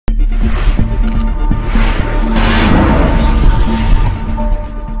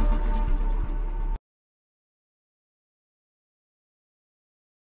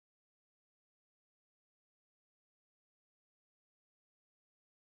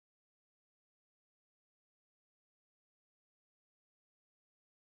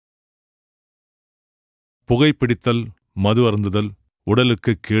புகைப்பிடித்தல், மது அருந்துதல்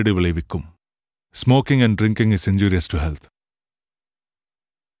உடலுக்கு கேடு விளைவிக்கும். Smoking and drinking is injurious to health.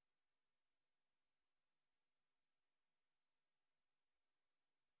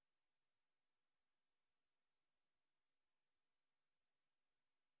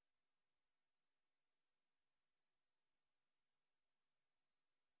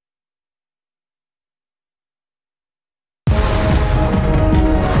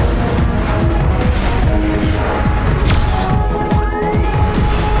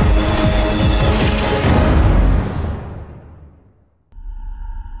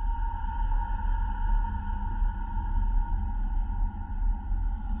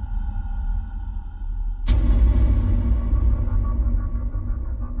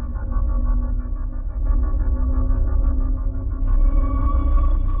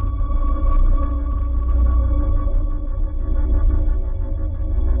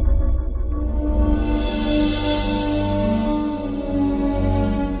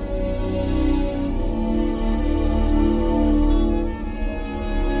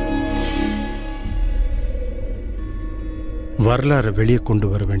 வரலாறு வெளியே கொண்டு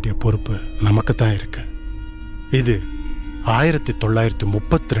வர வேண்டிய பொறுப்பு நமக்கு தான் இருக்கு. இது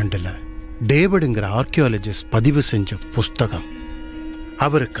 1932 டேவிடுங்கிற ஆர்கியாலஜிஸ்ட் பதிவு செஞ்ச புஸ்தகம்.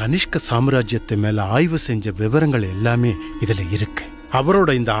 அவர் கனிஷ்க சாம்ராஜ்யத்தை மேல ஆய்வு செஞ்ச விவரங்கள் எல்லாமே இதுல இருக்கு. அவரோட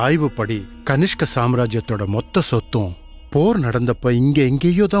இந்த ஆய்வுப்படி கனிஷ்க சாம்ராஜ்யத்தோட மொத்த சொத்தும் போர் நடந்தப்ப இங்க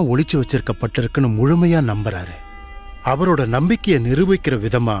எங்கேயோ தான் ஒளிச்சு வச்சிருக்கப்பட்டிருக்குன்னு முழுமையா நம்புறாரு. அவரோட நம்பிக்கையை நிரூபிக்கிற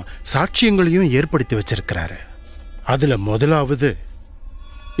விதமா சாட்சியங்களையும் ஏற்படுத்தி வச்சிருக்கிறாரு. அதுல முதலாவது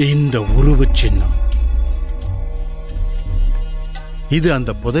இந்த உருவ சின்னம். இது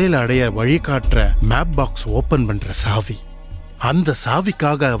அந்த புதையலை அடைய வழிகாட்டுற மேப் பாக்ஸ் ஓபன் பண்ற சாவி. அந்த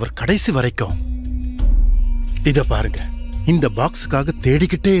சாவிக்காக அவர் கடைசி வரைக்கும் இத பாருங்க, இந்த பாக்ஸுக்காக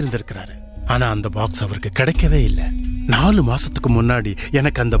தேடிக்கிட்டே இருந்திருக்கிறாரு. ஆனா அந்த பாக்ஸ் அவருக்கு கிடைக்கவே இல்லை. 4 மாசத்துக்கு முன்னாடி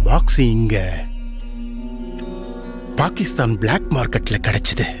எனக்கு அந்த பாக்ஸ் இங்க பாகிஸ்தான் பிளாக் மார்க்கெட்ல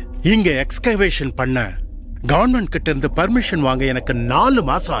கிடைச்சது. இங்க எக்ஸ்கவேஷன் பண்ண கவர்மெண்ட் கிட்ட இருந்து பர்மிஷன் வாங்க எனக்கு 4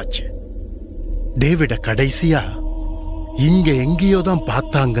 மாசம் ஆச்சு. டேவிட கடைசியா இங்க எங்கேயோ தான்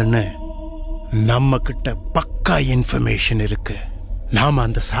பார்த்தாங்கன்னு நம்ம கிட்ட பக்கா இன்ஃபர்மேஷன் இருக்கு. நாம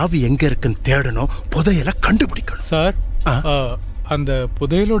அந்த சாவி எங்க இருக்குன்னு தேடணும், புதையலை கண்டுபிடிக்கணும். சார், அந்த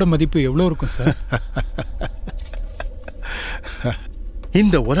புதையலோட மதிப்பு எவ்வளவு இருக்கும் சார்?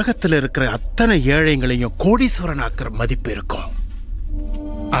 இந்த உலகத்துல இருக்கிற அத்தனை ஏழைங்களையும் கோடீஸ்வரன் ஆக்குற மதிப்பு இருக்கும்.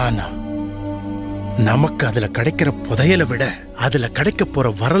 ஆனா நமக்கு அதுல கிடைக்கிற புதையலை விட அதுல கிடைக்க போற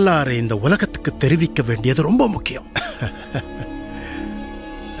வரலாறு இந்த உலகத்துக்கு தெரிவிக்க வேண்டியது ரொம்ப முக்கியம்.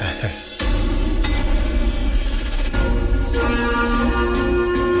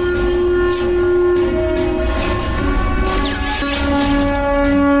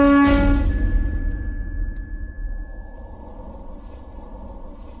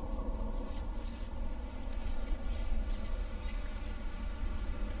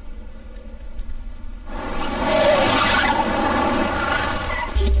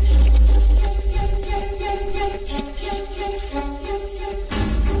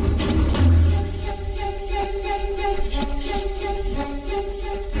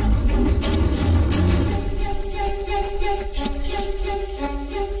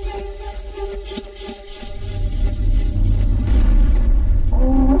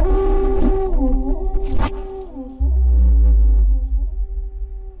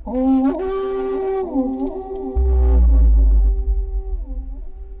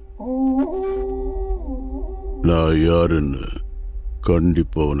 நான் யாருன்னு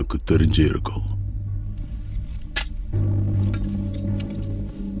கண்டிப்பா உனக்கு தெரிஞ்சே இருக்கும்.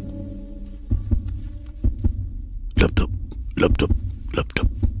 Laptop laptop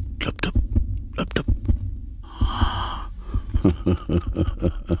laptop laptop laptop.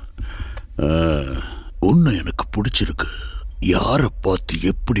 உன்னை எனக்கு பிடிச்சிருக்கு. யாரை பார்த்து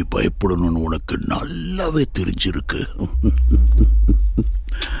எப்படி பயப்படணும்னு உனக்கு நல்லாவே தெரிஞ்சிருக்கு.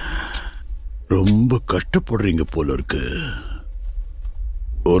 ரொம்ப கஷ்டப்படுறீங்க போல இருக்கு.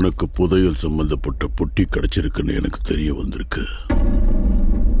 உனக்கு புதையல் சம்பந்தப்பட்ட பொட்டி கிடைச்சிருக்குன்னு எனக்கு தெரிய வந்திருக்கு.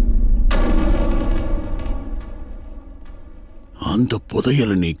 அந்த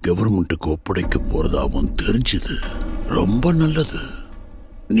புதையலை நீ கவர்மெண்ட்டுக்கு ஒப்படைக்க போறதாவும் தெரிஞ்சது. ரொம்ப நல்லது.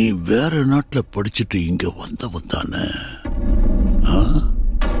 நீ வேற நாட்டுல படிச்சுட்டு இங்க வந்தவன் தானே?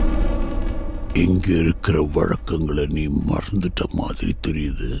 இங்க இருக்கிற வழக்கங்களை நீ மறந்துட்ட மாதிரி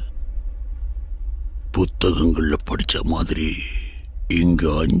தெரியுது. புத்தகங்கள்ல படிச்ச மாதிரி இங்க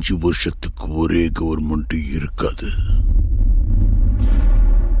 5 வருஷத்துக்கு ஒரே கவர்மெண்ட் இருக்காது.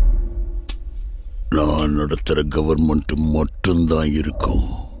 நான் நடத்துற கவர்மெண்ட் மட்டும்தான் இருக்கும்.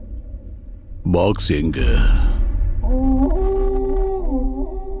 பாக்ஸ் எங்க?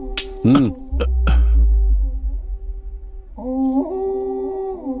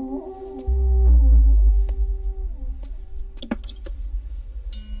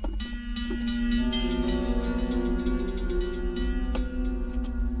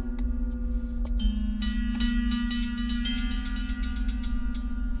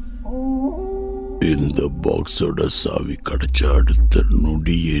 இந்த பாக்ஸோட சாவி கிடைச்ச அடுத்த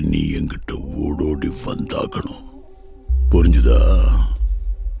நொடியே நீ என்கிட்ட ஓடோடி வந்தாகணும். புரிஞ்சுதா?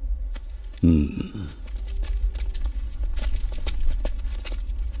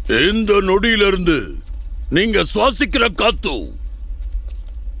 இந்த நொடியிலிருந்து நீங்க சுவாசிக்கிற காத்தும்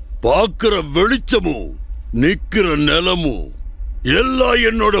பார்க்கிற வெளிச்சமும் நிக்கிற நிலமும் எல்லாம்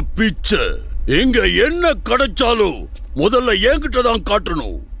என்னோட பிச்சை. இங்க என்ன கிடைச்சாலும் முதல்ல என்கிட்ட தான்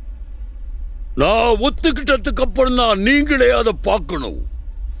காட்டணும். நான் ஒத்துக்கிட்டதுக்கு அப்புறம் தான் நீங்களே அதை பார்க்கணும்.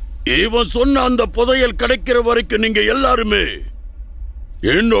 இவன் சொன்ன அந்த புதையல் கிடைக்கிற வரைக்கும் நீங்க எல்லாருமே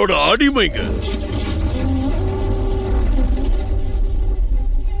என்னோட அடிமைங்க.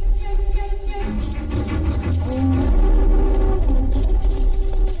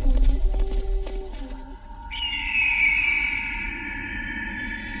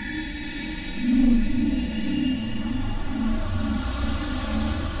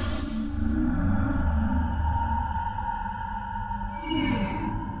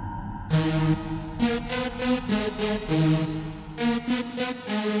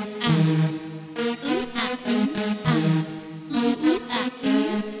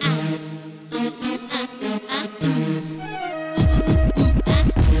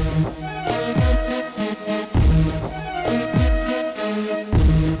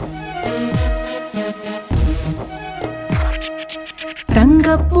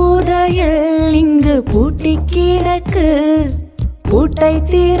 புதையல் இங்கு பூட்டி கிடக்கு, பூட்டை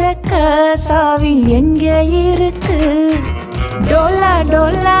திறக்க சாவி எங்கே இருக்கு? டோலா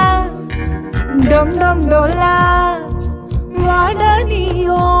டோலா டம் டம் டோலா, வாடா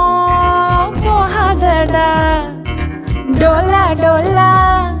நீயோ போகாதடா. டோலா டோலா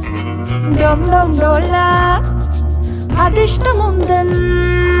டம் டம் டோலா, அதிர்ஷ்டம் உந்தன்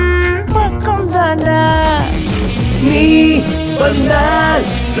பக்கம் தாண்டா. நீ வந்தால்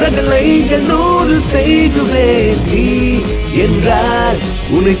ரகலைகள் 100 செய்குவேன். நீ என்றால்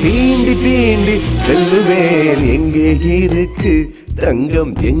உன்னை தீண்டி தீண்டி வெல்லுவேன். எங்கே இருக்கு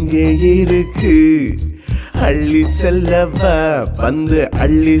தங்கம், எங்கே இருக்கு? அள்ளி செல்லவா, வந்து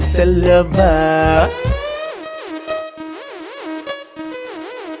அள்ளி செல்லவா.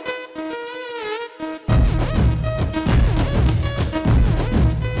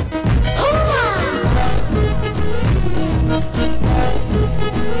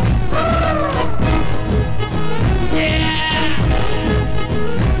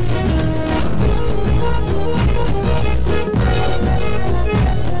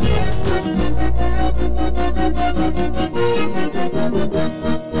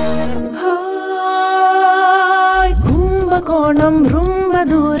 கும்பகோணம் ரொம்ப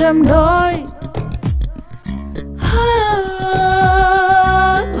தூரம் டோய்,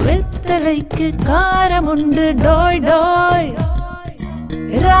 வெத்தலைக்கு காரம் உண்டு டோய் டோய்.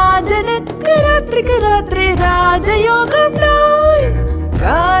 ராஜனுக்கு ராத்திரிக்கு ராத்திரி ராஜயோகம் டோய்,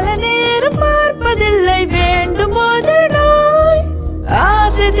 கால நேரம் பார்ப்பதில்லை வேண்டும் போது டோய்.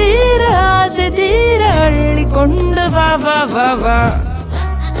 ஆசை தீர அள்ளி கொண்டு வா வா வா வா.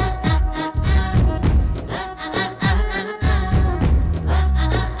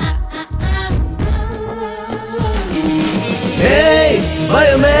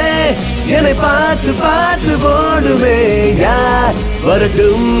 பயமே என்னை பார்த்து பார்த்து போடுமே. யார்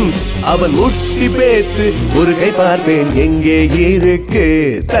வரட்டும் அவன் முட்டி பேத்து ஒரு கை பார்ப்பேன். எங்கே இருக்கு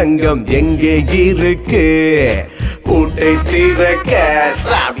தங்கம், எங்கே இருக்கு? பூட்டை திறக்க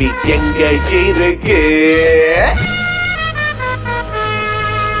சாவி எங்கே இருக்கு?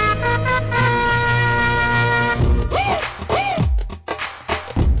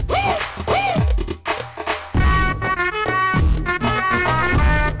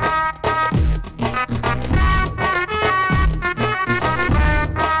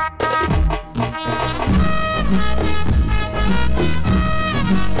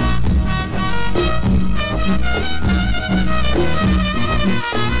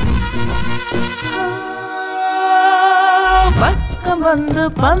 வந்து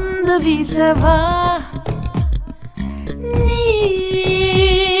பந்து வீசவா, நீ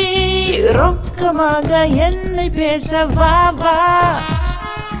ரொக்கமாக என்னை பேசவா வா.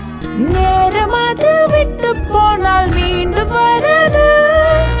 நேரமாது விட்டு போனால் மீண்டும் வரது,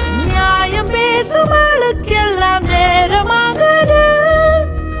 நியாயம் பேசும் ஆளுக்கெல்லாம் நேரமாகது.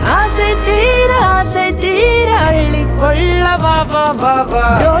 ஆசை வா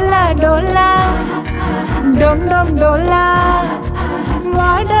டோலா டோலா டம் டம் டோலா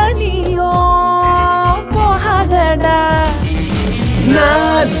வாடா நீயோ போகாதடா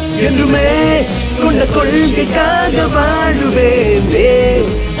நான் என்றுமே கொண்ட கொள்கைக்காக வாழுவேனே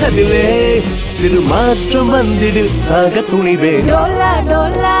அதிலே சிறு மாற்றம் வந்திடு சாக துணிவேன் டோலா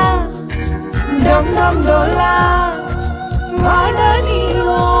டோலா டம் டம் டோலா வாடா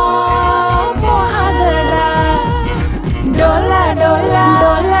நீயோ போகாதடா டோலா டோலா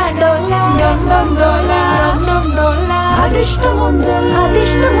டோலா டோலா டம் டம் டோலா டம் டம் டோலா அதிர்ஷ்டம் உண்டு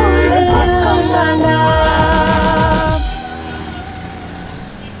பக்கம் தானா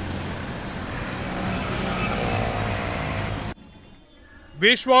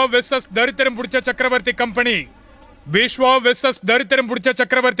விஸ்வா வெர்சஸ் தரித்திரம் புடிச்ச சக்கரவர்த்தி கம்பெனி. விஸ்வா வெர்சஸ் தரித்திரம் புடிச்ச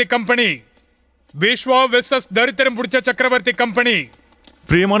சக்கரவர்த்தி கம்பெனி. விஸ்வா வெர்சஸ் தரித்திரம் புடிச்ச சக்கரவர்த்தி கம்பெனி.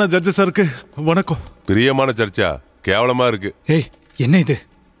 பிரியமான ஜட்ஜ் சாருக்கு வணக்கம். பிரியமான சர்ச்சா கேவலமா இருக்கு. ஏய் என்ன இது?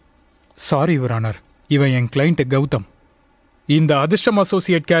 சாரி யுவர் ஆனர், இவன் என் கிளைண்ட் கௌதம். இந்த அதிர்ஷ்டம்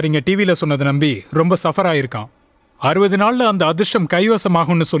அசோசியேட் கேரிங்க டிவியில சொன்னதை நம்பி ரொம்ப சஃபர் ஆயிருக்கான். 60 நாள்ல அந்த அதிர்ஷ்டம்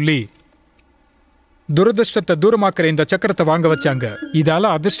கைவசமாகும்னு சொல்லி துரதிருஷ்டத்தை தூரமாக்குற இந்த சக்கரத்தை வாங்க வச்சாங்க.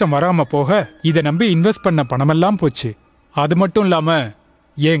 இதால அதிர்ஷ்டம் வராம போக இதை நம்பி இன்வெஸ்ட் பண்ண பணமெல்லாம் போச்சு. அது மட்டும் இல்லாம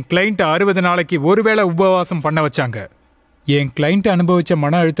என் கிளைண்ட் 60 நாளைக்கு ஒருவேளை உபவாசம் பண்ண வச்சாங்க. என் கிளைண்ட் அனுபவிச்ச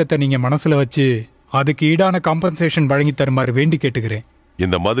மன அழுத்தத்தை நீங்க மனசுல வச்சு அதுக்கு ஈடான காம்பன்சேஷன் வழங்கி தருமாறு வேண்டி கேட்டுக்கிறேன்.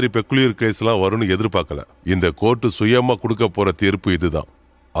 இந்த மாதிரி பெக்குலியர் கேஸ்லாம் வரும்னு எதிர்பார்க்கல. இந்த கோர்ட்டு சுயமா கொடுக்க போற தீர்ப்பு இதுதான்.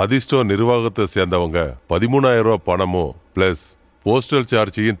 அதிர்ஷ்டம் நிர்வாகத்தை சேர்ந்தவங்க 13,000 ரூபாய் பணமும் பிளஸ் போஸ்டல்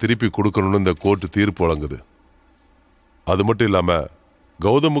சார்ஜையும் திருப்பி கொடுக்கணும்னு இந்த கோர்ட்டு தீர்ப்பு வழங்குது. அது மட்டும் இல்லாம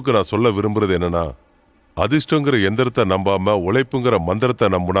கௌதமுக்கு நான் சொல்ல விரும்புறது என்னன்னா, அதிர்ஷ்டங்கிற எந்திரத்தை நம்பாம உழைப்புங்கிற மந்திரத்தை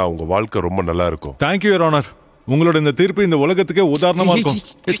நம்பினா உங்க வாழ்க்கை ரொம்ப நல்லா இருக்கும். Thank you your honour. உங்களோட இந்த தீர்ப்பு இந்த உலகத்துக்கே உதாரணமா இருக்கும்.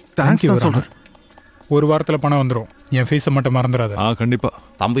 தேங்க்ஸ் தான் சொல்றேன். ஒரு வாரத்துல பணம் வந்துடும். என் ஃபீஸை மட்டும் மறந்துடாத. கண்டிப்பா.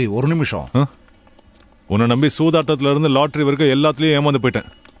 தம்பி ஒரு நிமிஷம். உன்னை நம்பி சூதாட்டத்துல இருந்து லாட்டரி வரைக்கும் எல்லாத்துலயும் ஏமாந்து போயிட்டேன்.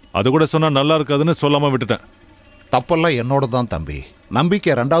 அது கூட சொன்னா நல்லா இருக்காதுன்னு சொல்லாம விட்டுட்டேன். தப்பெல்லாம் என்னோட தான் தம்பி. நம்பிக்கை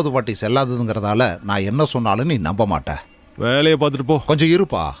 2வது வாட்டி செல்லாததுங்கிறதால நான் என்ன சொன்னாலும் நீ நம்ப மாட்ட. வேலையை பார்த்துட்டு போ. கொஞ்சம்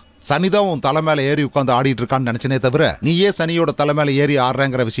இருப்பா. சனிதான் உன் தலை மேல ஏறி உட்காந்து ஆடிட்டு இருக்கான்னு நினைச்சனே தவிர நீயே சனியோட தலை மேல ஏறி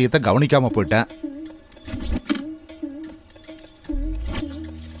ஆடுறேங்கிற விஷயத்த கவனிக்காம போயிட்டேன்.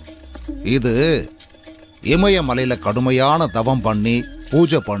 இது இமயமலையில கடுமையான தவம் பண்ணி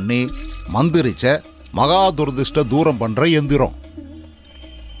பூஜை பண்ணி மந்திரிச்ச மகா துரதிஷ்ட தூரம் பண்ற எந்திரம்.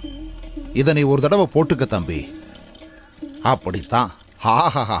 இதை நீ ஒரு தடவை போட்டுக்க தம்பி. அப்படித்தான்.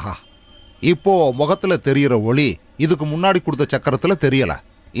 ஹாஹாஹா. இப்போ முகத்துல தெரியற ஒளி இதுக்கு முன்னாடி கொடுத்த சக்கரத்துல தெரியல.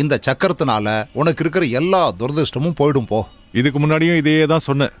 இந்த சக்கரத்தினால உனக்கு இருக்கிற எல்லா துரதிருஷ்டமும் போயிடும் போ. இதுக்கு முன்னாடியும் இதையே தான்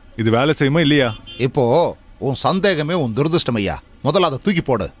சொன்னேன். இது வேலை செய்யுமா இல்லையா? இப்போ உன் சந்தேகமே உன் துரதிருஷ்டம் ஐயா. முதல்ல அதை தூக்கி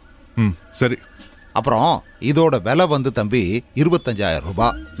போடு. சரி. அப்புறம் இதோட விலை வந்து தம்பி 25,000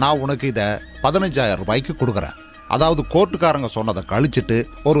 ரூபாய். நான் உனக்கு இதை 15,000 ரூபாய்க்கு கொடுக்குறேன். அதாவது கோர்ட்டுக்காரங்க சொன்னதை கழிச்சிட்டு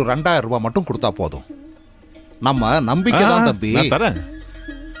ஒரு 2,000 ரூபாய் மட்டும் கொடுத்தா போதும். நம்ம நம்பிக்கை தான் தம்பி. தரேன்.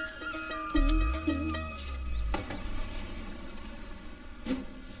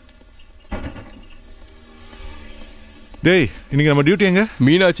 டேய், இன்னைக்கு நம்ம டியூட்டி எங்க?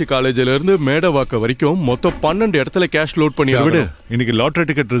 மீனாட்சி காலேஜ்ல இருந்து மேடவாக்க வரைக்கும் மொத்தம் 12 இடத்துல கேஷ் லோட் பண்ணி விடு. இன்னைக்கு லாட்டரி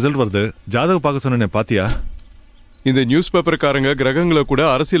டிக்கெட் ரிசல்ட் வருது. ஜாதகம் பார்க்க சொன்னேனே, பாத்தியா? இந்த நியூஸ் பேப்பர்காரங்க கிரகங்களை கூட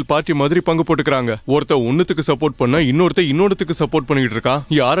அரசியல் பார்ட்டி மாதிரி பங்கு போட்டுக்கிறாங்க. ஒருத்த ஒன்னுத்துக்கு சப்போர்ட் பண்ணா இன்னொருத்துக்கு சப்போர்ட் பண்ணிட்டு இருக்கான்.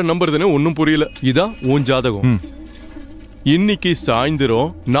 யார நம்புறதுன்னு ஒன்னும் புரியல. இதான் உன் ஜாதகம். இன்னைக்கு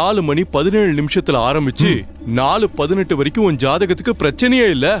சாயந்தரம் 4 மணி 17 நிமிஷத்துல ஆரம்பிச்சு 4:18 வரைக்கும் உன் ஜாதகத்துக்கு பிரச்சனையே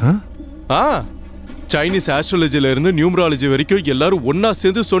இல்ல. சைனீஸ் ஆஸ்ட்ராலஜில இருந்து நியூமராலஜி வரைக்கும் எல்லாரும் ஒன்னா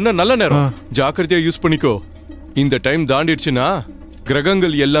சேர்ந்து சொன்ன நல்ல நேரம். ஜாக்கிரதையா யூஸ் பண்ணிக்கோ. இந்த டைம் தாண்டிடுச்சுன்னா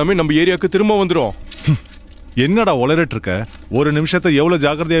கிரகங்கள் எல்லாமே நம்ம ஏரியாவுக்கு திரும்ப வந்துரும். என்னடா உளறிட்டு இருக்க? ஒரு நிமிஷத்தை எவ்வளவு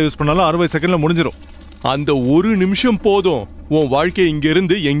ஜாக்கிரதையா யூஸ் பண்ணாலும் 60 செகண்ட்ல முடிஞ்சிடும். அந்த ஒரு நிமிஷம் போதும் உன் வாழ்க்கையை இங்க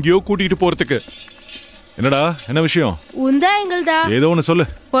இருந்து எங்கேயோ கூட்டிட்டு போறதுக்கு. என்னடா, என்ன விஷயம்? உந்தா எங்கள்தா? ஏதோ ஒண்ணு சொல்லு.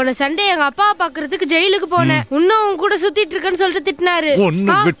 போன சண்டே எங்க அப்பா பாக்குறதுக்கு ஜெயிலுக்கு போனேன். இன்னும் உன் கூட சுத்திட்டு இருக்கேன்னு சொல்லிட்டு திட்டினாரு.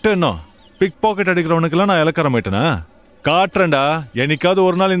 ஒன்னு விட்டேன்னா பிக் பாக்கெட் அடிக்கிறவனுக்கெல்லாம் நான் இலக்காரமாயிட்டேனா? காட்டுறேன்டா. என்னைக்காவது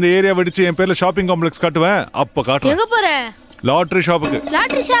ஒரு நாள் இந்த ஏரியா வெடிச்சு என் பேர்ல ஷாப்பிங் காம்ப்ளெக்ஸ் காட்டுவேன். அப்ப காட்டுறேன். எங்க போற? லாட்டரி ஷாப்புக்கு.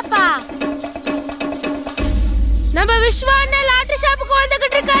 லாட்டரி ஷாப்பா? நம்ம விஸ்வாண்ணா லாட்டரி ஷாப்புக்கு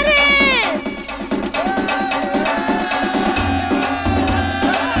வந்துகிட்டு இருக்காரு.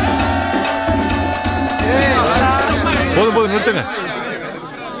 போதும் நிறுத்துங்க.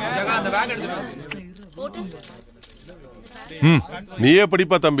 நீயே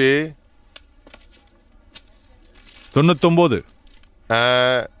படிப்பா தம்பி. 99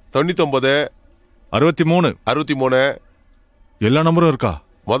 99 63 63 எல்லா நம்பரும் இருக்கா?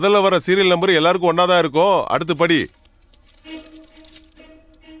 முதல்ல வர சீரியல் நம்பர் எல்லாருக்கும் ஒன்னாதான் இருக்கும். அடுத்து படி.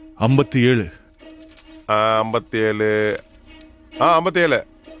 57. 57. 57.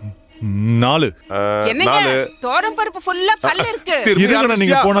 4. என்னங்க தோரம் பருப்பு ஃபுல்லா கல்ல இருக்கு. இருங்க,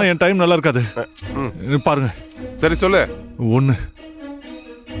 நீங்க போனா என் டைம் நல்லா இருக்காது. பாருங்க. சரி சொல்லு. 1.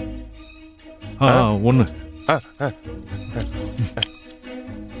 1.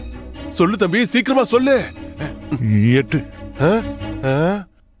 சொல்லு தம்பி, சீக்கிரமா சொல்லு. 8.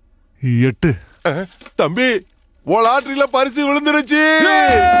 8. தம்பி, உன் லாட்டரியில பரிசு விழுந்துருச்சு.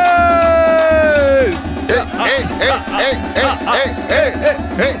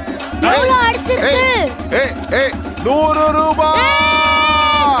 100 ரூபாய்.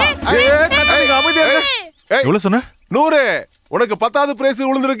 எவ்வளவு சொன்ன? 100. உனக்கு 10வது பிரைஸ்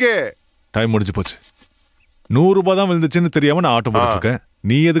விழுந்திருக்கு. டைம் முடிஞ்சு போச்சு. 100 ரூபாய் தான் விழுந்துச்சுன்னு தெரியாம நான் ஆட்டம் போட்டுருக்கேன்.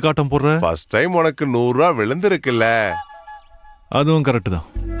 நீ எதுக்கு ஆட்டம் போடுற? ஃபர்ஸ்ட் டைம் உனக்கு 100 ரூபாய் விழுந்திருக்குல்ல. அதுவும் கரெக்ட் தான்.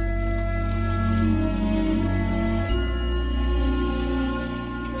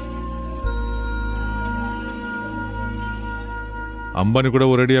 அம்பானி கூட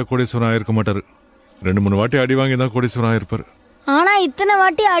ஒரேடியா கோடீஸ்வரன் ஆயிருக்க மாட்டாரு. 2-3 வாட்டி அடி வாங்கி தான் கோடீஸ்வரன் ஆயிருப்பாரு. ஆனா இத்தனை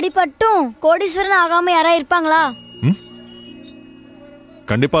வாட்டி அடிபட்டும் கோடீஸ்வரன் ஆகாம யாரா இருப்பாங்களா?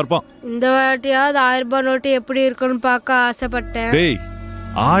 கண்டிப்பா இருப்பான். இந்த வாட்டியாவது 1000 ரூபாய் நோட்டு எப்படி இருக்குன்னு பார்க்க ஆசைப்பட்டேன். டேய்,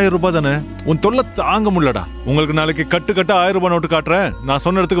 1000 ரூபாய் தானே, உன் தொல்லை தாங்க முடியலடா. உங்களுக்கு நாளைக்கு கட்டு 1000 ரூபாய் நோட்டு காட்டுறேன். நான்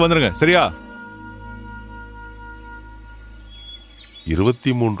சொன்ன இடத்துக்கு வந்துருங்க, சரியா?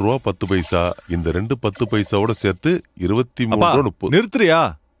 23 ரூபா 10 பைசா. இந்த 2 10 பைசாவோட சேர்த்து 23 ரூபா 30. நிறுத்துறியா?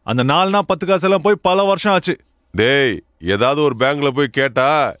 அந்த 4 10 காசு எல்லாம் போய் பல வருஷம் ஆச்சு. டேய், ஏதாவது ஒரு பேங்க்ல போய் கேட்டா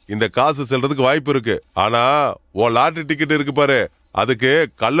இந்த காசு செல்றதுக்கு வாய்ப்பு இருக்கு. ஆனா உன் லாட்டரி டிக்கெட் இருக்கு பாரு, அதுக்கு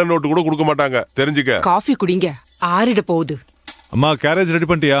கள்ள நோட்டு கூட கொடுக்க மாட்டாங்க, தெரிஞ்சுக்க. காஃபி குடிங்க, ஆறிட போகுது. அம்மா, கேரேஜ் ரெடி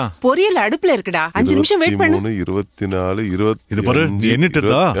பண்ணிட்டியா? பொரியல் அடுப்புல இருக்குடா, 5 நிமிஷம் வெயிட் பண்ணு. 24 20. இது பாரு, நீ எண்ணிட்டு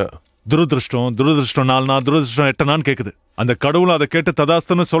இருக்கா? துரதிருஷ்டம் துரதிருஷ்டம் 4 துரதிருஷ்டம் 8 கேக்குது. அந்த கடவுளும் அதை கேட்டு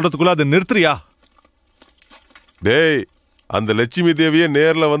ததாஸ்தன்னு சொல்றதுக்குள்ள அதை நிறுத்துறியா? டேய், அந்த லட்சுமி தேவியே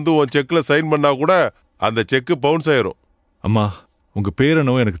நேர்ல வந்து உன் செக்ல சைன் பண்ணா கூட அந்த செக் பவுன்ஸ் ஆயிரும். அம்மா, உங்க பேர்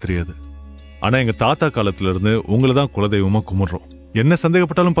என்னவோ எனக்கு தெரியாது. ஆனா எங்க தாத்தா காலத்துல இருந்து உங்களை தான் குலதெய்வமா கும்பிடுறோம். என்ன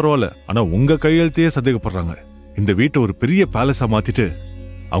சந்தேகப்பட்டாலும் பரவாயில்ல, ஆனா உங்க கையெழுத்தையே சந்தேகப்படுறாங்க. இந்த வீட்டை ஒரு பெரிய பேலஸா மாத்திட்டு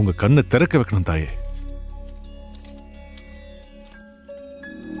அவங்க கண்ணை திறக்க வைக்கணும் தாயே.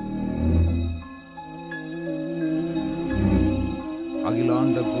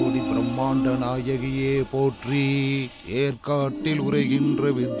 அகிலாண்ட கோடி பிரம்மாண்ட நாயகியே போற்றி, ஏற்காட்டில் உரைகின்ற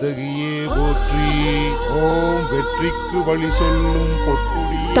வித்தகியே போற்றி, ஓம் வெற்றிக்கு வழி சொல்லும்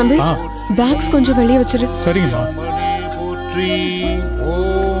பொற்குடி. தம்பி, பேக்ஸ் கொஞ்சம் வெளியே வச்சிரு. சரிங்கம்மா. போற்றி,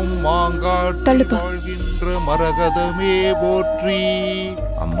 ஓம் மாங்காட்டில் வாழ்கின்ற மரகதமே போற்றி.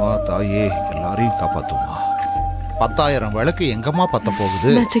 அம்மா தாயே, எல்லாரையும் காப்பாத்துமா. 10,000 விளக்கு எங்கம்மா பத்த போகுது?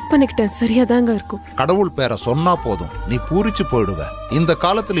 நான் செக் பண்ணிக்கிட்டேன், சரியாதாங்க இருக்கும். கடவுள் பேரை சொன்னா போதும், நீ பூரிச்சு போயிடுவ. இந்த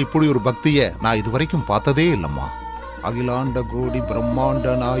காலத்துல இப்படி ஒரு பக்திய நான் இதுவரைக்கும் பார்த்ததே இல்லம்மா. அகிலாண்ட கோடி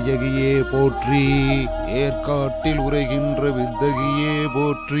பிரம்மாண்ட நாயகியே போற்றி, ஏற்காட்டில் உரைகின்ற வித்தகியே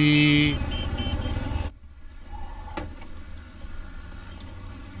போற்றி.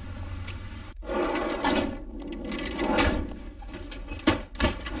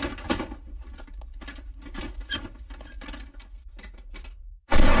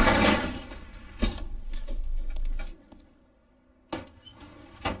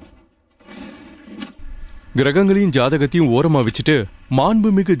 கிரகங்களையும் ஜாதகத்தையும் ஓரமா வச்சுட்டு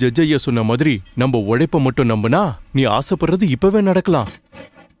மாண்புமிகு ஜட்ஜ் ஐயா சொன்ன மாதிரி நம்ம உழைப்ப மட்டும் நம்பினா நீ ஆசைப்படுறது இப்பவே நடக்கலாம்.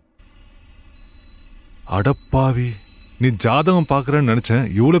 அடப்பாவி, நீ ஜாதகம் பாக்குறேன்னு நினைச்சேன்.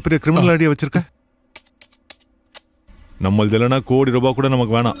 இவ்வளவு பெரிய கிரிமினல் ஐடியா வச்சிருக்க. நம்மளது இல்லைன்னா கோடி ரூபாய் கூட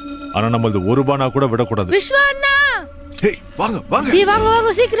நமக்கு வேணாம். ஆனா நம்மளது 1 ரூபானா கூட விடக்கூடாது. விஸ்வாண்ணா, வாங்க வாங்க. நீ வாங்க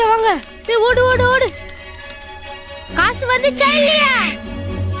வாங்க, சீக்கிரம் வாங்க. நீ ஓடு ஓடு ஓடு. காசு வந்துச்சா இல்லையா?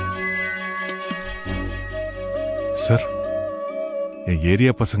 சார், என்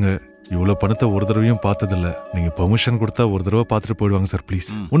ஏரியா பசங்க இவ்வளவு பணத்தை ஒரு தடவையும் பார்த்ததில்ல. நீங்க பெர்மிஷன் கொடுத்தா ஒரு தடவை பார்த்துட்டு போயிடுவாங்க சார், ப்ளீஸ்.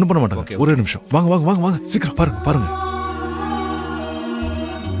 ஒண்ணும் பண்ண மாட்டாங்க. ஒரே நிமிஷம். வாங்க வாங்க வாங்க வாங்க, சீக்கிரம் பாருங்க பாருங்க.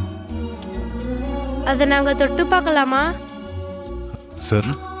 அத நாங்க தொட்டு பார்க்கலாமா?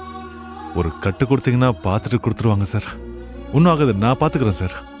 சார், ஒரு கட்டு கொடுத்தீங்கன்னா பார்த்துட்டு கொடுத்துருவாங்க சார். ஒன்றும் ஆகாது, நான் பார்த்துக்கிறேன்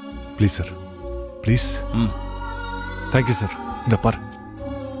sir. Please sir, please. Thank you sir. இந்த பாரு.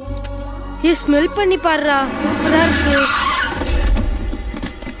 ஏ, ஸ்மெல் பண்ணி பாருடா, சூப்பரா இருக்கு.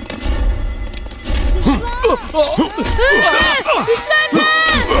 விஸ்வாண்ணா,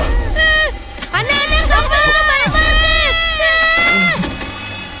 அண்ணா அண்ணா, கப்பலுங்க, மரமா இருக்கு.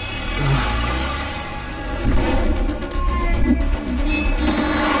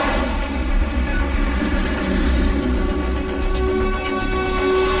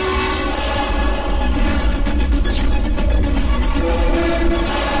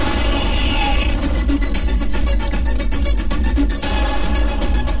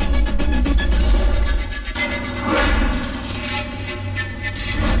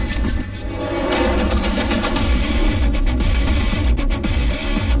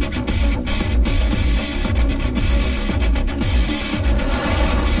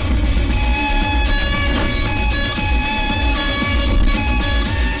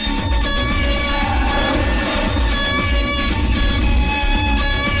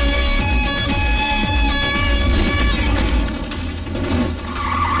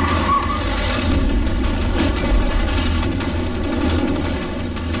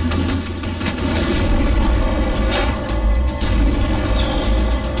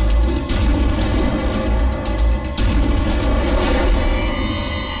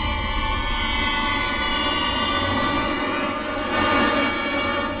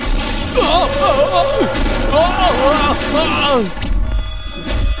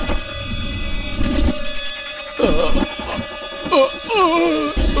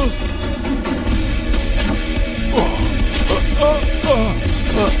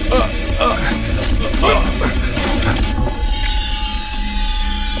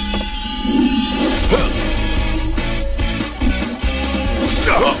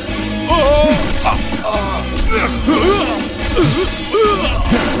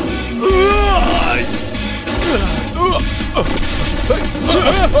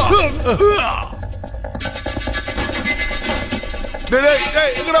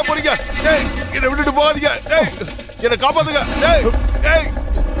 எங்கடா போறீங்க? என்னை விட்டுட்டு போகாதீங்க. என்னை காப்பாத்துங்க.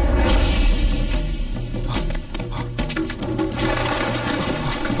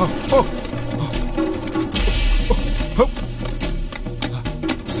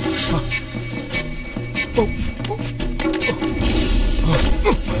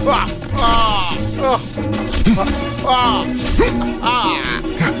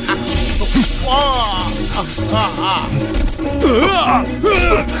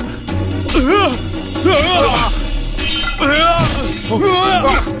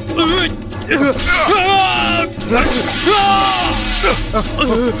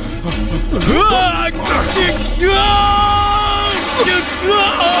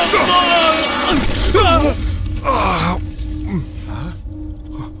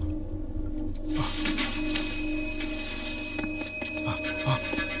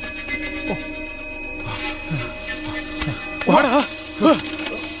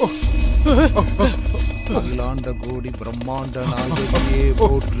 அகிலாண்ட கோடி பிரம்மாண்ட நாயகியே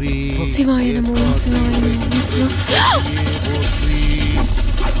போற்றி. சிவாய நமோ சிவாய நமோ போற்றி.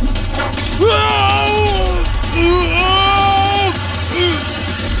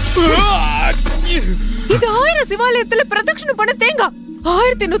 இது 1000 சிவாலயத்துல பிரதட்சணம் பண்ண தேங்காய்.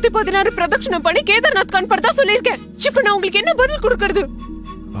 1116 பிரதட்சணம் பண்ணி கேதார்நாத் கண்பர்தா சொல்லியிருக்கேன். இப்ப நான் உங்களுக்கு என்ன பதில் கொடுக்கறது?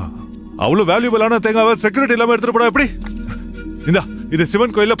 அவ்வளவு வேல்யூபிளான தேங்காவை செக்யூரிட்டி இல்லாம எடுத்துட்டு போடா எப்படி? இந்தா இது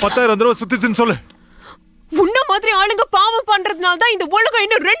சிவன் கோயில்ல 10,000 தடவை சுத்திச்சுன்னு சொல்லு. உன்ன மாதிரி ஆளுங்க பாவம் பண்றதுனால தான் இந்த உலகம்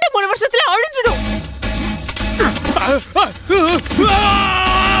இன்னும் 2-3 வருஷத்துல அழிஞ்சிடும்.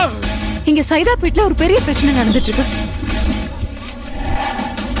 இங்க சைதாப்பேட்ல ஒரு பெரிய பிரச்சனை நடந்துட்டு இருக்கு.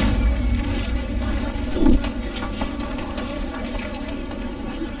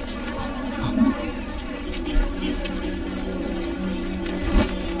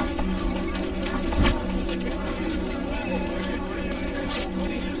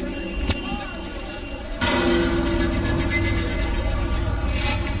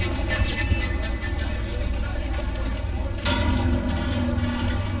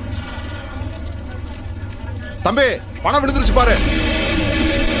 தம்பி பணம் விழுந்துருச்சு பாரு.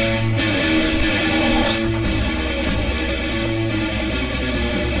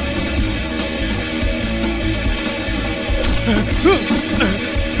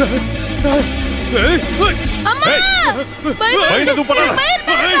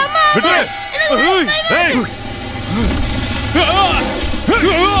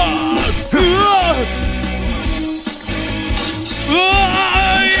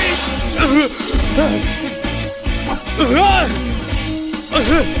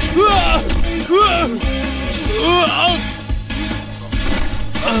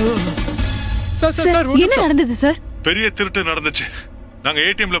 என்ன நடந்தது சார்? பெரிய திருட்டு நடந்துச்சு. நாங்க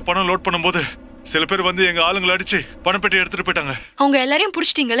ஏடிஎம்ல பணம் லோட் பண்ணும்போது சில பேர் வந்து எங்க ஆளுங்களை அடிச்சு பணப்பெட்டி எடுத்துட்டு போயிட்டாங்க. அவங்க எல்லாரையும்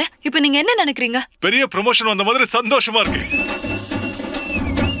புடிச்சிட்டீங்களே, இப்போ நீங்க என்ன நினைக்கிறீங்க? பெரிய ப்ரமோஷன் வந்த மாதிரி சந்தோஷமா இருக்கு.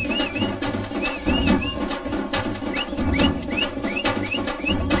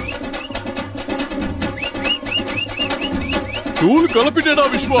 தூள் கலப்பிட்டேடா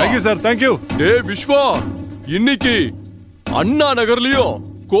Vishwa. Thank you sir, thank you. டேய் விஸ்வா, இன்னைக்கு அண்ணா நகர்லயும்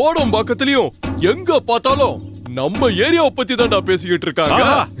கோடம்பாக்கத்துலயும் எங்க பார்த்தாலும் நம்ம ஏரியாவை பத்தி தான்டா பேசிக்கிட்டு இருக்காங்க.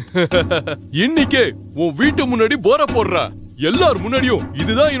 இன்னைக்கு உன் வீட்டு முன்னாடி போர போடுற எல்லார் முன்னாடியும்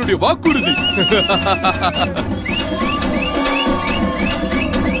இதுதான் என்னுடைய வாக்குறுதி.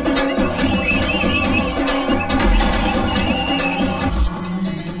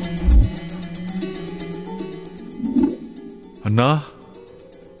 அண்ணா,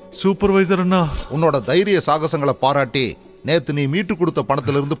 சூப்பர்வைசர் அண்ணா, உன்னோட தைரிய சாகசங்களை பாராட்டி நேத்து நீ மீட்டு கொடுத்த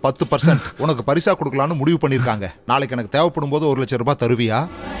பணத்துல இருந்து 10% உனக்கு பரிசா கொடுக்கலான்னு முடிவு பண்ணிருக்காங்க. நாளைக்கு எனக்கு தேவைப்படும் போது 1 லட்சம் ரூபாய் தருவியா?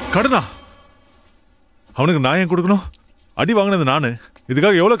 கடனா? அவனுக்கு நான் ஏன் கொடுக்கணும்? அடி வாங்கினது நானு.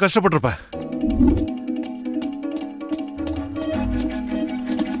 இதுக்காக எவ்வளவு கஷ்டப்பட்டிருப்பேன்.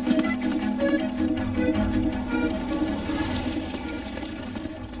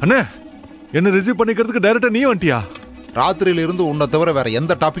 அண்ணே, என்ன ரிசீவ் பண்ணிக்கிறதுக்கு டைரக்டா நீ வந்துட்டியா? ராத்திரியில இருந்து உன்னை தவிர வேற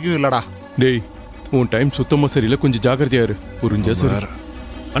எந்த டாபிக்கும் இல்லடா. டேய், உன் டைம் சுத்தமா சரியில்லை, கொஞ்சம் ஜாக்கிரதையா இரு. புரிஞ்சா சார்.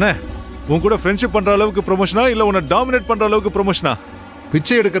 அண்ணே, உன் கூட ஃப்ரெண்ட்ஷிப் பண்ற அளவுக்கு ப்ரொமோஷனா இல்ல உன்னை டாமினேட் பண்ற அளவுக்கு ப்ரொமோஷனா?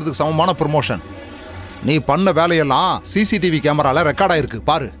 பிச்சை எடுக்கிறதுக்கு சமமான ப்ரொமோஷன். நீ பண்ண வேலையெல்லாம் சிசிடிவி கேமரால ரெக்கார்ட் ஆயிருக்கு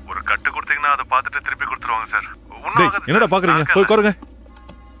பாரு. ஒரு கட்டு கொடுத்தீங்கன்னா அதை பார்த்துட்டு திருப்பி கொடுத்துருவாங்க சார். என்னடா பாக்குறீங்க? போய் உட்காருங்க.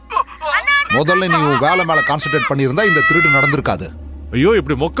 முதல்ல நீ உன் வேலை மேல கான்சென்ட்ரேட் பண்ணியிருந்தா இந்த திருடு நடந்திருக்காது. ஐயோ,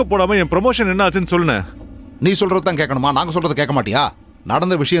 இப்படி மொக்க போடாம என் ப்ரொமோஷன் என்ன ஆச்சுன்னு சொல்லுங்க. நீ சொல்றது தான் கேட்கணுமா? நாங்க சொல்றது கேட்க மாட்டியா?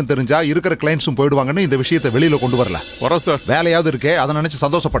 நடந்த விஷயம் தெரிஞ்சா இருக்கிற கிளைண்ட்ஸும் போயிடுவாங்கன்னு இந்த விஷயத்தை வெளியில கொண்டு வரல. வரோம் சார். வேலையாவது இருக்கே, அதை நினைச்சு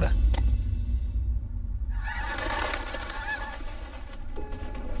சந்தோஷப்படு.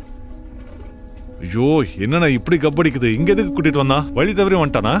 ஐயோ, என்னண்ணா இப்படி கப்படிக்குது? இங்க எதுக்கு கூட்டிட்டு வந்தா? வழி தவறி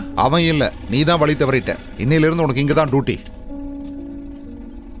வந்துட்டானா? அவன் இல்ல, நீ தான் வழி தவறிட்ட. இன்னையில இருந்து உனக்கு இங்க தான் டியூட்டி.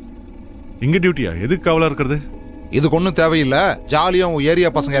 இங்க டியூட்டியா? எதுக்கு காவலா இருக்கிறது? இதுக்கு ஒன்றும் தேவையில்லை. ஜாலியா உன்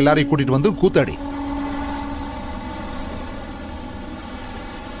ஏரியா பசங்க எல்லாரையும் கூட்டிட்டு வந்து கூத்தாடி.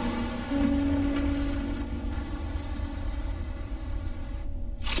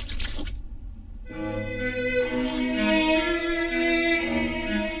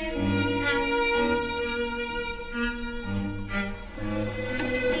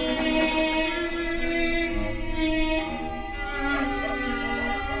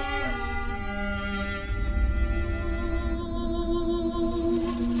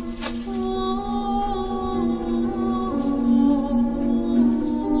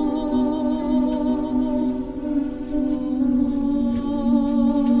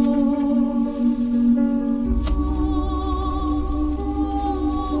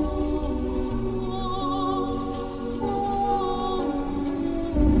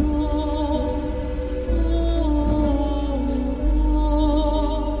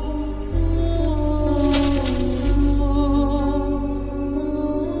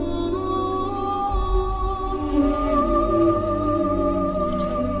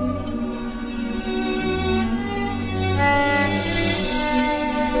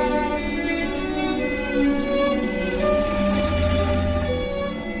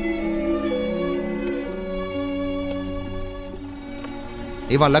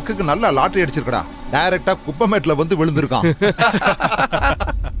 இவன் லக்குக்கு நல்ல லாட்டரி அடிச்சிருக்கடா. டைரக்டா குப்பமேட்ல வந்து விழுந்திருக்கான்.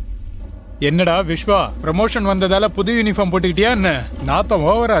 என்னடா விஸ்வா, ப்ரமோஷன் வந்ததால புது யூனிஃபார்ம் போட்டுக்கிட்டியா என்ன? நாத்தம்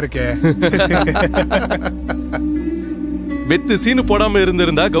ஓவரா இருக்கே. வெத்து சீனு போடாம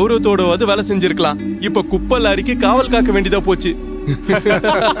இருந்திருந்தா கௌரவத்தோட வேலை செஞ்சிருக்கலாம். இப்ப குப்பை லாரிக்கு காவல் காக்க வேண்டியதா போச்சு.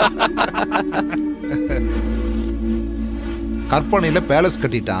 கற்பனையில பேலஸ்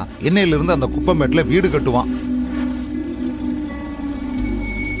கட்டிட்டான். இன்னையில இருந்து அந்த குப்பமேட்ல வீடு கட்டுவான்.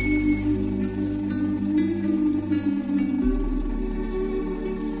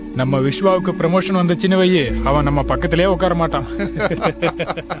 நம்ம விஸ்வாவுக்கு ப்ரமோஷன் வந்துச்சுன்னு வையே, அவன் நம்ம பக்கத்திலே உட்கார மாட்டான்.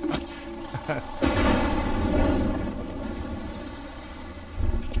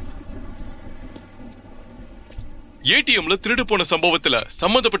 ஏடிஎம்ல திருடு போன சம்பவத்துல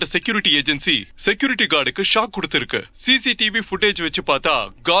சம்பந்தப்பட்ட செக்யூரிட்டி ஏஜென்சி செக்யூரிட்டி கார்டுக்கு ஷாக் கொடுத்திருக்கு. சிசிடிவி ஃபுட்டேஜ் வச்சு பார்த்தா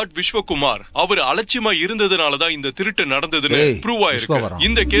கார்டு விஸ்வகுமார் அவர் அலட்சியமா இருந்ததுனாலதான் இந்த திருட்டு நடந்ததுன்னு ப்ரூவ் ஆயிருக்கு.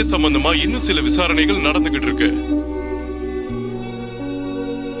 இந்த கேஸ் சம்பந்தமா இன்னும் சில விசாரணைகள் நடந்துகிட்டு இருக்கு.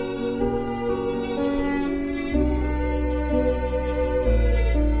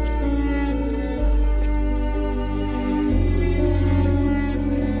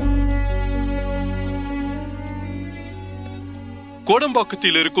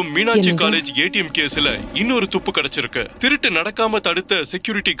 கோடம்பாக்கத்தில் இருக்கும் மீனாட்சி காலேஜ் ஏடிஎம் கேஸ்ல இன்னொரு துப்பு கிடைச்சிருக்கு. திருட்டு நடக்காம தடுத்த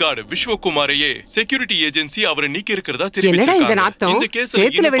செக்யூரிட்டி கார்டு விஸ்வகுமாரையே செக்யூரிட்டி ஏஜென்சி அவரை நீக்கி இருக்கிறதா தெரிவிச்சிருக்காங்க. இந்த கேஸ்ல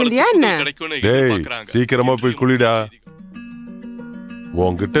சீக்கிரமா போய் குளிடா.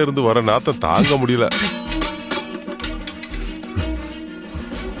 உன்கிட்ட இருந்து வர நாத்தம் தாங்க முடியல.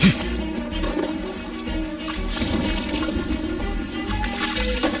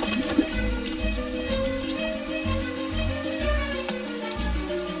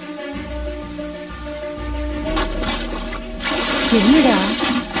 என்னடா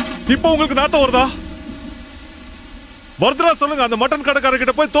இப்ப உங்களுக்கு நாத்தம் வருதா? வருதுடா சொல்லுங்க. அந்த மட்டன்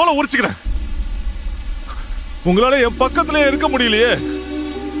கடைக்காரர்கிட்ட போய் தோலை உரிச்சுக்கிறேன். உங்களால என் பக்கத்திலே இருக்க முடியலையே.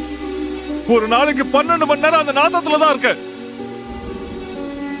 ஒரு நாளைக்கு 12 மணி நேரம் அந்த நாத்தத்துல தான் இருக்க.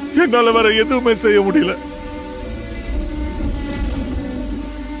 என்னால வேற எதுவுமே செய்ய முடியல.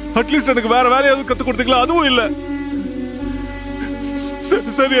 அட்லீஸ்ட் எனக்கு வேற வேலையாவது கத்து கொடுத்தீங்களா? அதுவும் இல்ல.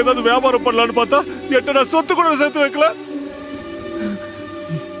 சரி ஏதாவது வியாபாரம் பண்ணலான்னு பார்த்தா எட்டடா சொத்து கூட சேர்த்து வைக்கல.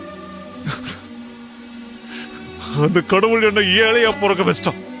 அந்த கடவுள் என்ன ஏழையா பிறக்க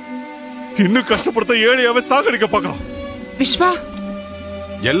வச்சிட்டான். இன்னும் கஷ்டப்படுத்த ஏழையாவே சாகடிக்க பாக்குறான். விஸ்வா,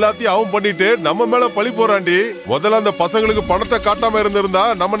 எல்லாத்தையும் அவன் பண்ணிட்டு நம்ம மேல பழி போறாண்டி. முதல்ல அந்த பசங்களுக்கு பணத்தை காட்டாம இருந்திருந்தா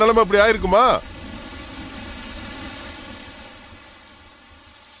நம்ம நிலைமை அப்படி ஆயிருக்குமா?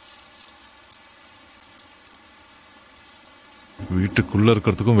 வீட்டுக்குள்ள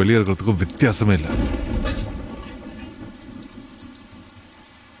இருக்கிறதுக்கும் வெளியே இருக்கிறதுக்கும் வித்தியாசமே இல்லை.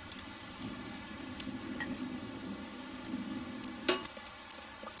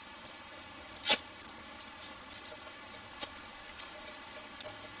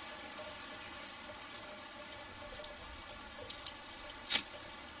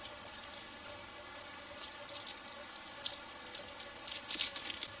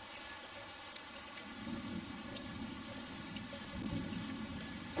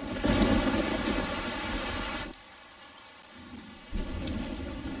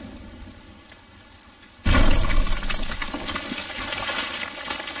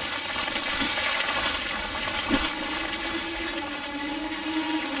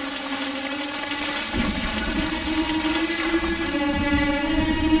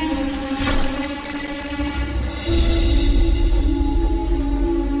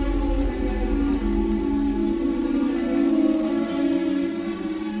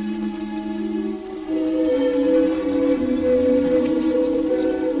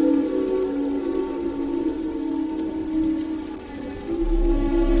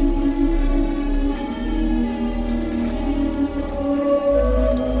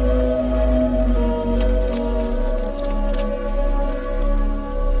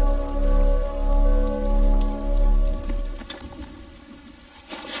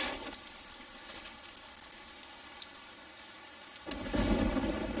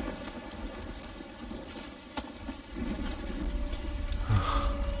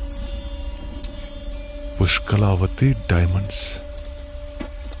 புஷ்கலாவதி டைமண்ட்ஸ்.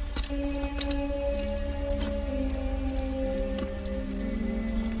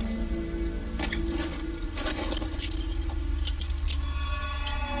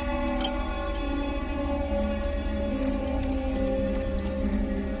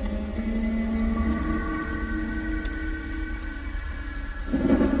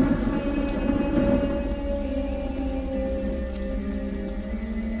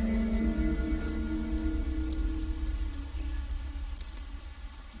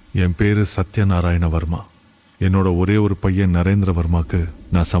 என் பேரு சத்யநாராயண வர்மா. என்னோட ஒரே ஒரு பையன் நரேந்திர வர்மாக்கு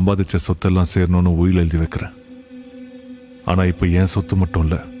நான் சம்பாதிச்ச சொத்தெல்லாம் சேரணும்னு உயில் எழுதி வைக்கிறேன். ஆனா இப்ப என் சொத்து மட்டும்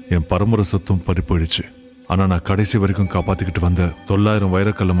இல்ல, என் பரம்பரை சொத்தும் பறி போயிடுச்சு. ஆனா நான் கடைசி வரைக்கும் காப்பாத்திக்கிட்டு வந்த 900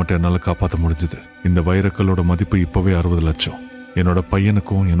 வைரக்கல்லை மட்டும் என்னால காப்பாற்ற முடிஞ்சது. இந்த வைரக்கல்லோட மதிப்பு இப்பவே 60 லட்சம். என்னோட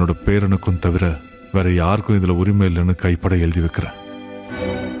பையனுக்கும் என்னோட பேரனுக்கும் தவிர வேற யாருக்கும் இதுல உரிமை இல்லைன்னு கைப்பட எழுதி வைக்கிறேன்.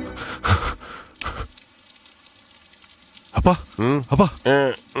 அப்பா அப்பா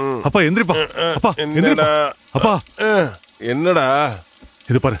அப்பா எந்திரிப்பா. அப்பா எந்திரிப்பா. அப்பா என்னடா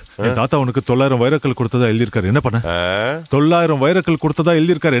இது பாரு, என் தாத்தா உனக்கு 900 வைரக்கல் கொடுத்ததா எழுதியிருக்காரு. என்ன பண்ண? 900 வைரக்கல் கொடுத்ததா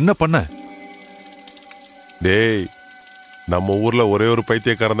எழுதியிருக்காரு. என்ன பண்ண? டேய், நம்ம ஊர்ல ஒரே ஒரு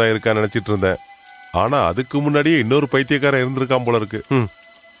பைத்தியக்காரன் தான் இருக்கான்னு நினைச்சிட்டு இருந்தேன். ஆனா அதுக்கு முன்னாடியே இன்னொரு பைத்தியக்காரன் இருந்திருக்கான் போல இருக்கு.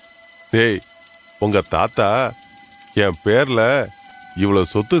 டேய், உங்க தாத்தா என் பேர்ல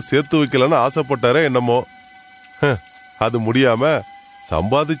இவ்வளவு சொத்து சேர்த்து வைக்கலன்னு ஆசைப்பட்டாரே என்னமோ. அது முடியாம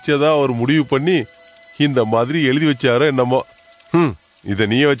சம்பாதிச்சதா ஒரு முடிவு பண்ணி இந்த மாதிரி எழுதி வச்சாரோ என்னமோ. இத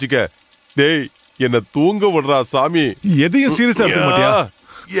நீயே வச்சுக்க. டேய், என்ன தூங்க விடுறா சாமி. எதையும் சீரியஸா எடுக்க மாட்டியா?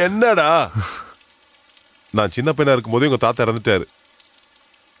 என்னடா, நான் சின்ன பையனா இருக்கும் போதே உங்க தாத்தா இறந்துட்டாரு.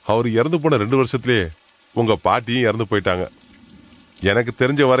 அவர் இறந்து போன 2 வருஷத்துலயே உங்க பாட்டியும் இறந்து போயிட்டாங்க. எனக்கு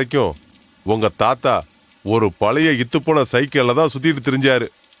தெரிஞ்ச வரைக்கும் உங்க தாத்தா ஒரு பழைய இத்து போன சைக்கிள்ல தான் சுத்திட்டு திரிஞ்சாரு.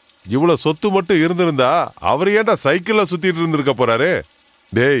 இவ்வளவு சொத்து மட்டும் இருந்திருந்தா அவர் ஏன்டா சைக்கிள்ல சுத்திட்டு இருந்திருக்க போறாரு?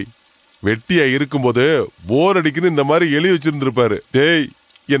 டேய், வெட்டியா இருக்கும்போது போர் அடிக்குன்னு இந்த மாதிரி எழுதி வச்சிருந்திருப்பாரு. டேய்,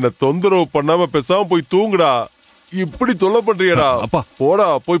 என்ன தொந்தரவு பண்ணாம பேசாம போய் தூங்குடா. இப்படி தொல்லை பண்றியடா. அப்பா போடா,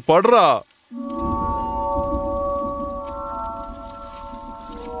 போய் படுறா.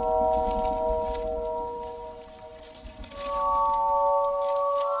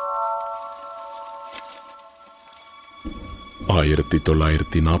 ஆயிரத்தி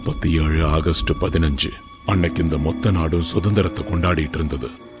 1947 ஆகஸ்ட் 15 அன்னைக்கு இந்த மொத்த நாடும் சுதந்திரத்தை கொண்டாடிட்டு இருந்தது.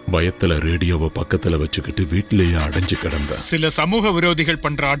 பயத்துல ரேடியோவை பக்கத்துல வச்சுக்கிட்டு வீட்டிலேயே அடைஞ்சு கிடந்த சில சமூக விரோதிகள்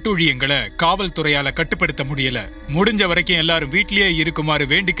பண்ற அட்டூழியங்களை காவல்துறையால கட்டுப்படுத்த முடியல. முடிஞ்ச வரைக்கும் எல்லாரும் வீட்டிலேயே இருக்குமாறு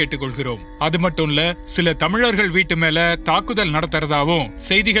வேண்டி கேட்டுக்கொள்கிறோம். அது மட்டும் இல்ல, சில தமிழர்கள் வீட்டு மேல தாக்குதல் நடத்துறதாவும்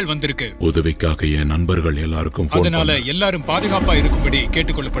செய்திகள் வந்திருக்கு. உதவிக்காக என் நண்பர்கள் எல்லாருக்கும் அதனால எல்லாரும் பாதுகாப்பா இருக்கும்படி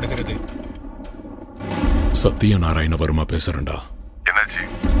கேட்டுக்கொள்ளப்படுகிறது. சத்யநாராயண வர்மா பேசுறேன்டா.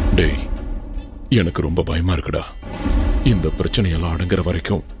 டேய், எனக்கு ரொம்ப பயமா இருக்குடா. இந்த பிரச்சனையெல்லாம் அடங்குற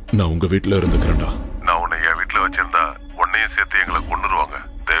வரைக்கும் நான் உங்க வீட்டுல இருந்துக்கிறேன்டா. நான் உன்னை என் வீட்டுல வச்சிருந்தா உன்னையும் சேர்த்து எங்களை கொண்டுருவாங்க.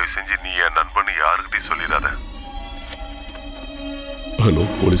 தயவு செஞ்சு நீ என் நண்பன் யாருக்கிட்டையும் சொல்லிடாத. ஹலோ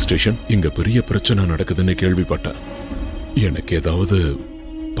போலீஸ் ஸ்டேஷன், இங்க பெரிய பிரச்சனை நடக்குதுன்னு கேள்விப்பட்டேன். எனக்கு ஏதாவது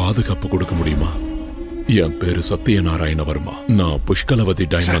பாதுகாப்பு கொடுக்க முடியுமா? என் பேரு சத்யநாராயணவர்மா. நான் புஷ்கலவதி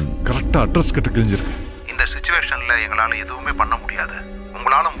டைமண்ட். கரெக்டா அட்ரஸ் கிட்ட கிழிஞ்சிருக்கு. இந்த சிச்சுவேஷன்ல எங்களால எதுவுமே பண்ண முடியாது.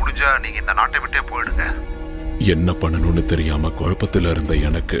 உங்களால முடிஞ்சா நீங்க இந்த நாட்டை விட்டே போயிடுங்க. என்ன பண்ணணும்னு தெரியாம குழப்பத்துல இருந்த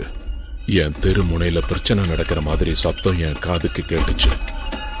எனக்கு என் தெரு முனையில பிரச்சனை நடக்கிற மாதிரி சத்தம் என் காதுக்கு கேட்டுச்சு.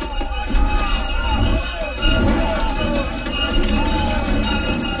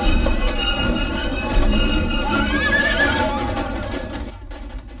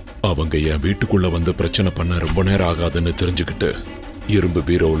 அவங்க என் வீட்டுக்குள்ள வந்து பிரச்சனை பண்ண ரொம்ப நேரம் ஆகாதுன்னு தெரிஞ்சுக்கிட்டு இரும்பு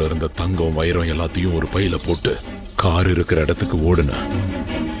பீரோல இருந்த தங்கம் வைரம் எல்லாத்தையும் ஒரு பையில போட்டு கார் இருக்கிற இடத்துக்கு ஓடுன.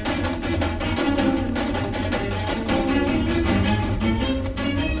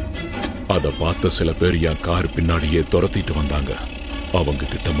 அத பார்த்த சில பேர் என் கார் பின்னாடியே துரத்திட்டு வந்தாங்க. அவங்க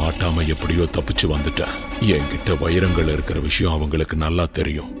கிட்ட மாட்டாம எப்படியோ தப்பிச்சு வந்துட்டேன். என்கிட்ட வைரங்கள் இருக்கிற விஷயம் அவங்களுக்கு நல்லா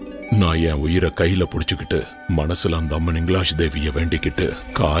தெரியும். நான் என் உயிரை கையில புடிச்சுக்கிட்டு மனசுல அந்த அம்மன் இங்கிலாஷ் தேவிய வேண்டிக்கிட்டு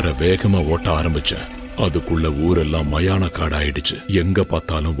காரை வேகமா ஓட்ட ஆரம்பிச்சேன். அதுக்குள்ள ஊரெல்லாம் மயான காடாயிடுச்சு. எங்க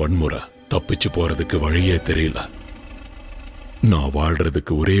பார்த்தாலும் வன்முறை. தப்பிச்சு போறதுக்கு வழியே தெரியல. நான்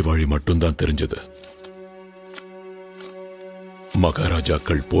வாழ்றதுக்கு ஒரே வழி மட்டும்தான் தெரிஞ்சது.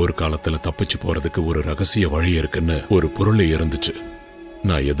 மகாராஜாக்கள் போர்க்காலத்துல தப்பிச்சு போறதுக்கு ஒரு ரகசிய வழி இருக்குன்னு ஒரு பொருள் இருந்துச்சு.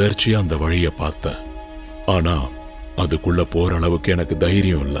 நான் எதர்ச்சியா அந்த வழிய பார்த்தேன். ஆனா அதுக்குள்ள போற அளவுக்கு எனக்கு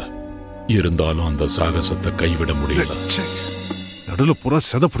தைரியம் இல்ல. இருந்தாலும் அந்த சாகசத்தை கைவிட முடியல. நடுல புறா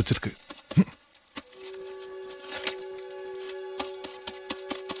செத பிடிச்சிருக்கு.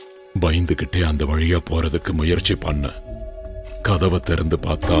 பயந்துகிட்டே அந்த வழியா போறதுக்கு முயற்சி பண்ண. கதவை திறந்து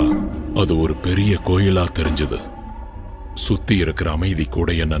பார்த்தா அது ஒரு பெரிய கோயிலா தெரிஞ்சது. சுத்தி இருக்கிற அமைதி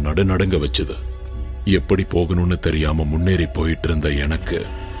கூட என்ன நடுநடுங்க வச்சது. எப்படி போகணும்னு தெரியாம முன்னேறி போயிட்டு இருந்த எனக்கு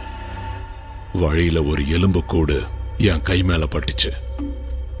வழியில ஒரு எலும்பு கூடு என் கை மேல பட்டுச்சு.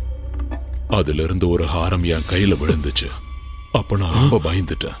 அதுல இருந்து ஒரு ஹாரம் என் கையில விழுந்துச்சு. அப்ப நான் ரொம்ப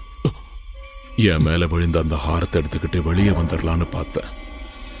பயந்துட்டேன். என் மேல விழுந்த அந்த ஹாரத்தை எடுத்துக்கிட்டு வெளியே வந்துடலான்னு பார்த்தேன்.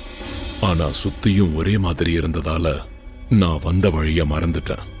 ஆனா சுத்தியும் ஒரே மாதிரி இருந்ததால நான் வந்த வழிய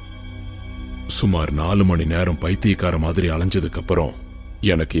மறந்துட்டேன். சுமார் 4 மணி நேரம் பைத்தியக்கார மாதிரி அலைஞ்சதுக்கு அப்புறம்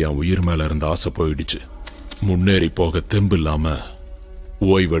எனக்கு என் உயிர் மேல இருந்த ஆசை போயிடுச்சு. முன்னேறி போக தெம்பு இல்லாம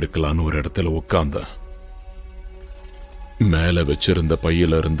ஓய்வெடுக்கலான்னு ஒரு இடத்துல உட்கார்ந்தேன். மேல வச்சிருந்த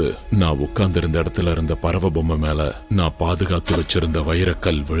பையில இருந்து நான் உட்கார்ந்திருந்த இடத்துல இருந்த பறவை பொம்மை மேல நான் பாதுகாத்து வச்சிருந்த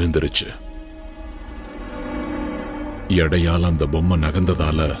வைரக்கல் விழுந்துருச்சு. எடையால அந்த பொம்மை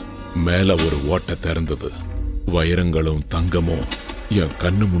நகர்ந்ததால மேல ஒரு ஓட்டை திறந்தது. வைரங்களும் தங்கமும் என்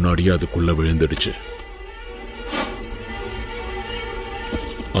கண்ணு முன்னாடியே அதுக்குள்ள விழுந்துடுச்சு.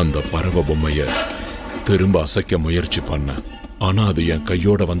 அந்த பறவை பொம்மைய திரும்ப அசைக்க முயற்சி பண்ண. ஆனா அது என்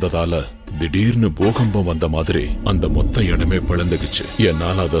கையோட வந்ததால திடீர்னு பூகம்பம் வந்த மாதிரி அந்த மொத்த இடமே பிளந்துக்குச்சு.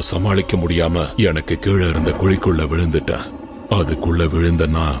 என்னால அதை சமாளிக்க முடியாம எனக்கு கீழே இருந்த குழிக்குள்ள விழுந்துட்டேன். அதுக்குள்ள விழுந்த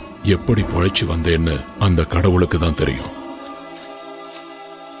நான் எப்படி பொழைச்சு வந்தேன்னு அந்த கடவுளுக்கு தான் தெரியும்.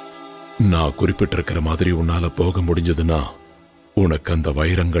 நான் குறிப்பிட்டிருக்கிற மாதிரி உன்னால போக முடிஞ்சதுன்னா உனக்கு அந்த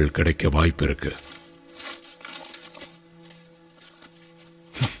வைரங்கள் கிடைக்க வாய்ப்பு இருக்கு.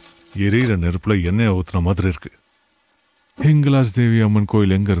 எரியிற நெருப்புல எண்ணெய் ஊத்துன மாதிரி இருக்கு. இங்கிலாஷ் தேவி அம்மன்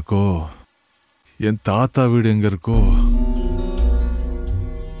கோயில் எங்க இருக்கோ, என் தாத்தா வீடு எங்க இருக்கோ.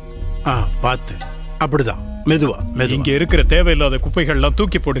 பார்த்து அப்படிதான் மெதுவா இங்க இருக்கிற தேவையில்லாத குப்பைகள்லாம்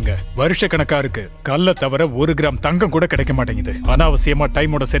தூக்கி போடுங்க. வருஷ கணக்கா இருக்கு. கல்ல தவிர 1 கிராம் தங்கம் கூட கிடைக்க மாட்டேங்குது. அனாவசியமா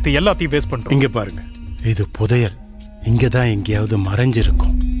டைமோட சேர்த்து எல்லாத்தையும் வேஸ்ட் பண்றோம். இங்க பாருங்க, இது புதையல். இங்கதான் எங்கேயாவது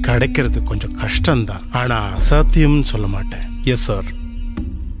மறைஞ்சிருக்கும். கிடைக்கிறது கொஞ்சம் கஷ்டம்தான், ஆனா அசாத்தியம்னு சொல்ல மாட்டேன். Yes sir.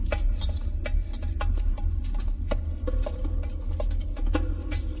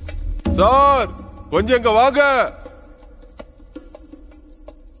 சார் கொஞ்சம் இங்க வாங்க.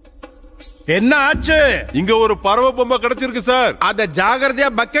 என்ன ஆச்சு? இங்க ஒரு பறவை பொம்மை கிடைச்சிருக்கு சார். அத ஜாகிரதையா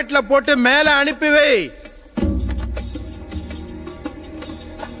பக்கெட்ல போட்டு மேல அனுப்பி வை.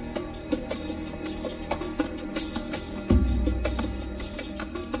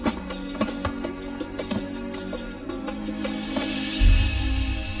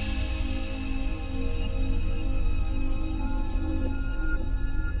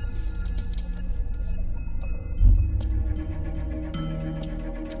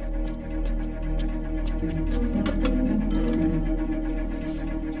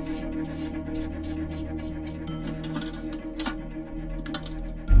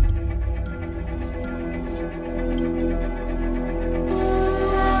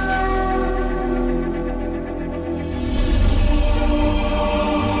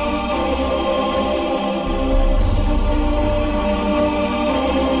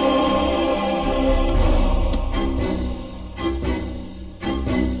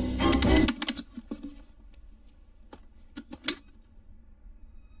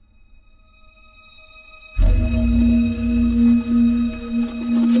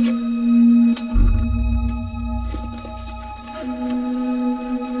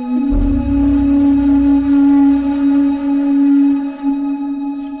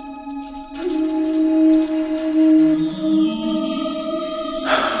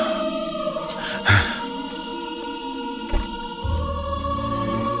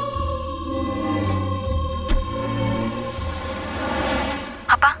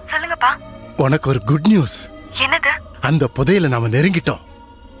 உனக்கு ஒரு குட் நியூஸ். என்னது? அந்த புதையல நாம நெருங்கிட்டோம்.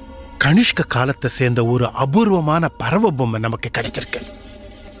 கனிஷ்க காலத்தை சேர்ந்த ஒரு அபூர்வமான பறவை பொம்மை நமக்கு கிடைச்சிருக்கு.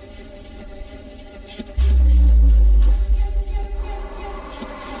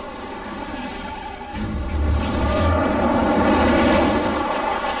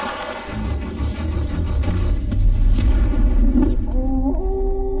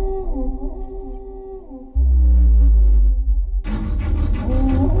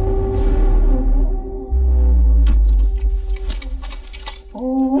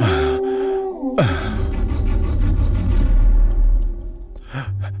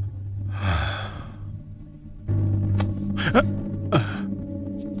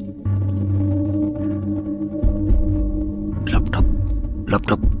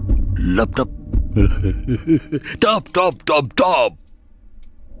 Top top top top.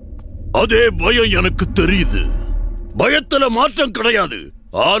 அதே பயம் எனக்கு தெரியுது. பயத்துல மாற்றம் கிடையாது.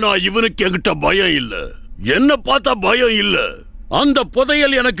 ஆனா இவனுக்கு என்கிட்ட பயம் இல்ல. என்ன பார்த்தா பயம் இல்ல, அந்த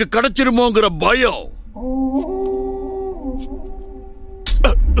புதையல் எனக்கு கிடைச்சிருமோங்கிற பயம்.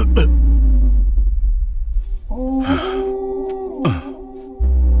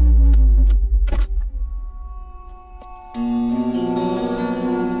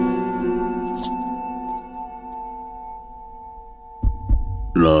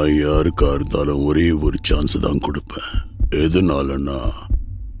 நான் யாருக்கா இருந்தாலும் ஒரே ஒரு சான்ஸ் தான் கொடுப்பேன். எதுனாலன்னா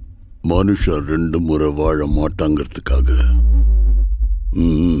மனுஷன் 2 முறை வாழ மாட்டாங்கிறதுக்காக.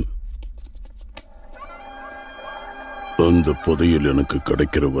 அந்த புதையல் எனக்கு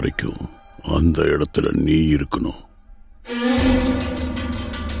கிடைக்கிற வரைக்கும் அந்த இடத்துல நீ இருக்கணும்.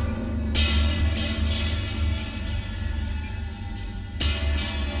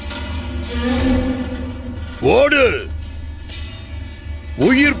 ஓடு,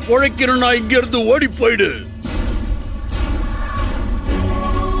 உயிர் பொழைக்கணும்னா இங்க இருந்து ஓடி போயிடு.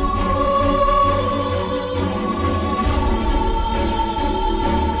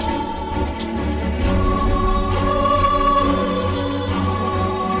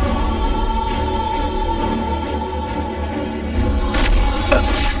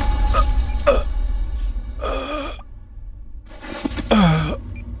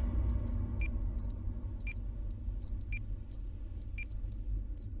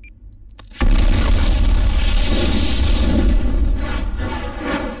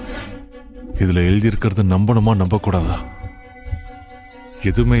 இதுல எழுதியிருக்கிறது நம்பணுமா நம்பக்கூடாதா?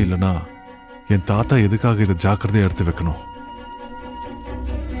 எதுவுமே இல்லைன்னா என் தாத்தா எதுக்காக இதை ஜாக்கிரதையா எடுத்து வைக்கணும்?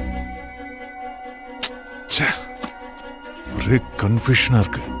 ஒரே கன்ஃபியூஷனா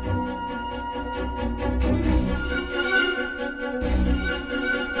இருக்கு.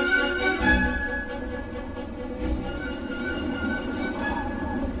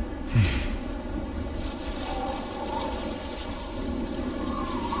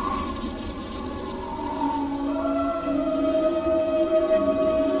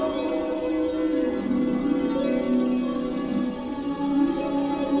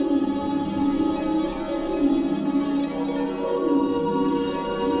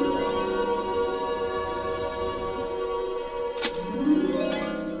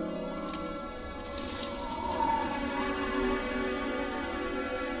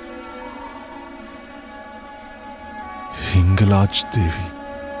 हिंगलाज देवी,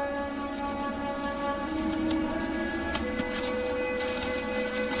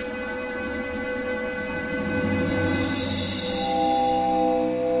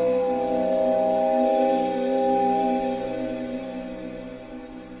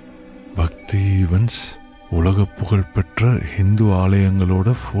 பக்தி ஈவென்ட்ஸ் உலக புகழ்பெற்ற Hindu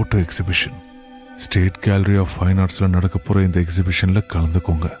ஆலயங்களோட photo exhibition. State gallery of fine ஆர்ட்ஸ்ல நடக்க போற இந்த எக்ஸிபிஷன்ல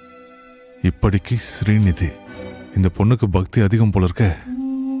கலந்துக்கோங்க. இப்படிக்கு ஸ்ரீநிதி. இந்த பொண்ணுக்கு பக்தி அதிகம் போல இருக்க.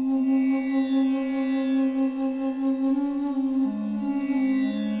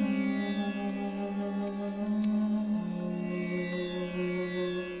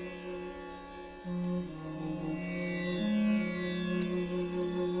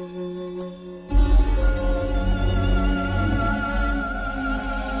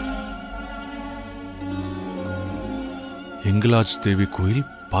 हिंगलाज देवी கோயில்,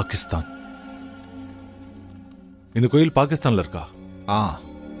 பாகிஸ்தான். இந்த கோயில் பாகிஸ்தான்ல இருக்கா?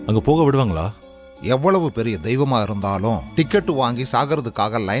 அங்க போக விடுவாங்களா? எவ்வளவு பெரிய தெய்வமா இருந்தாலும் டிக்கெட் வாங்கி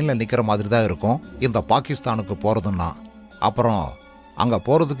சாகிறதுக்காக லைன்ல நிக்கிற மாதிரி தான் இருக்கும் இந்த பாகிஸ்தானுக்கு போறதுன்னா. அப்புறம் அங்க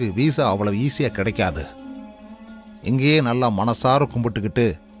போறதுக்கு வீசா அவ்வளவு ஈஸியா கிடைக்காது. இங்கேயே நல்லா மனசார கும்பிட்டுக்கிட்டு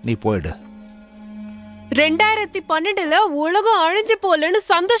நீ போயிடு. 2012ல உலகம் அழிஞ்சு போலன்னு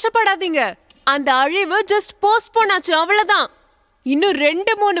சந்தோஷப்படாதீங்க. அந்த அழிவு ஜஸ்ட் போஸ்ட்போன் ஆச்சு, அவ்வளவுதான். இன்னும்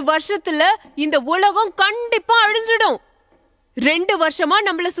 2-3 வருஷத்துல இந்த உலகம் கண்டிப்பா அழிஞ்சிடும். 2 வருஷமா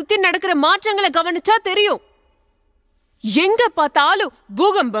நம்மள சுத்தி நடக்கிற மாற்றங்களை கவனிச்சா தெரியும். எங்க பார்த்தாலும்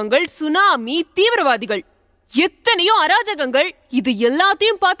பூகம்பங்கள், சுனாமி, தீவிரவாதிகள், எத்தனையோ அராஜகங்கள். இது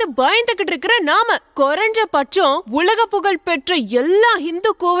எல்லாத்தையும் பார்த்து பயந்துகிட்டு இருக்கிற நாம குறைஞ்ச பட்சம் உலக புகழ் பெற்ற எல்லா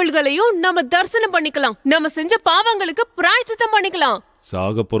இந்து கோவில்களையும் நம்ம தரிசனம் பண்ணிக்கலாம். நம்ம செஞ்ச பாவங்களுக்கு பிராயச்சித்தம் பண்ணிக்கலாம்.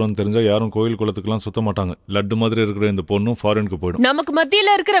 சாக போறோம் தெரிஞ்சா யாரும் கோயில் குளத்துக்குலாம் சுத்த மாட்டாங்க. லட்டு மாதிரி இருக்கிற இந்த பொண்ணும் ஃபாரினுக்கு போயிடும். நமக்கு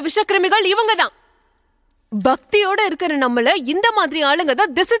மத்தியில இருக்கிற விஷக்கிருமிகள் இவங்க தான். பக்தியோட இருக்கிற நம்மள இந்த மாதிரி ஆளுங்க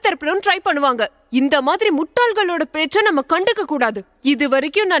தான் திசை திருப்பணும்னு ட்ரை பண்ணுவாங்க. இந்த மாதிரி முட்டாள்களோட பேச்ச நம்ம கண்டுக்க கூடாது. இது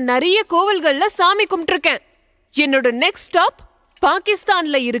வரைக்கும் நான் நிறைய கோவில்கள்ல சாமி கும்பிட்டிருக்கேன். என்னோட நெக்ஸ்ட் ஸ்டாப்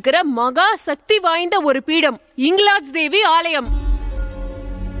பாகிஸ்தான்ல இருக்கிற மகா சக்தி வாய்ந்த ஒரு பீடம், இங்லாஜ் தேவி ஆலயம்.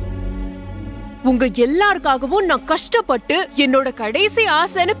 உங்க எல்லாருக்காகவும் நான் கஷ்டப்பட்டு என்னோட கடைசி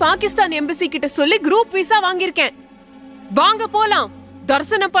ஆசைன்னு பாகிஸ்தான் எம்பசி கிட்ட சொல்லி குரூப் விசா வாங்கியிருக்கேன். வாங்க போலாம்.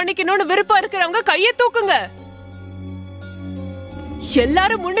 தரிசனம் பண்ணிக்கணும்னு விருப்பம் இருக்கிறவங்க கையை தூக்குங்க.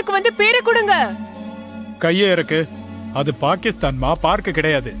 எல்லாரும் முன்னுக்கு வந்து பேரு கொடுங்க. கையே இருக்கு. அது பாகிஸ்தான்மா, பார்க்க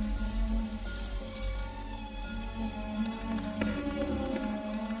கிடையாது.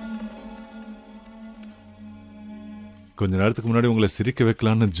 கொஞ்ச நேரத்துக்கு முன்னாடி உங்களை சிரிக்க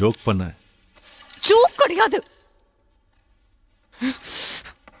வைக்கலான்னு ஜோக் பண்ண. ஜோக் கிடையாது,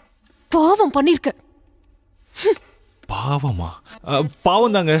 பாவம் பண்ணிருக்க. பாவமா?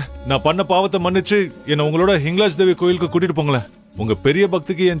 பாவம் தாங்க. நான் பண்ண பாவத்தை மன்னிச்சு என்ன உங்களோட இங்லாஜ் தேவி கோயிலுக்கு கூட்டிட்டு போங்களேன். உங்க பெரிய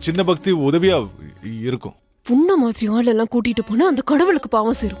பக்திக்கு என் சின்ன பக்தி உதவியா இருக்கும். புண்ண மாதிரி ஆளெல்லாம் கூட்டிட்டு போனா அந்த கடவுளுக்கு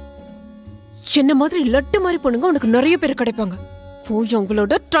பாவம் சேரும். என்ன மாதிரி லட்டு மாதிரி பொண்ணுங்க உனக்கு நிறைய பேர் கிடைப்பாங்க. போய்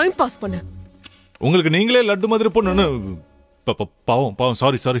அவங்களோட டைம் பாஸ் பண்ண. உங்களுக்கு நீங்களே லட்டு மாதிரி பொண்ணு. பாவம் பாவம்.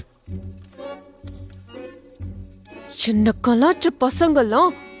 Sorry sorry. என்ன கலாச்ச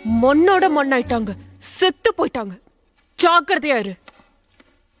பசங்கெல்லாம் மண்ணோட மண்ணாயிட்டாங்க, செத்து போயிட்டாங்க. ஜாக்கிரதையா இரு.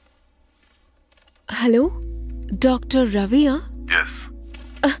 Hello, doctor ரவியா?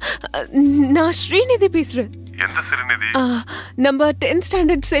 நான் ஸ்ரீநிதி பேசுறேன். எந்த ஸ்ரீநிதி? நம்ம 10th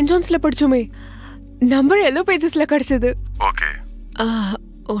standard send ஜான்ஸ்ல படிச்சோமே, number yellow பேஜஸ்ல கிடைச்சது. ஓகே.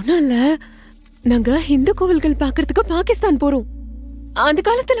 ஒன்னும் இல்ல, நாங்க இந்து கோவில்கள் பாக்குறதுக்கு பாகிஸ்தான் போறோம். அந்த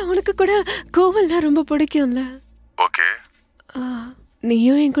காலத்துல உனக்கு கூட கோவில்னா ரொம்ப பிடிக்கும்ல? ஓகே.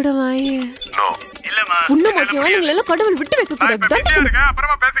 நீயும் என் கூட வாயே. நோ. இல்லமா. புண்ண மாத்தியாங்களெல்லாம் கடவுள் விட்டு வைக்க கூடாது. தண்டிக்கணும்.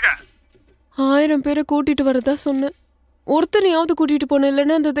 அப்புறமா பேசுங்க. 1000 பேரை கூட்டிட்டு வரதா சொன்னேன். ஒருத்தனையாவது கூட்டிட்டு போன,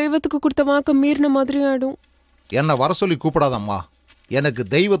 இல்லைன்னா அந்த தெய்வத்துக்கு கொடுத்த வாக்க மீறின மாதிரி ஆயிடும். என்ன வர சொல்லி கூப்பிடாதம்மா. எனக்கு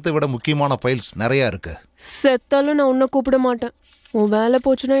தெய்வத்தை விட முக்கியமான ஃபைல்ஸ் நிறைய இருக்கு. செத்தாலும் நான் உன்னை கூப்பிட மாட்டேன். உன் வேலை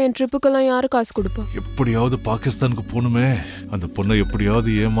போச்சுன்னா என் ட்ரிப்புக்கெல்லாம் யாரு காசு கொடுப்பா? எப்படியாவது பாகிஸ்தானுக்கு போகணுமே. அந்த பொண்ணை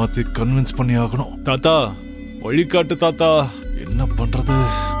எப்படியாவது ஏமாத்தி கன்வின்ஸ் பண்ணி ஆகணும். தாத்தா வழிகாட்டு தாத்தா, என்ன பண்றது?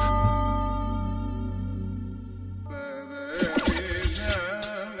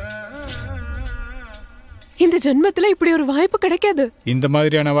 இந்த ஜென்மத்துல இப்படி ஒரு வாய்ப்பு கிடைக்காது. இந்த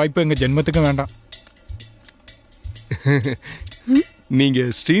மாதிரியான வாய்ப்பு எங்க ஜென்மத்துக்கு வேண்டாம். நீங்க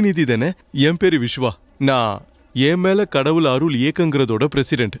ஸ்ரீநிதி தானே? என் பேரு விஸ்வா. நான் என் மேல கடவுள் அருள் இயக்கங்கிறதோட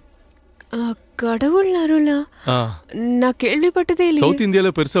பிரசிடென்ட். கடவுள் அருளா? நான் கேள்விப்பட்டதே இல்லை. சவுத் இந்தியால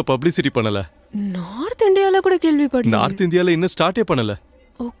பெருசா பப்ளிசிட்டி பண்ணல. நார்த் இந்தியால கூட கேள்விப்பட்டேன். நார்த் இந்தியால இன்னும் ஸ்டார்ட்டே பண்ணல.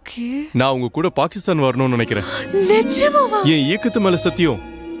 ஓகே. நான் உங்க கூட பாகிஸ்தான் வரணும்னு நினைக்கிறேன். நிஜமாவா? என் இயக்கத்து மேல சத்தியம்.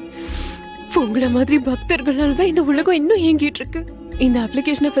 உங்கள மாதிரி பக்தர்களால தான் இந்த உலகம் இன்னும் இயங்கிட்டு இருக்கு. இந்த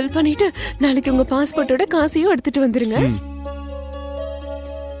அப்ளிகேஷனை ஃபில் பண்ணிட்டு நாளைக்கு உங்க பாஸ்போர்ட்டோட காசையும் எடுத்துட்டு வந்துருங்க.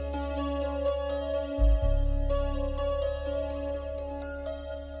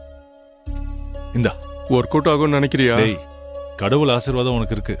 இந்தா. ஒர்க் அவுட் ஆகும்னு நினைக்கிறியா? கடவுள் ஆசீர்வாதம்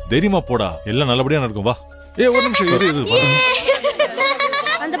உனக்கு இருக்கு. தைரியமா போடா, எல்லாம் நல்லபடியா நடக்கும். வா. ஒரு நிமிஷம் இரு.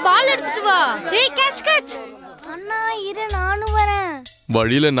 அந்த பால் எடுத்துட்டு வா. டேய் கேட்ச் கேட்ச். அண்ணா இரு, நானும் வரேன்.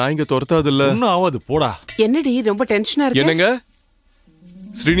 வழியில நான் இங்க துரத்தாதுல்ல. ஒன்னும் ஆகாது, போடா. என்னடி ரொம்ப டென்ஷனா இருக்கு? என்னங்க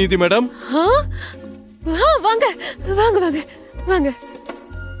ஸ்ரீநிதி மேடம்? வாங்க வாங்க வாங்க வாங்க.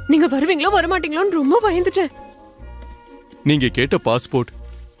 நீங்க வருவீங்களோ வரமாட்டீங்களோன்னு ரொம்ப பயந்துட்டேன். நீங்க கேட்ட பாஸ்போர்ட்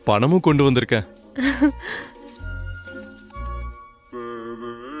பணமும் கொண்டு வந்திருக்கேன்.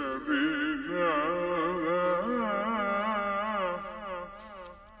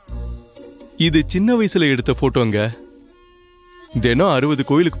 இது சின்ன வயசுல எடுத்த போட்டோங்க. தினம் 60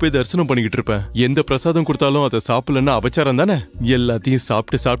 கோயிலுக்கு போய் தரிசனம் பண்ணிக்கிட்டு இருப்பேன். எந்த பிரசாதம் கொடுத்தாலும் அதை சாப்பிடலன்னா அபச்சாரம் தானே. எல்லாத்தையும்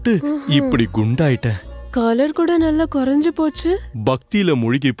சாப்பிட்டு இப்படி குண்டாயிட்டேன். கலர் கூட நல்லா குறைஞ்சு போச்சு. பக்தியில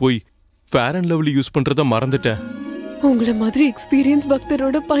மூழ்கி போய் ஃபேர் அண்ட் லவ்லி யூஸ் பண்றத மறந்துட்டேன். உங்களை மாதிரி எக்ஸ்பீரியன்ஸ்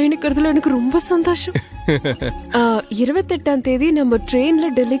பக்தரோட பயணிக்கிறதுல எனக்கு ரொம்ப சந்தோஷம். 28ஆம் தேதி நம்ம ட்ரெயின்ல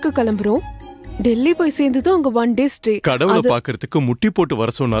டெல்லிக்கு கிளம்புறோம். டெல்லி போய் சேர்ந்ததும் அங்க 1 டே ஸ்டே. கடவுளை பாக்குறதுக்கு முட்டி போட்டு வர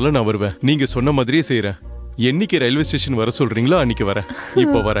சொன்னாலும் நான் வருவேன். நீங்க சொன்ன மாதிரியே செய்யறேன். என்னைக்கு ரயில்வே ஸ்டேஷன் வர சொல்றீங்களோ அன்னைக்கு வரேன்.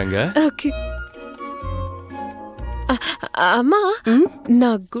 இப்ப வரேங்க. ஓகே. அம்மா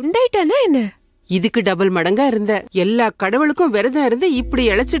நான் குண்டாயிட்டேனா என்ன? இதுக்கு டபுள் மடங்கா இருந்த. எல்லா கடவுளுக்கும் விரதம் இருந்து இப்படி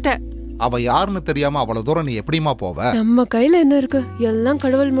இழைச்சிட்ட. அவ யாருன்னு தெரியாம அவ்வளவு தூரம் நீ எப்படிமா போவ? நம்ம கையில என்ன இருக்கு? எல்லாம்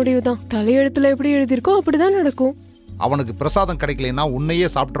கடவுள் முடிவுதான். தலையெழுத்துல எப்படி எழுதிருக்கோ அப்படிதான் நடக்கும். அவனுக்கு பிரசாதம் கிடைக்கலன்னா உன்னையே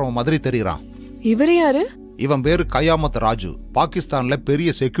சாப்பிட்றவன் மாதிரி தெரியறான். இவர் யாரு? இவன் பேரு கயாமத் ராஜு. பாகிஸ்தான்ல பெரிய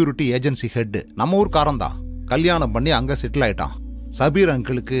செக்யூரிட்டி ஏஜென்சி ஹெட். நம்ம ஊர்க்காரன் தான். கல்யாணம் பண்ணி அங்க செட்டில் ஆயிட்டான். சபீர்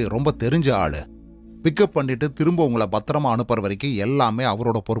அங்கிளுக்கு ரொம்ப தெரிஞ்ச ஆளு. பிக்கப் பண்ணிட்டு திரும்ப உங்களை பத்திரமா அனுப்புற வரைக்கும் எல்லாமே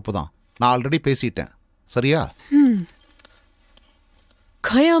அவரோட பொறுப்பு தான். நான் ஆல்ரெடி பேசிட்டேன். சரியா?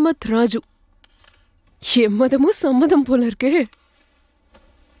 கயாமத் ராஜு எம்மதமும் சம்மதம் போல இருக்கு.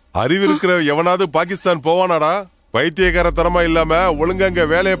 அறிவு இருக்கிற எவனாவது பாகிஸ்தான் போவானாடா? பைத்தியக்காரத்தனமா இல்லாம ஒழுங்கா அங்க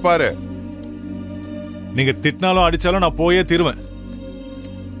வேலையை பாரு. நீங்க திட்டினாலும் அடிச்சாலும் நான் போயே தீருவேன்.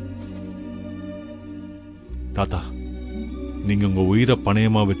 தாத்தா, நீங்க உங்க உயிரை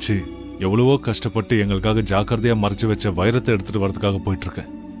பணயமா வச்சு எவ்வளவோ கஷ்டப்பட்டு எங்களுக்காக ஜாக்கிரதையா மறைச்சு வச்ச வைரத்தை எடுத்துட்டு வரதுக்காக போயிட்டு இருக்கேன்.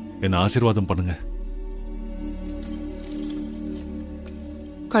 என்ன ஆசீர்வாதம் பண்ணுங்க.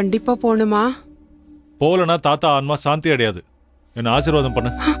 கண்டிப்பா போணுமா? போலனா தாத்தா ஆன்மா சாந்தி அடையாது. என்ன ஆசீர்வாதம் பண்ண.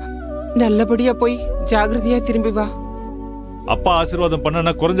 நல்லபடியா போய் ஜாகிரதையா திரும்பி வா. அப்பா ஆசீர்வாதம்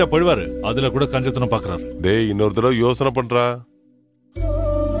பண்ணா குறைஞ்சா போயிடுவாரு. அதுல கூட கஞ்சத்தனம் பாக்குறாரு. டேய், இன்னொரு தடவை யோசனை பண்றா.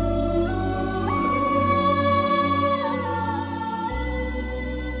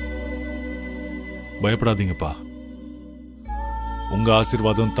 பயப்படாதீங்கப்பா. உங்க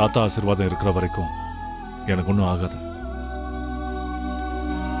ஆசீர்வாதம் தாத்தா ஆசீர்வாதம் இருக்கிற வரைக்கும் எனக்கு ஒன்றும் ஆகாது.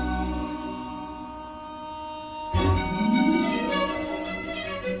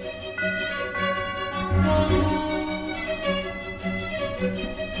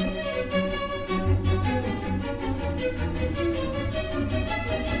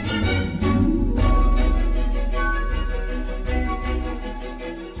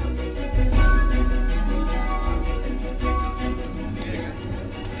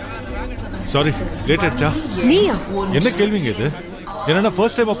 சாரி, லேட் ஆயிடுச்சா? நீயா? என்ன கேள்விங்க இது? என்னன்னா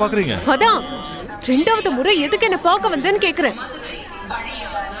ஃபர்ஸ்ட் டைமா பாக்குறீங்க? அதான் ரெண்டாவது முறை எதுக்கு என்ன பார்க்க வந்தேன்னு கேக்குறேன்.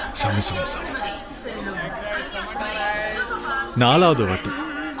 சாமி சாமி சாமி. நாலாவது வாட்டி.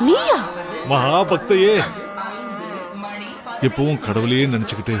 நீயா? மகாபக்தையே. எப்பவும் கடவுளையே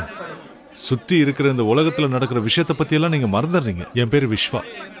நினைச்சுக்கிட்டு சுத்தி இருக்கிற இந்த உலகத்துல நடக்கிற விஷயத்தை பத்தி எல்லாம் நீங்க மறந்துடுறீங்க. என் பேரு விஸ்வா.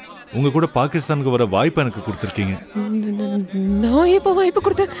 உங்க கூட பாகிஸ்தானுக்கு வர வாய்ப்பு எனக்கு கொடுத்திருக்கீங்க. நான் எப்ப வாய்ப்பு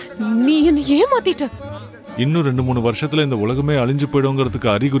கொடுத்தேன்? நீ என்ன ஏமாத்திட்ட. இன்னும் 2-3 வருஷத்துல இந்த உலகமே அழிஞ்சு போயிடுங்கிறதுக்கு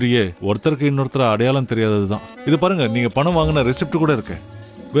அறிகுறியே ஒருத்தருக்கு இன்னொருத்தர அடையாளம் தெரியாததுதான். இது பாருங்க, நீங்க பணம் வாங்கின ரெசிப்ட் கூட இருக்கு.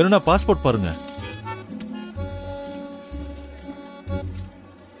 வேணும்னா பாஸ்போர்ட் பாருங்க.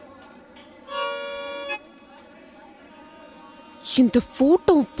 இந்த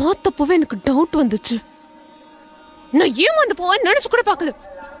போட்டோ பார்த்தப்பவே எனக்கு டவுட் வந்துச்சு. நான் ஏமாந்து போவேன் நினைச்சு கூட பார்க்கல.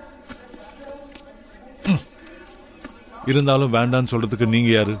 இருந்தாலும் வேண்டான்னு சொல்றதுக்கு நீங்க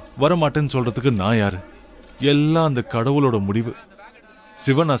யாரு? வரமாட்டேன்னு சொல்றதுக்கு நான் யாரு? எல்லாம் அந்த கடவுளோட முடிவு.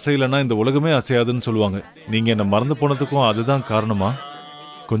 சிவன் அசையலன்னா இந்த உலகமே அசையாதுன்னு சொல்லுவாங்க. நீங்க என்ன மறந்து போனதுக்கும் அதுதான் காரணமா?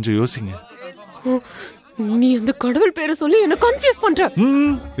 கொஞ்சம் யோசிங்க. நீ அந்த கடவுள் பேரை சொல்லி என்ன கன்ஃபியூஸ் பண்ற.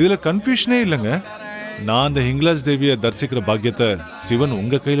 இதுல கன்ஃபியூஷனே இல்லைங்க. நான் அந்த ஹிங்லாஜ் தேவியை தரிசிக்கிற பாக்கியத்தை சிவன்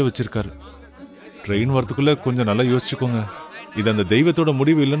உங்க கையில வச்சிருக்காரு. ட்ரெயின் வரதுக்குள்ள கொஞ்சம் நல்லா யோசிச்சுக்கோங்க. இது அந்த தெய்வத்தோட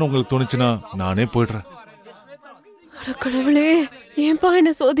முடிவு இல்லைன்னு உங்களுக்கு தோணுச்சுன்னா நானே போயிடுறேன். கடவுளே, ஏன்பா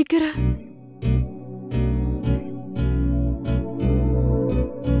என்ன சோதிக்கிற?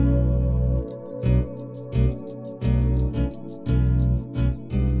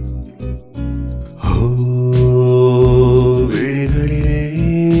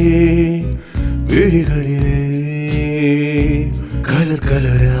 விழிகளிலே கலர்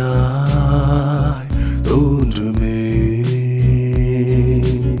கலராய் தோன்றுமே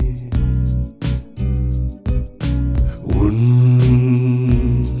உன்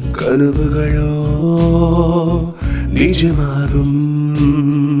கனவுகளோ நிஜமாகும்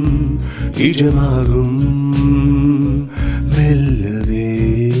நிஜமாகும் மெல்லவே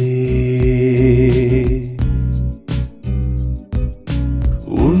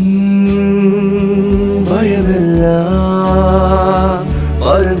பயமெல்லாம்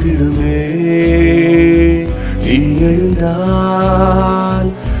மறந்திடுமே நீ எழுந்தால்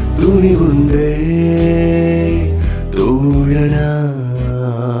துணி உண்டே தோழனா.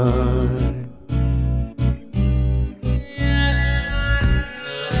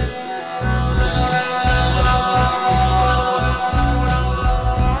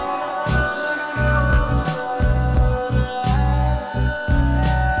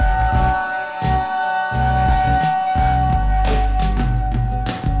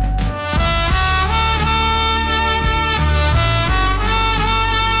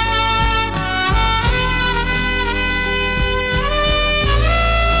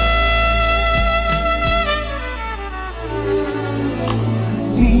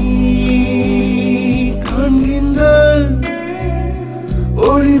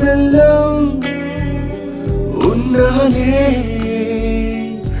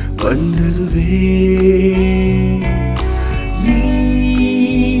 வந்ததுவே நீ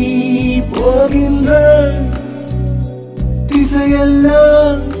போகின்ற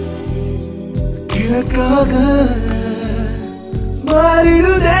திசையெல்லாம் கிழக்காக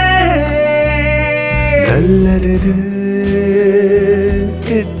மாறிடுதே. நல்லது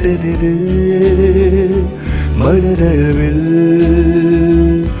கெட்டது மனதளவில்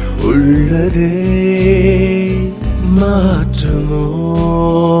உள்ளதே. மாற்றமோ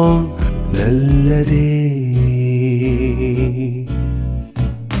நல்லதே.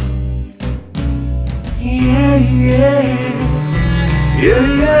 Yeah, yeah, yeah,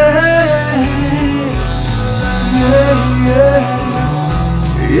 yeah, yeah,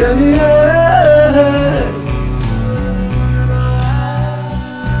 yeah, yeah.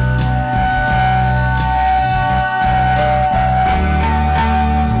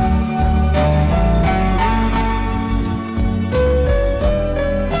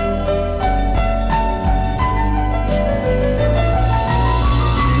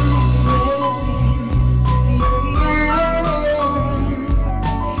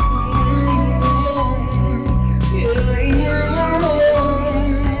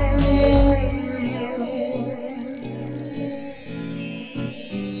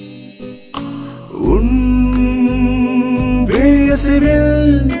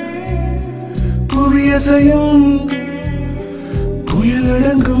 புவியசையும்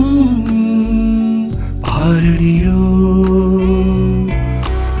புயலடங்கும் பாரடியோ.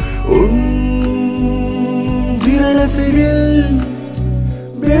 உன் விரலசைவில்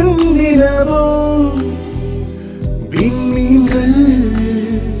வெண்ணிலவோ விண்மீன்கள்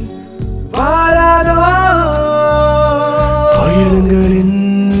வாராதோ. பயணங்களின்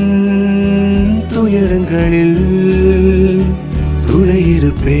துயரங்களில்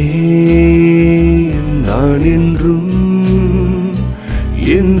துணையிருப்பேன் நான் என்றும்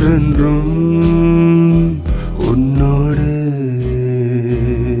என்றென்றும் உன்னோடு.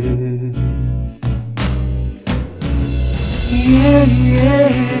 Yeah, yeah,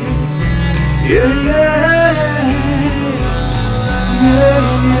 yeah, yeah,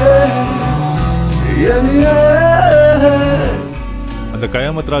 yeah, yeah. அந்த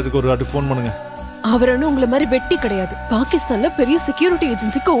கயாமத் ராஜுக்கு ஒரு வாட்டி ஃபோன் பண்ணுங்க. அவர் ஒன்னும் உங்களை மாதிரி வெட்டி கிடையாது. பாகிஸ்தான்ல பெரிய செக்யூரிட்டி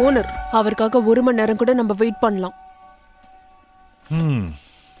ஏஜென்சிக்கு ஓனர். அவருக்காக 1 மணி நேரம் கூட நம்ம வெயிட் பண்ணலாம்.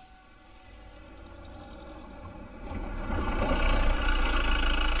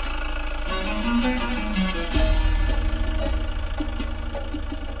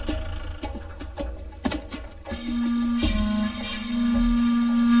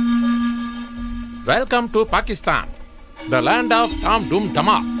 Welcome to Pakistan, the land of Tom Doom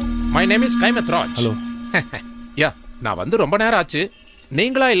Dama. My name is Kaimat Raj. Hello. Yeah, நான் வந்து ரொம்ப நேரம் ஆச்சு.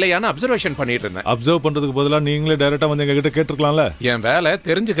 நீங்களா இல்லையான்னு அப்சர்வேஷன் பண்ணிட்டு இருந்தேன். அப்சர்வ் பண்றதுக்கு பதிலா நீங்களே டைரக்டா வந்து எங்க கிட்ட கேட்டிருக்கலாம்ல. என் வேலை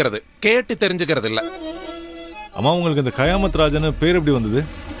தெரிஞ்சுக்கிறது, கேட்டு தெரிஞ்சுக்கிறது இல்ல. அம்மா, உங்களுக்கு இந்த கயாமத் ராஜ்னு பேர் எப்படி வந்தது?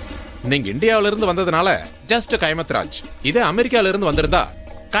 நீங்க இந்தியாவில இருந்து வந்ததுனால ஜஸ்ட் கைமத் ராஜ். இதே அமெரிக்கால இருந்து வந்திருந்தா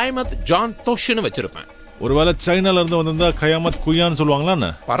கைமத் ஜான் தோஷ்னு வச்சிருப்பேன். ஒருவேளை சைனால இருந்து வந்திருந்தா கயாமத் குயான்னு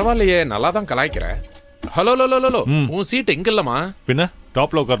சொல்லுவாங்களா? பரவாயில்லையே, நல்லா தான் கலாய்க்கிற. ஹலோ லோ லோ லோ, உன் சீட் எங்க இல்லமா? பின்ன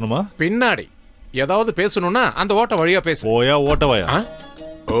டாப்ல உட்காரணுமா? பின்னாடி. ஏதாவது பேசணும்னா அந்த ஓட்ட வழியா பேசு. ஓயா ஓட்டவாயா?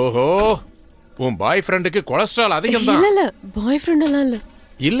 ஓஹோ, உன் பாய் ஃப்ரெண்டுக்கு கொலஸ்ட்ரால் அதிகம் தான். இல்ல பாய் ஃப்ரெண்ட் எல்லாம் இல்ல.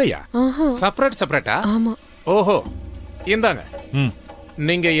 இல்லையா? செப்பரேட் செப்பரேட்டா? ஆமா. ஓஹோ, இந்தாங்க.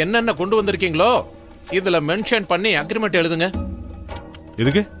 நீங்க என்னென்ன கொண்டு வந்திருக்கீங்களோ இதுல மென்ஷன் பண்ணி அக்ரிமெண்ட் எழுதுங்க.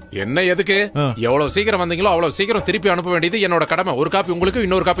 எதுக்கு? என்ன எதுக்கு? எவ்வளவு சீக்கிரம் வந்தீங்களோ அவ்வளவு சீக்கிரம் திருப்பி அனுப்ப வேண்டியது என்னோட கடமை. ஒரு காப்பி உங்களுக்கு,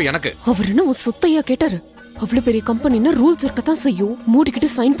 இன்னொரு காப்பி எனக்கு. அவர் என்ன சுத்தையா கேட்டாரு? அவ்வளவு பெரிய கம்பெனினா ரூல்ஸ் இருக்கத்தான் செய்யும். மூடிக்கிட்டு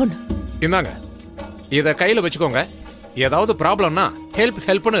சைன் பண்ணு. இந்தாங்க, இத கையில வச்சுக்கோங்க. ஏதாவது ப்ராப்ளம்னா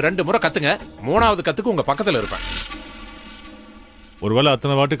ஹெல்ப்னு 2 முறை கத்துங்க. 3வது கத்துக்கு உங்க பக்கத்துல இருப்பேன். ஒருவேளை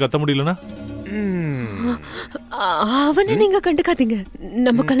அத்தனை வாட்டி கத்த முடியலனா? அவனை நீங்க கண்டுக்காதீங்க.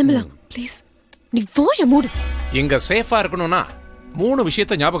 நம்ம கிளம்பலாம் ப்ளீஸ். நீ வாய மூடு. இங்க சேஃபா இருக்கணும்னா 3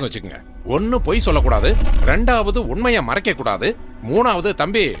 விஷயத்தை ஞாபகம் வச்சுக்கோங்க. 1, பொய் சொல்லக்கூடாது. 2வது, உண்மையை மறைக்க கூடாது. 3வது,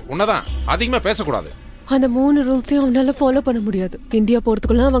 தம்பி உன்னதான் அதிகமா பேசக்கூடாது. அந்த 3 ரூல்ஸையும் அவனால ஃபாலோ பண்ண முடியாது. இந்தியா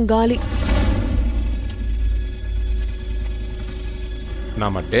போறதுக்குள்ள அவன் காலி.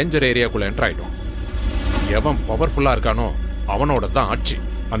 நாம டேஞ்சர் ஏரியாக்குள்ள என்டர் ஆயிட்டோம். எவன் பவர்ஃபுல்லா இருக்கானோ அவனோட தான் ஆட்சி.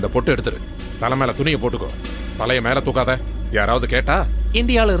 அந்த பொட்டு எடுத்துரு. தலை மேல துணியை போட்டுக்கோ. தலைய மேல தூக்காத. யாராவது கேட்டா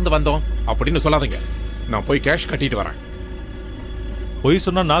இந்தியால இருந்து வந்தோம் அப்படின்னு சொல்லாதீங்க. நான் போய் கேஷ் கட்டிட்டு வரேன். பொய்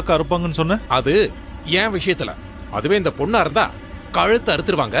சொன்னா நாக்க அறுப்பாங்கன்னு சொன்ன? அது ஏன் விஷயத்துல. அதுவே இந்த பொண்ணா இருந்தா கழுத்து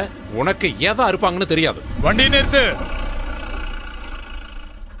அறுத்துருவாங்க. உனக்கு ஏதா அறுப்பாங்கன்னு தெரியாது. வண்டி நிறுத்து.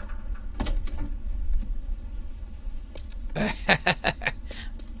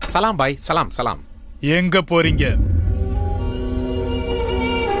 சலாம் பாய். சலாம் சலாம். எங்க போறீங்க?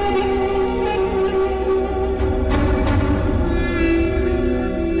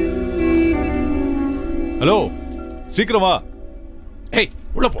 ஹலோ சீக்கிரம் வா. ஏய்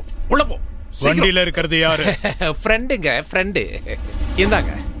உள்ள போ உள்ள போ. வண்டியில இருக்கிறது யாரு? ஃப்ரெண்டுங்க ஃப்ரெண்டு.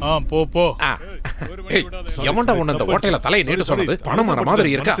 இந்தாங்க. போ போ. ஏய் எவன்டா உன்ன அந்த ஓட்டையில தலையை நீட்டு சொன்னது? பணமான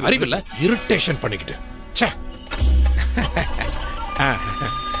மாதிரி இருக்கா? அறிவில்ல இரிட்டேஷன் பண்ணிக்கிட்டு. ச்சே.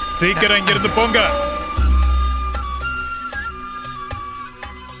 சீக்கிரம் இங்க இருந்து போங்க.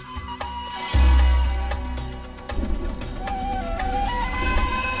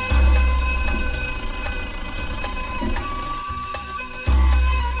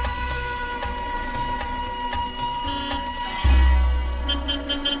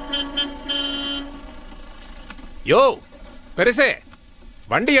 யோ பெருசே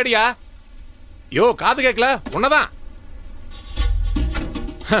வண்டி அடியா. யோ காது கேட்கல உன்னதான்.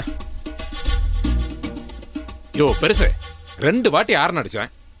 யோ பெருசு 2 வாட்டி ஆர்ன்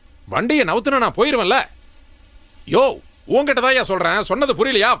அடிச்சேன். வண்டியை நவுத்துனா நான் போயிருவேன்ல. யோ உன்கிட்டதான் சொல்றேன், சொன்னது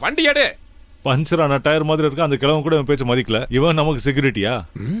புரியலையா? வண்டி எடு. பஞ்சர் ஆன டயர் மாதிரி இருக்க அந்த கிழவன் கூட பேச்ச மதிக்கல. இவன் நமக்கு செக்யூரிட்டியா?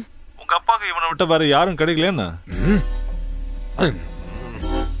 உங்க அப்பாக்கு இவனை விட்ட வேற யாரும் கிடைக்கலையா?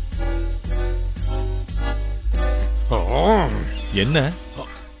 என்ன?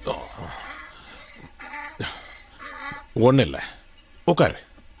 ஒண்ணு இல்ல, உட்காரு.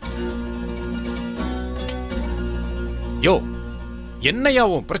 யோ என்னையா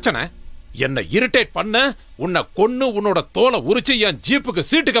உன் பிரச்சனை? என்ன இரிட்டேட் பண்ண உன்னை கொன்னு உன்னோட தோலை உரிச்சு என் ஜீப்புக்கு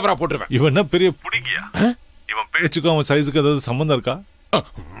சீட்டு கவரா போட்டுருவேன். இவன் என்ன பெரிய புடிங்கியா? இவன் பேச்சுக்கும் அவன் சைஸுக்கு ஏதாவது சம்பந்தம் இருக்கா?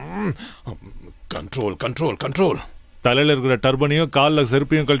 Control control control. தலையில இருக்கிற டர்பனையும் கால்ல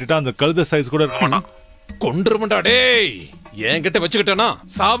செருப்பையும் கழட்டிட்டா அந்த கழுத சைஸ் கூட இருக்க கொன்றுமண்டா. டேய் என்கிட்ட வச்சுக்கிட்டனா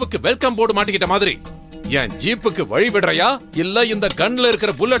சாவுக்கு வெல்கம் போர்டு மாட்டிக்கிட்ட மாதிரி. என் ஜீப்புக்கு வழி விடுறையா இல்ல இந்த கன்ல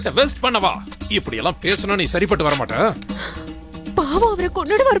இருக்கிற புல்லட்டை வேஸ்ட் பண்ணவா? இப்படி எல்லாம் பேசினா நீ சரிப்பட்டு வர மாட்ட. பாவம் அவரை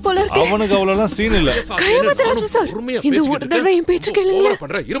கொன்னுடுவார் போல இருக்கு. அவனுக்கு அவ்வளவுலாம் சீன் இல்ல. கையமத்தராஜு சார், இந்த ஒரு தடவை என் பேச்சு கேளுங்க.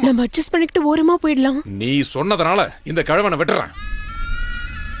 நம்ம அட்ஜஸ்ட் பண்ணிட்டு ஓரமா போயிடலாம். நீ சொன்னதனால இந்த கழவனை விட்டுறேன்.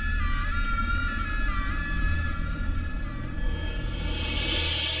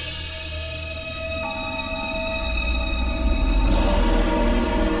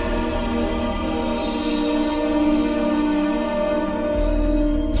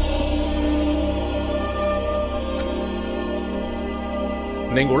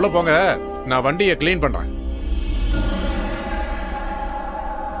 நீங்க உள்ள போங்க, நான் வண்டியை கிளீன் பண்றேன்.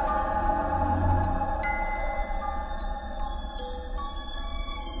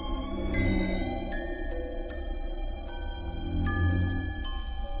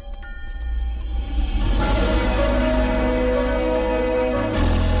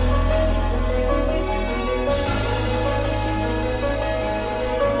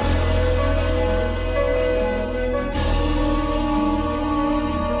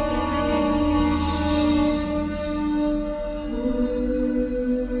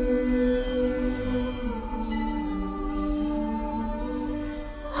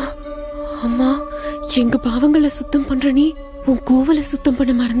 அம்மா, எங்க பாவங்களை சுத்தம் பண்ற நீ உன் கோவலை சுத்தம்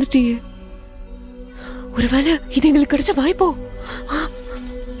பண்ண மறந்துட்டியே. ஒருவேளை இது எங்களுக்கு கிடைச்ச வாய்ப்போ?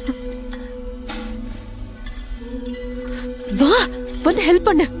 வா வந்து ஹெல்ப்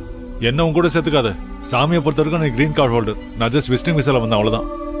பண்ண. என்ன உன் கூட சேர்த்துக்காத. சாமியை பொறுத்த வரைக்கும் நீ கிரீன் கார்டு ஹோல்டர். நான் ஜஸ்ட் விசிட்டிங் விசால வந்தேன், அவ்வளவுதான்.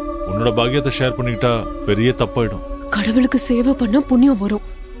 உன்னோட பாக்கியத்தை ஷேர் பண்ணிக்கிட்டா பெரிய தப்பாயிடும். கடவுளுக்கு சேவை பண்ண புண்ணியம் வரும்.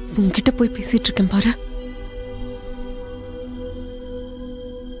 உன்கிட்ட போய் பேசிட்டு இருக்கேன் பாரு.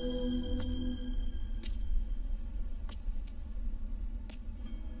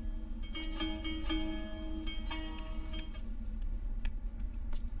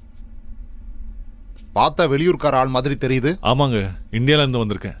 பார்த்தா வெளியூர்கார ஆள் மாதிரி தெரியுது. ஆமாங்க, இந்தியால இருந்து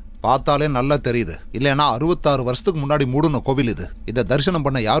வந்திருக்கேன். பார்த்தாலே நல்லா தெரியுது. இல்லைன்னா 66 வருஷத்துக்கு முன்னாடி மூடுன கோவில் இது. இதை தரிசனம்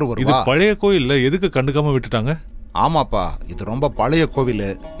பண்ண யாரு வருவா? இது பழைய கோயில், எதுக்கு கண்டுக்காம விட்டுட்டாங்க? ஆமாப்பா, இது ரொம்ப பழைய கோவில்.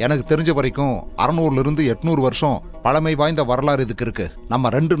 எனக்கு தெரிஞ்ச வரைக்கும் 600 இருந்து 800 வருஷம் பழமை வாய்ந்த வரலாறு இதுக்கு இருக்கு.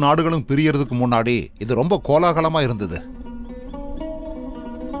 நம்ம 2 நாடுகளும் பிரியறதுக்கு முன்னாடி இது ரொம்ப கோலாகலமா இருந்தது.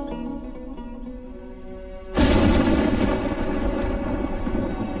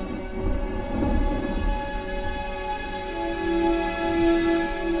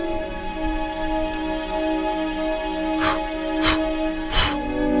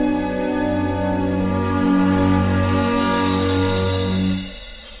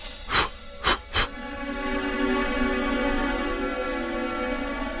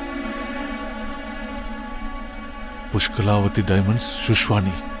 புஷ்கலாவதி டைமண்ட்ஸ்,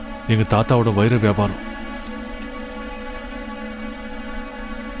 சுஷ்வானி, எங்க தாத்தாவோட வைர வியாபாரம்.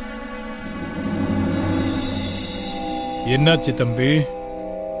 என்னாச்சு தம்பி?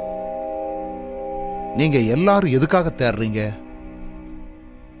 நீங்க எல்லாரும் எதுக்காக தேடுறீங்க?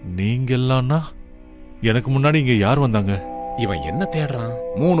 நீங்க எல்லாம்னா எனக்கு முன்னாடி இங்க யார் வந்தாங்க? இவன் என்ன தேடுறான்?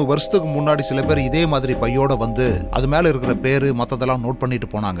 3 வருஷத்துக்கு முன்னாடி சில பேர் இதே மாதிரி பையோட வந்து அது மேல இருக்கிற பேரு மத்ததெல்லாம் நோட் பண்ணிட்டு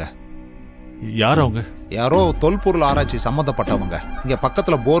போனாங்க. யார் அவங்க? யாரோ தொல்பொருள் ஆராய்ச்சி சம்பந்தப்பட்டவங்க. இங்க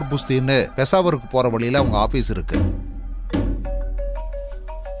பக்கத்துல போர் புஸ்தின்னு பெசாவருக்கு போற வழியில அவங்க ஆபீஸ் இருக்கு.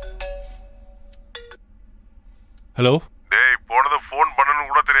 ஹலோ. டேய், போனது ஃபோன் பண்ணனும்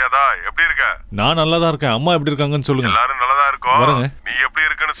கூட தெரியாதா? எப்படி இருக்க? நான் நல்லா தான் இருக்கேன். அம்மா எப்படி இருக்காங்கன்னு சொல்லுங்க. எல்லாரும் நல்லா தான் இருக்கோம். வரங்க. நீ எப்படி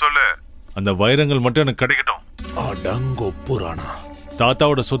இருக்கன்னு சொல்லு. அந்த வைரங்கள் மட்டும் எனக்கு கிடைக்கட்டும். அடங்கோ புராணா.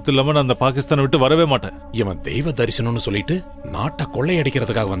 தாத்தாவோட சொத்து இல்லாம நான் அந்த பாகிஸ்தானை விட்டு வரவே மாட்டேன். இவன் தெய்வ தரிசனம்னு சொல்லிட்டு நாட்டை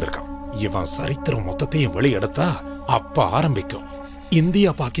கொள்ளையடிக்கிறதுக்காக வந்திருக்கான். இவன் சரித்திரம் மொத்தத்தையும் வெளியெடுத்தா அப்ப ஆரம்பிக்கும்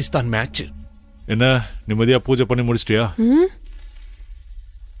இந்தியா பாகிஸ்தான் மேட்ச். என்ன நிம்மதியா பூஜை பண்ணி முடிச்சிட்டியா?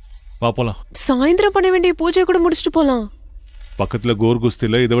 வா போலாம். சாயந்தரம் பண்ண வேண்டிய பூஜை கூட முடிச்சுட்டு போலாம். பக்கத்துல கோர்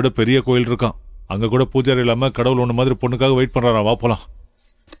குஸ்தில இதை விட பெரிய கோயில் இருக்கான். அங்க கூட பூஜாரி இல்லாம கடவுள் ஒண்ணு மாதிரி பொண்ணுக்காக வெயிட் பண்றாரா. வா போலாம்.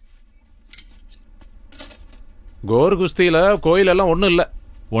 கோர் குஸ்தியில கோயில் எல்லாம் ஒண்ணும் இல்ல.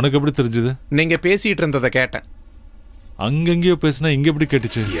 உனக்கு எப்படி தெரிஞ்சது? நீங்க பேசிட்டு இருந்ததை கேட்டேன். அங்கெங்கயோ பேசினா இங்க எப்படி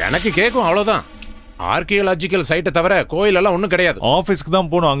கேட்டுச்சு? எனக்கு கேட்கும், அவ்வளவுதான். ஆர்கியாலஜிக்கல் சைட்டை தவிர கோயில் எல்லாம் ஒண்ணும் கிடையாது. ஆபீஸ்க்கு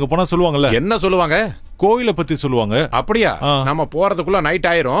தான் போனோம். அங்க போனா சொல்லுவாங்கல்ல. என்ன சொல்லுவாங்க? கோயிலை பத்தி சொல்லுவாங்க. அப்படியா? நம்ம போறதுக்குள்ள நைட்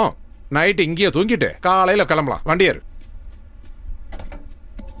ஆயிரும். நைட் இங்கேயே தூங்கிட்டு காலையில கிளம்பலாம். வண்டியர்.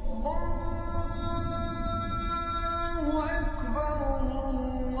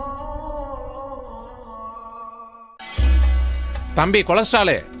 தம்பி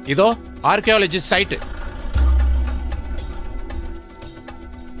கொலஸ்ட்ரால், இதோ ஆர்கியாலஜிஸ்ட் சைட்.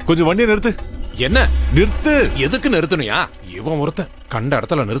 கொஞ்சம் வண்டியை நிறுத்து. என்ன நிறுத்து? எதுக்கு நிறுத்தணுயா? இவன் ஒருத்தன் கண்ட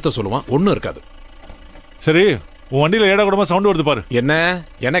இடத்துல நிறுத்த சொல்லுவான். ஒண்ணும் இருக்காது. சரி, உன் வண்டியில ஏடா கூடமா சவுண்ட் வருது பாரு. என்ன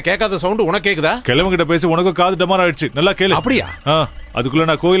என்ன கேட்காத சவுண்ட் உனக்கு கேக்குதா? கிழவன் கிட்ட பேசி உனக்கு காது டமார் ஆயிடுச்சு. நல்லா கேளு. அப்படியா? அதுக்குள்ள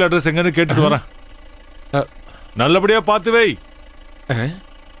நான் கோயில் அட்ரஸ் எங்கன்னு கேட்டுட்டு வரேன். நல்லபடியா பார்த்து வை.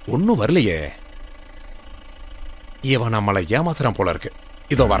 ஒன்னும் வரலையே. இவன் நம்மளை ஏமாத்துறான் போல இருக்கு.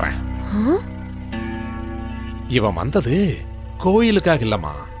 இதோ வர்றேன். இவன் வந்தது கோயிலுக்காக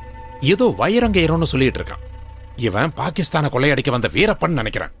இல்லமா, ஏதோ வைரங்கயிரோன்னு சொல்லிட்டு இருக்கான். இவன் பாகிஸ்தானை கொள்ளையடிக்க வந்த வீரப்பன்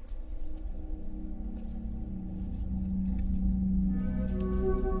நினைக்கிறேன்.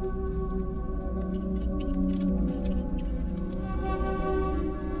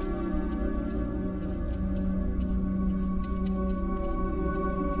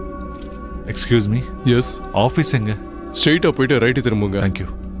 Excuse me. எஸ். ஆபீஸ் எங்க? ஸ்ட்ரெயிட்டா போயிட்டு ரைட்டு திரும்புங்க. தேங்க்யூ.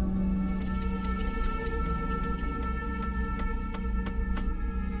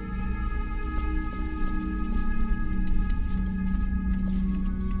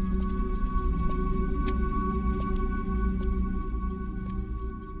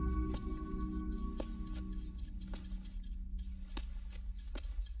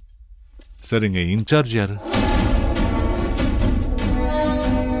 சரிங்க. இன்சார்ஜ் யாரு?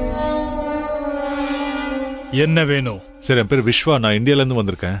 என்ன வேணும்? சரி, என் பேர் விஸ்வா. நான் இந்தியால இருந்து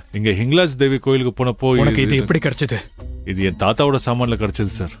வந்திருக்கேன். இங்க ஹிங்லாஜ் தேவி கோயிலுக்கு போனப்போ உனக்கு இது எப்படி கிடைச்சது? இது என் தாத்தாவோட சாமான்ல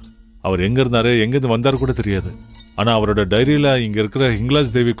கிடைச்சது சார். அவர் எங்க இருந்தாரு, எங்க இருந்து வந்தாரு கூட தெரியாது. ஆனா அவரோட டைரியில இங்க இருக்கிற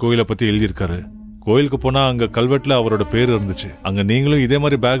ஹிங்லாஜ் தேவி கோயிலை பத்தி எழுதியிருக்காரு. கோயிலுக்கு போனா அங்க கல்வெட்டுல அவரோட பேர் இருந்துச்சு. அங்க நீங்களும் இதே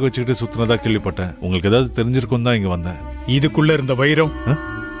மாதிரி பேக் வச்சுக்கிட்டு சுத்தினதா கேள்விப்பட்டேன். உங்களுக்கு ஏதாவது தெரிஞ்சிருக்கும் தான் இங்க வந்தேன். இதுக்குள்ள இருந்த வைரம்?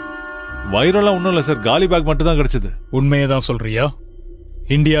 வைரம்லாம் ஒண்ணும் இல்ல சார். காலி பேக் மட்டும் தான் கிடைச்சது. உண்மையதான் சொல்றியா?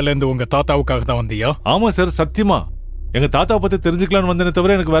 இந்தியால இருந்து உங்க தாத்தாவுக்காக தான் வந்தியா? ஆமா சார், சத்தியமா. எங்க தாத்தாவை பத்தி தெரிஞ்சுக்கலான்னு வந்தேனே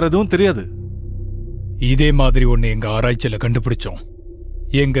தவிர எனக்கு வேற எதுவும் தெரியாது. இதே மாதிரி ஒண்ணு எங்க ஆராய்ச்சியில கண்டுபிடிச்சோம்.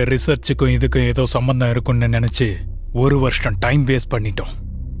 எங்க ரிசர்ச்சுக்கும் இதுக்கும் ஏதோ சம்பந்தம் இருக்கும்னு நினைச்சு 1 வருஷம் டைம் வேஸ்ட் பண்ணிட்டோம்.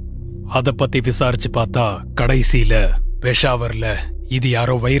 அத பத்தி விசாரிச்சு பார்த்தா கடைசியில பெஷாவர்ல இது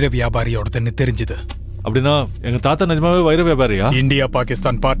யாரோ வைர வியாபாரியோடதுன்னு தெரிஞ்சுது. அப்படின்னா எங்க தாத்தா நிஜமாவே வைர வியாபாரியா? இந்தியா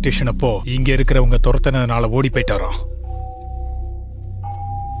பாகிஸ்தான் பார்ட்டிஷன் அப்போ இங்க இருக்கிறவங்க துரத்தினதுனால ஓடி போயிட்டாராம்.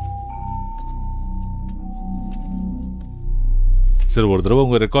 சரி, ஒரு தடவை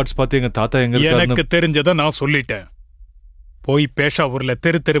உங்க ரெக்கார்ட்ஸ் பார்த்து எங்க தாத்தா எங்க எனக்கு தெரிஞ்சதை நான் சொல்லிட்டேன். போய் பேஷாவூர்ல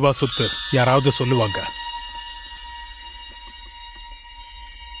தெரு தெருவா சுத்து, யாராவது சொல்லுவாங்க.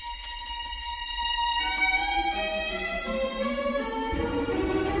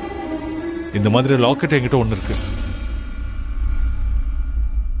 இந்த மாதிரி லாக்கெட் என்கிட்ட ஒண்ணு இருக்கு.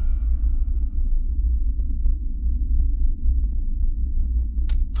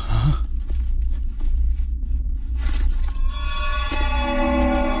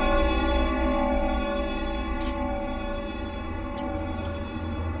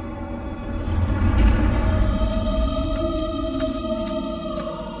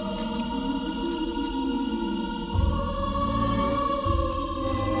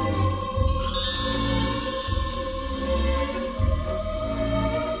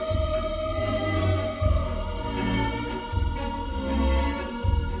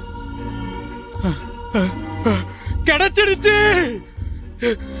 கிடைச்சிடுச்சு.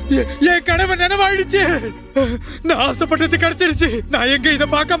 என் கனவு நினைவாயிடுச்சு. நான் ஆசைப்பட்டது கிடைச்சிடுச்சு. நான் எங்க இதை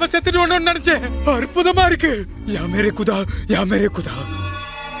பார்க்காம செத்துடுவோம்னு நினைச்சேன். அற்புதமா இருக்கு. யா மேரே குதா, யா மேரே குதா.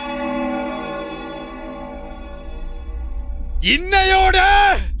 இன்னையோட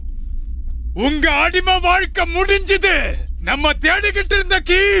உங்க அடிமை வாழ்க்கை முடிஞ்சது. நம்ம தேடிக்கிட்டு இருந்த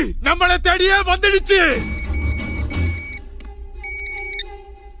கீ நம்மள தேடியே வந்துடுச்சு.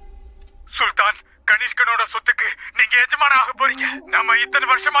 சுல்தான், கனிஷ்கனோட சொத்துக்கு நீங்க எஜமான ஆக போறீங்க. நம்ம இத்தனை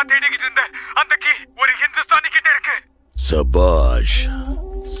வருஷமா தேடிக்கிட்டு இருந்த அந்த கீ ஒரு ஹிந்துஸ்தானி கிட்ட இருக்கு. சபாஷ்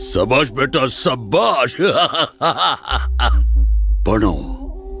சபாஷ் பேட்டா சபாஷ். பணம்,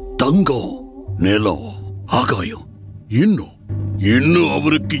 தங்கம், நிலம், ஆகாயம், இன்னும் இன்னும்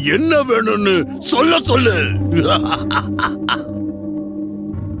அவருக்கு என்ன வேணும்னு சொல்லு.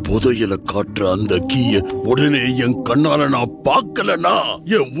 புதையல காட்டுற அந்த கீய உடனே என் கண்ணால நான் பார்க்கலனா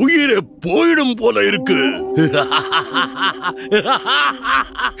என் உயிரே போயிடும் போல இருக்கு.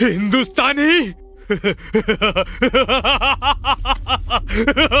 ஹிந்துஸ்தானி,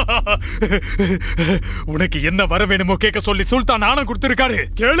 உனக்கு என்ன வர வேணுமோ கேட்க சொல்லி சுல்தான் ஆணம் கொடுத்திருக்காரு.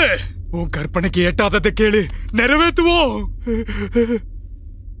 கேளு, உன் கற்பனைக்கு எட்டாததை கேளு, நிறைவேற்றுவோம்.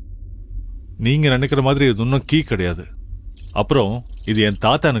 நீங்க நினைக்கிற மாதிரி இது இன்னும் கீ கிடையாது. அப்புறம் இது என்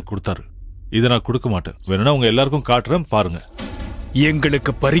தாத்தா எனக்கு கொடுத்தாரு. இதை நான் கொடுக்க மாட்டேன். வேணும்னா உங்க எல்லாருக்கும் காட்டுறேன், பாருங்க.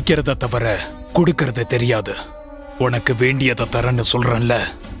 எங்களுக்கு பறிக்கிறத தவிர கொடுக்கறத தெரியாது. உனக்கு வேண்டியதை தரேன்னு சொல்றேன்ல,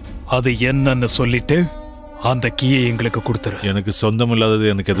 அது என்னன்னு சொல்லிட்டு அந்த கீயை எங்களுக்கு கொடுத்துரு. எனக்கு சொந்தம் இல்லாதது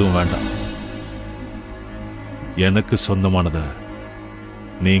எனக்கு எதுவும் வேண்டாம். எனக்கு சொந்தமானதை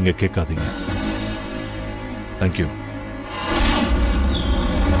நீங்க கேட்காதீங்க. தேங்க்யூ.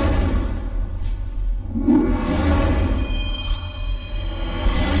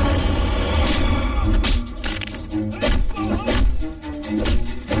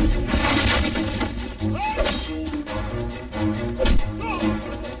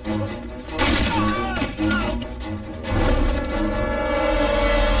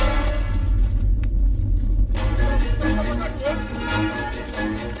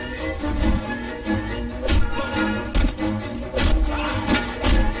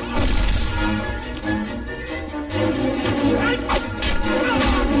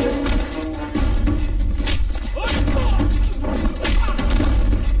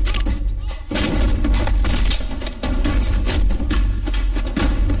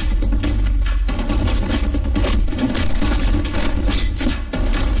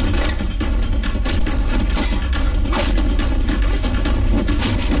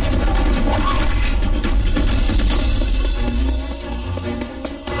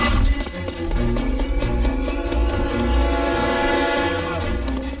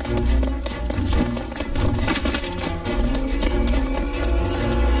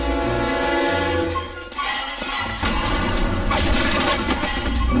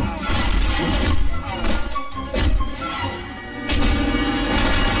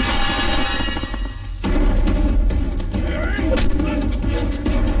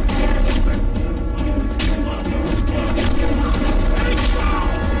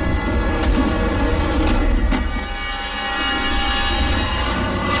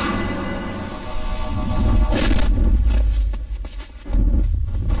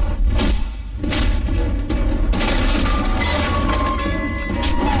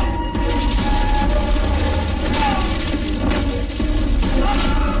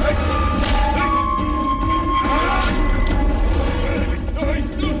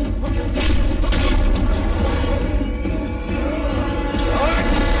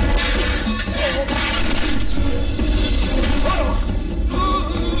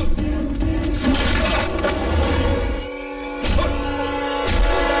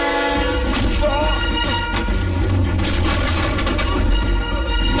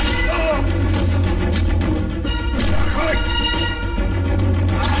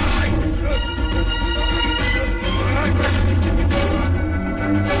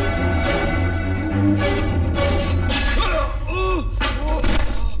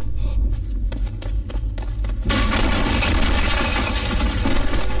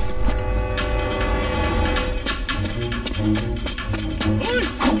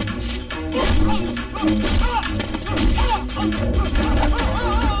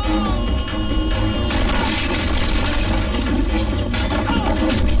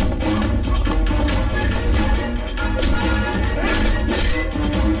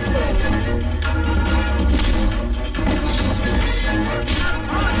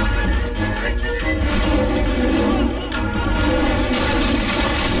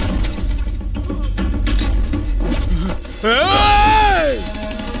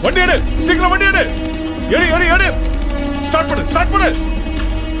 வண்டி எடு, சீக்கிரம் வண்டி எடு. எடு எடு எடு. ஸ்டார்ட் பண்ணு, ஸ்டார்ட் பண்ணு.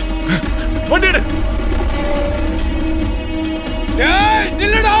 வண்டி எடு. ஏய்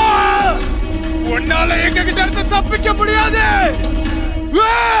நில்லுடா. உன்னால எங்க கிட்ட இருந்து தப்பிக்க முடியாது.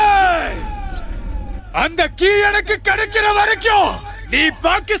 அந்த கீ எனக்கு கிடைக்கிற வரைக்கும் நீ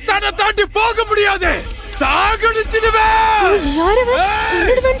பாகிஸ்தானை தாண்டி போக முடியாது.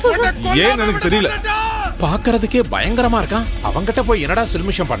 ஏன் எனக்கு தெரியல. பாக்குறதுக்கே பயங்கரமா இருக்கான். அவங்கிட்ட போய் என்னடா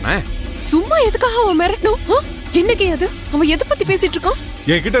சில்மிஷம் பண்ண? சும்மா எதுக்காக அவன் மிரட்டணும்? என்னக்கே அது? அவன் எதை பத்தி பேசிட்டு இருக்கான்?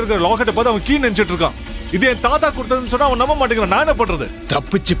 என் கிட்ட இருக்கிற லாக்கெட்டை பார்த்து அவன் கீ நினைச்சிட்டு இருக்கான். இது என் தாத்தா கொடுத்ததுன்னு சொன்னா அவன் நம்ப மாட்டேங்கிறான். நான் என்ன பண்றது?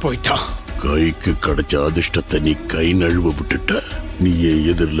 தப்பிச்சு போயிட்டான். கைக்கு கிடைச்ச அதிர்ஷ்டத்தை நீ கை நழுவ விட்டுட்ட. நீயே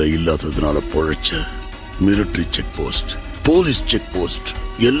எதிரில இல்லாததுனால பொழைச்ச. Military check post, police check post,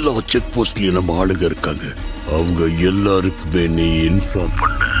 எல்லா செக் போஸ்ட்லயும் நம்ம ஆளுங்க இருக்காங்க. அவங்க எல்லாருக்குமே நீ இன்ஃபார்ம்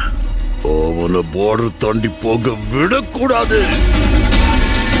பண்ண. அவனை பார்டர் தாண்டி போக விடக்கூடாது.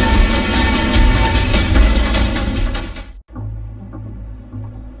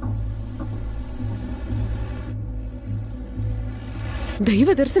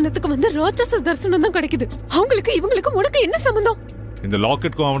 தெய்வ தரிசனத்துக்கு வந்து ராட்சச தரிசனம் தான் கிடைக்குது. அவங்களுக்கு இவங்களுக்கு உனக்கு என்ன சம்பந்தம்? இந்த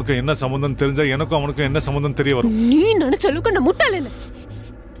லாக்கெட்டுக்கும் அவனுக்கு என்ன சம்பந்தம் தெரிஞ்சா எனக்கும் அவனுக்கும் என்ன சம்பந்தம் தெரிய வரும். நீ நினைச்ச அளவுக்கு நான் முட்டாள் இல்ல.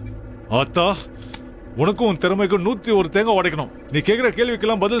 ஆத்தா, உனக்கும் உன் திறமைக்கும் 101 தேங்காய் உடைக்கணும். நீ கேக்குற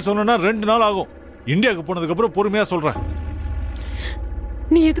கேள்விக்கெல்லாம் பதில் சொன்னா 2 நாள் ஆகும். இந்தியாவுக்கு போனதுக்கு அப்புறம் பொறுமையா சொல்றேன்.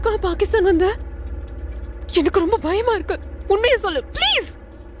 நீ எதுக்காக பாகிஸ்தான் வந்த? எனக்கு ரொம்ப பயமா இருக்கு. உண்மையை சொல்லு ப்ளீஸ்.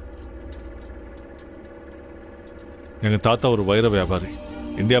 எங்க தாத்தா ஒரு வைர வியாபாரி.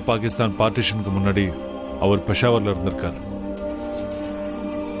 இந்தியா பாகிஸ்தான் பார்ட்டிஷனுக்கு முன்னாடி அவர் பெஷாவர்ல இருந்திருக்காரு.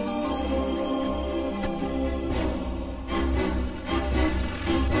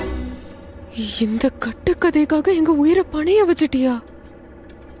 இந்த கட்டுக்கதைக்காக எங்க உயிரை பணைய வச்சிட்டியா?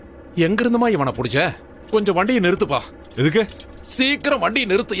 எங்க இருந்துமா இவனை புடிச்ச? கொஞ்சம் வண்டியை நிறுத்துப்பா. எதுக்கு? சீக்கிரம் வண்டியை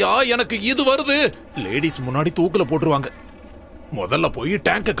நிறுத்தியா, எனக்கு இது வருது. லேடிஸ் முன்னாடி தூக்குல போட்டுருவாங்க. முதல்ல போய்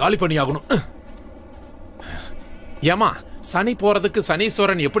டேங்க காலி பண்ணி ஆகணும். ஏமா, சனி போறதுக்கு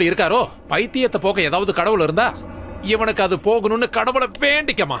சனீஸ்வரன் எப்படி இருக்காரோ, பைத்தியத்தை போக ஏதாவது கடவுள் இருந்தா இவனுக்கு அது போகணும்னு கடவுளை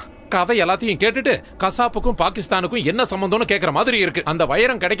வேண்டிக்கமா. கதை எல்லாத்தையும் கேட்டுட்டு கசாப்புக்கும் பாகிஸ்தானுக்கும் என்ன சம்பந்தம்னு கேக்குற மாதிரி இருக்கு. அந்த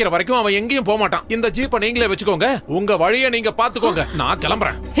வைரம் கிடைக்கிற வரைக்கும் அவன் எங்கேயும் போக மாட்டான். இந்த ஜீப்பை நீங்களே வச்சுக்கோங்க. உங்க வழியை நீங்க பாத்துக்கோங்க. நான்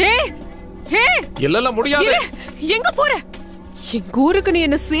கிளம்புறேன். இல்ல முடியாது. எங்க போற? எங்க ஊருக்கு நீ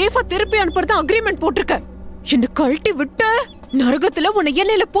என்ன சேஃபா திருப்பி அனுப்புறதா அக்ரிமெண்ட் போட்டிருக்க. என்ன கழட்டி விட்டு நரகத்துல உன்னை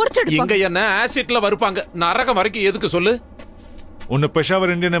எல்லையில போர்ச்செடுப்பாங்க. இங்க என்ன ஆசிட்ல வருப்பாங்க. நரகம் வரைக்கும் எதுக்கு சொல்லு? உன்னை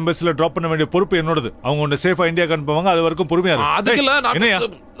பெஷாவர் இந்தியன் எம்பசில டிராப் பண்ண வேண்டிய பொறுப்பு என்னோடது. அவங்க உன்னை சேஃபா இந்தியாக்கு அனுப்புவாங்க. அது வரைக்கும் பொறுமையா இருக்கு. என்னையா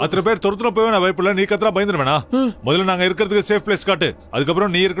அத்தனை பேர் துரத்துன போய் நான் பயப்படல. நீ கத்தரா பயந்துருவேனா? முதல்ல நாங்க இருக்கிறதுக்கு சேஃப் பிளேஸ் காட்டு.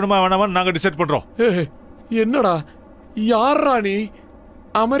 அதுக்கப்புறம் நீ இருக்கணுமா வேணாமான்னு நாங்க டிசைட் பண்றோம். என்னடா யாரா நீ?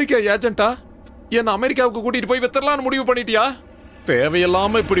 அமெரிக்கா ஏஜென்ட்டா? என்ன அமெரிக்காவுக்கு கூட்டிட்டு போய் வித்தரலான்னு முடிவு பண்ணிட்டியா?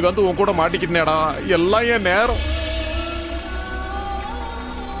 தேவையில்லாம இப்படி வந்து உன் கூட மாட்டிக்கிட்டேடா. எல்லாம் என் நேரம்.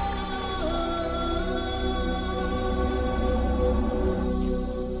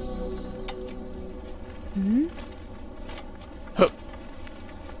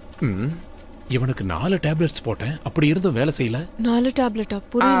 இவனுக்கு 4 டேப்லெட்ஸ் போட்டேன். அப்படி இருந்தும் வேலை செய்யல. 4 டேப்லெட்டா?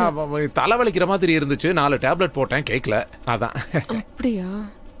 தலைவலிக்கிற மாதிரி இருந்துச்சு. 4 டேப்லெட் போட்டேன், கேட்கல. அதான். அப்படியா?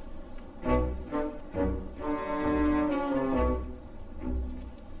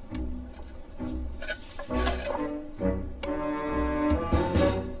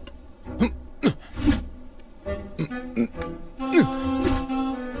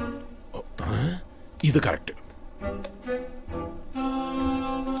 இது கரெக்ட்.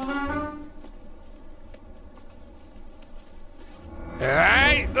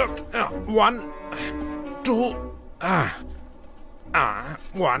 Hey, 1, 2,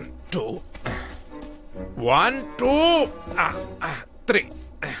 1, 2, 1, 2, 3.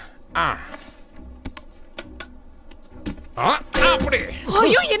 அப்படி.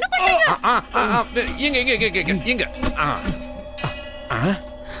 ஐயோ, என்ன பண்றீங்க? இங்க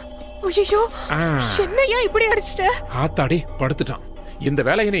ஐயோ, என்னையா இப்படி அடிச்சிட்ட? ஆத்தாடி படுத்துட்டான். இந்த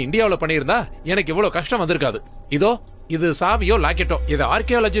வேலையை இந்தியாவுல பண்ணியிருந்தா எனக்கு இவ்வளவு கஷ்டம் வந்திருக்காது. இதோ இது சாவியோ லாக்கெட்டோ. இதை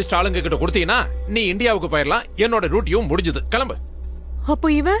ஆர்கியாலஜிஸ்ட் ஆளுங்க கிட்ட கொடுத்தீங்கன்னா நீ இந்தியாவுக்கு போயிடலாம். என்னோட ரூட்டையும் முடிஞ்சது. கிளம்பு. அப்போ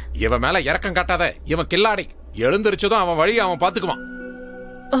இவன் மேல இறக்கம் காட்டாத. இவன் கில்லாடி. எழுந்திருச்சதும் அவன் வழி அவன் பாத்துக்குவான்.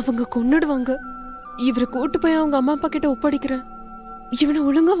 அவங்க கொன்னுடுவாங்க. இவரை கூட்டு போய் அவங்க அம்மா அப்பா கிட்ட ஒப்படைக்கிறேன். இவனை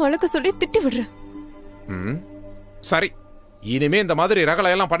ஒழுங்கா வளர்க்க சொல்லி திட்டி விடுறேன். சரி, இனிமே இந்த மாதிரி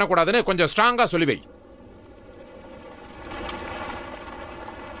ரகலை எல்லாம் பண்ணக்கூடாதுன்னு கொஞ்சம் ஸ்ட்ராங்கா சொல்லி வை.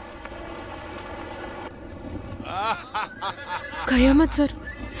 கயாமத் சார்,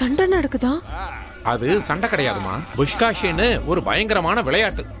 சண்டை நடக்குதா? அது சண்டை கிடையாதுமா. புஷ்காஷின்னு ஒரு பயங்கரமான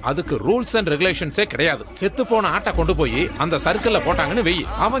விளையாட்டு. அதுக்கு ரூல்ஸ் அண்ட் ரெகுலேஷன்ஸே கிடையாது. செத்து போன ஆட்டை கொண்டு போய் அந்த சர்க்கிள்ல போட்டாங்கன்னு வெயி,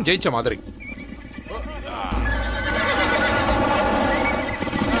 அவன் ஜெயிச்ச மாதிரி.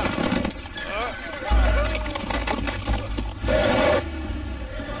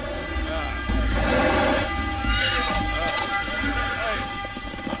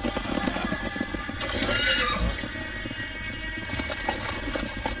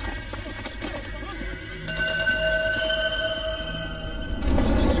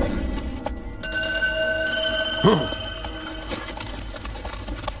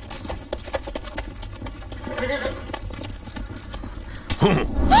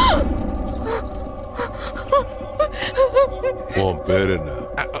 உன் பேர் என்ன?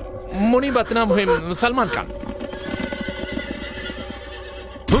 முனிபத்னா முஹிம் சல்மான் கான்.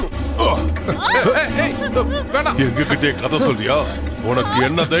 எங்க கிட்டே கதை சொல்றியா? உனக்கு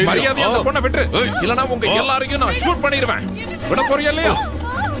என்ன தைரியம்? மரியாதையா அந்த பொண்ணை விட்டு, இல்லனா உங்க எல்லாரையும் நான் ஷூட் பண்ணிடுவேன். விட போறியா இல்லையா?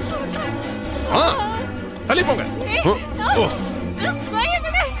 தள்ளி போங்க.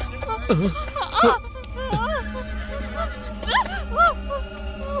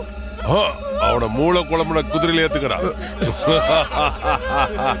 அவன மூளை குழம்புன குதிரையில ஏத்துக்கடா.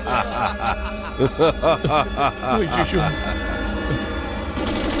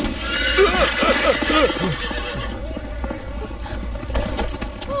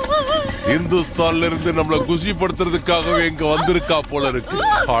 இந்துஸ்தான்ல இருந்து நம்மள குஷிப்படுத்துறதுக்காகவே இங்க வந்திருக்கா போல இருக்கு.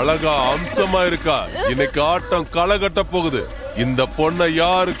 அழகா அம்சமா இருக்கா. இன்னைக்கு ஆட்டம் களை கட்ட போகுது. இந்த பொண்ணை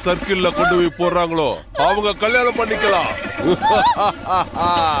யாரு சர்க்கிள்ல கொண்டு போய் போடுறாங்களோ அவங்க கல்யாணம் பண்ணிக்கலாம்.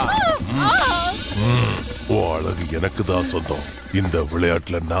 ஓ அழகு எனக்கு தான் சொந்தம். இந்த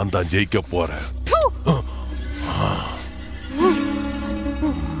விளையாட்டுல நான் தான் ஜெயிக்க போறேன்.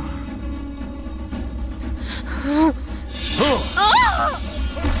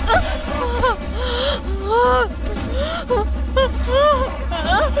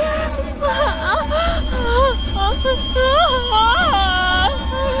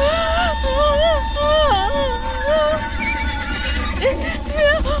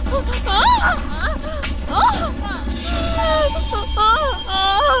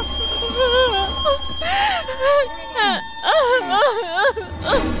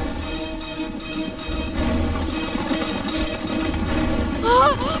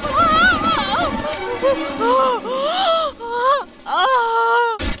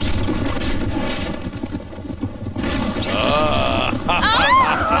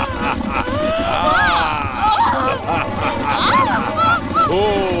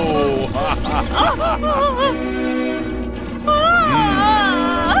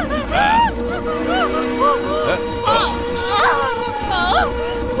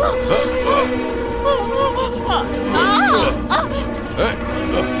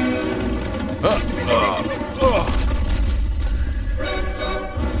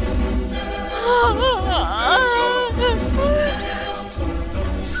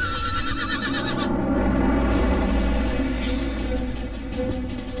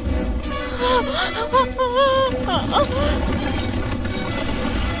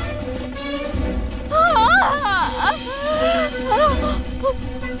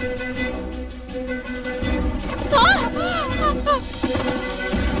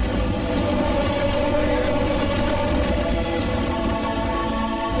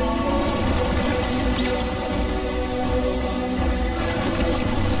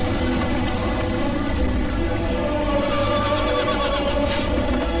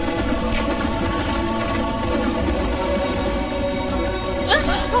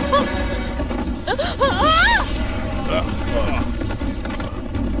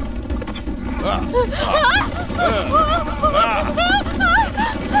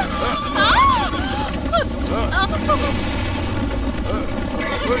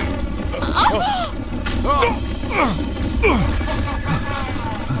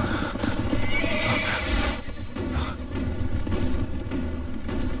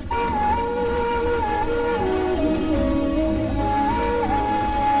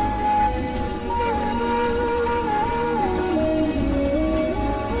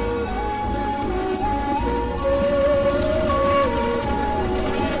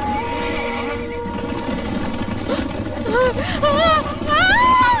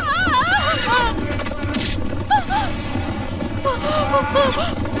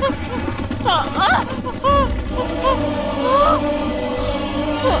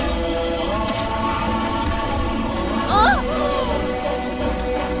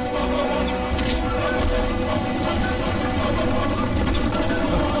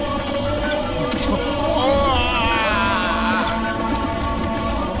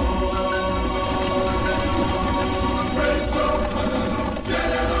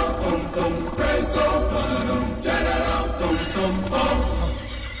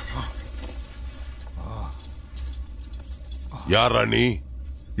 யாரா நீ?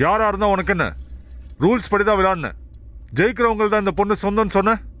 யாரா இருந்தா உனக்கு என்ன? ரூல்ஸ் படிதான் விளையாடுன. ஜெயிக்கிறவங்க தான் இந்த பொண்ணு சொந்தம்னு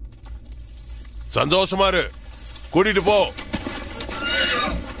சொன்ன. சந்தோஷமா இரு, கூட்டிட்டு போ.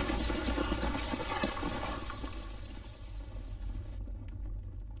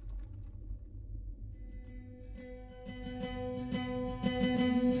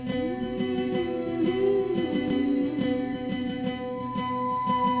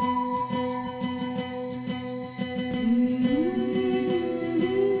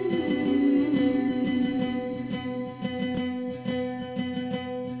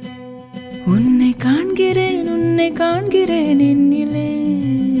 உன்னை காண்கிறேன் என்னிலே.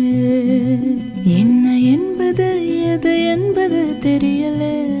 என்ன என்பது எது என்பது தெரியல.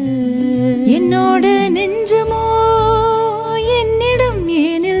 என்னோட நெஞ்சமோ என்னிடம்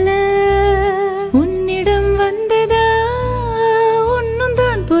ஏனில்ல. உன்னிடம் வந்ததா ஒன்னும்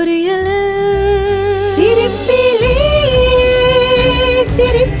தான் புரியல. சிரிப்பிலே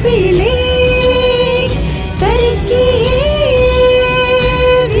சிரிப்பிலே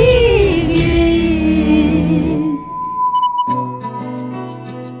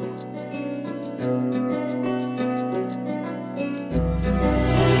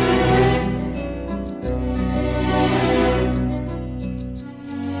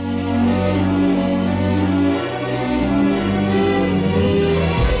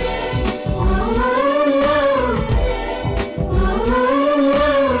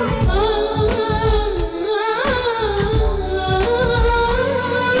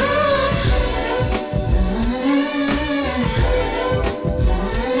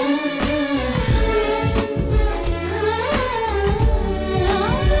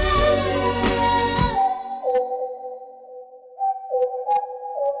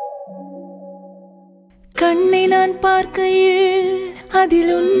கண்ணை நான் பார்க்கையில் அதில்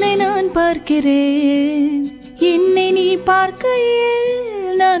உன்னை நான் பார்க்கிறேன். என்னை நீ பார்க்கையில்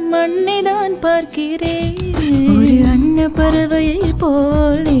நான் மண்ணை தான் பார்க்கிறேன். ஒரு அன்ன பறவையை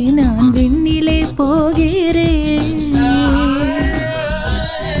போலே நான் விண்ணிலே போகிறேன்.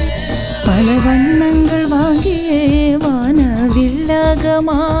 பல வண்ணங்கள் வாங்கியே வானவில்லாக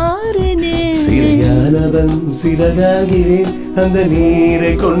மாறினேன். சிறையானவன் சிறகாகிறேன். அந்த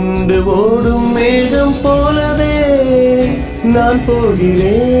நீரை கொண்டு ஓடும் மேகம் போலவே நான்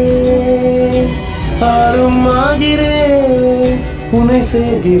போகிறேன். ஆறும் ஆகிறேன், உன்னை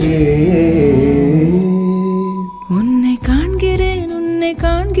சேர்கிறேன். உன்னை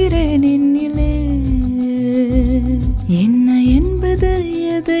காண்கிறேன் என்னிலே. என்ன என்பது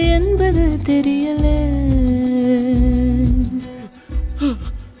எது என்பது தெரியல.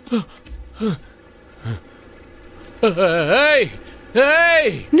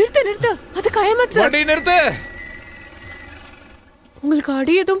 நிறுத்து அது கயமத் சார். வண்டி நிறுத்து. உங்களுக்கு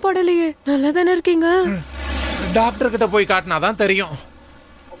அடி எதுவும் படலையே, நல்லா தானே இருக்கீங்க? டாக்டர் கிட்ட போய் காட்டினாதான் தெரியும்.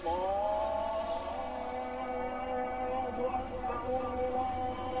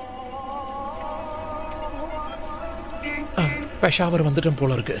 பெஷாவர் வந்துட்டோம்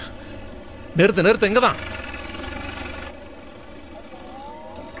போல இருக்கு. நிறுத்து இங்கதான்.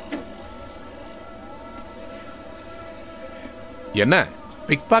 என்ன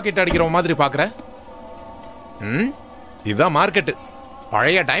பிக் பாக்கெட் அடிக்கிற மாதிரி பாக்குற? இதுதான் மார்க்கெட்டு,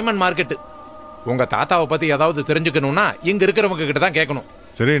 பழைய டைமண்ட் மார்க்கெட்டு. உங்க தாத்தாவை பத்தி ஏதாவது தெரிஞ்சுக்கணும்னா இங்க இருக்கிறவங்க கிட்ட தான் கேட்கணும்.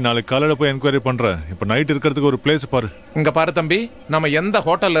 சரி, நாளைக்கு காலையில போய் என்கொயரி பண்றேன். இப்ப நைட் இருக்கிறதுக்கு ஒரு பிளேஸ் பாரு. இங்க பாரு தம்பி, நம்ம எந்த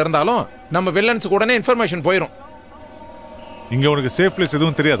ஹோட்டல்ல இருந்தாலும் நம்ம வில்லன்ஸ் உடனே இன்ஃபர்மேஷன் போயிரும். இங்க உனக்கு சேஃப் பிளேஸ்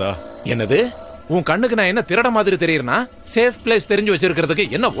எதுவும் தெரியாதா? என்னது, உன் கண்ணுக்கு நான் என்ன திருட மாதிரி தெரியுறனா? சேஃப் பிளேஸ் தெரிஞ்சு வச்சிருக்கிறதுக்கு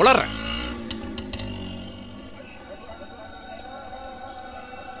என்ன உளற?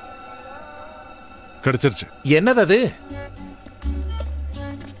 கிடைச்சிருச்சு. என்னது அது?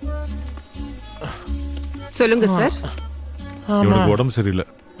 சொல்லுங்க சார். இவனுக்கு உடம்பு சரியில்லை,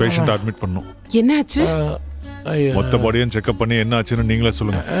 பேஷண்ட் அட்மிட் பண்ணும். என்னாச்சு? மொத்த பாடியும் செக்அப் பண்ணி என்ன ஆச்சுன்னு நீங்களே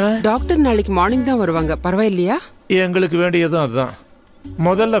சொல்லுங்க. டாக்டர் நாளைக்கு மார்னிங் தான் வருவாங்க, பரவாயில்லையா? எங்களுக்கு வேண்டியதும் அதுதான்.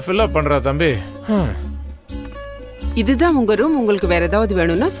 முதல்ல ஃபில்அப் பண்றா தம்பி. இதுதான் உங்க ரூம். உங்களுக்கு வேற ஏதாவது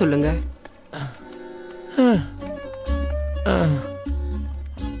வேணும்னா சொல்லுங்க.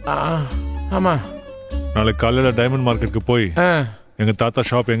 ஆமா, நாளைக்கு காலையில டைமண்ட் மார்க்கெட்டுக்கு போய் எங்க தாத்தா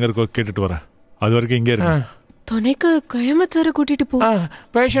ஷாப் எங்க இருக்கோ கேட்டுட்டு வரேன். அது வரைக்கும் இங்கே இருக்கு. துணைக்கு கயமத் சாரை கூட்டிட்டு போ.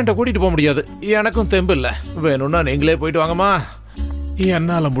 பேஷண்ட்டை கூட்டிட்டு போக முடியாது, எனக்கும் தெம்பு இல்ல. வேணும்னா நீங்களே போயிட்டு வாங்கம்மா.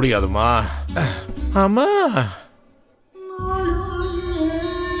 என்னால முடியாதுமா. ஆமா,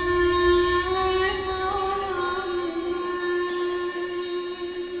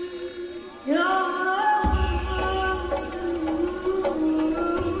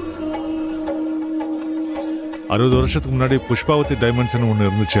 அறுபது வருஷத்துக்கு முன்னாடி புஷ்பாவதி டைமண்ட்ஸ் ஒண்ணு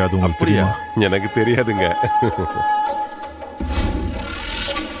இருந்துச்சு, அது உங்களுக்கு தெரியுமா? எனக்கு தெரியாதுங்க.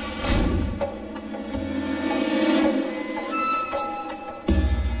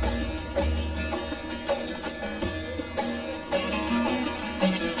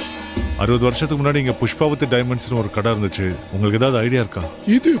 அறுபது வருஷத்துக்கு முன்னாடி இங்க புஷ்பாவதி டைமண்ட்ஸ் ஒரு கடை இருந்துச்சு. உங்களுக்கு ஏதாவது ஐடியா இருக்கா?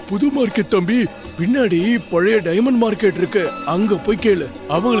 இது புது மார்க்கெட் தம்பி, பின்னாடி பழைய டைமண்ட் மார்க்கெட் இருக்கு, அங்க போய் கேளு,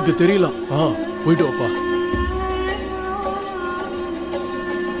 அவங்களுக்கு தெரியலாம். போயிட்டு வாப்பா.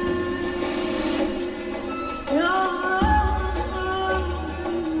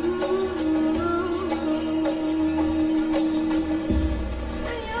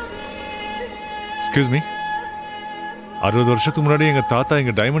 எக்ஸ்கியூஸ் மீ, 60 வருஷத்துக்கு முன்னாடி எங்க தாத்தா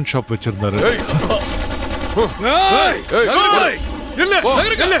இங்க டைமண்ட் ஷாப் வச்சிருந்தாரு.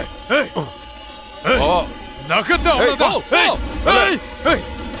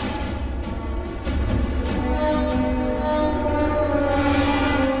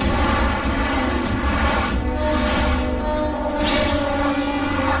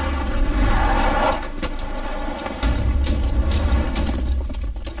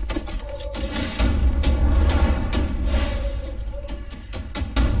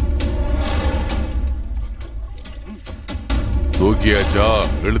 தூக்கியாச்சா?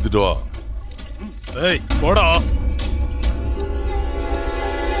 எழுத்துட்டு வா. ஏய் போடா.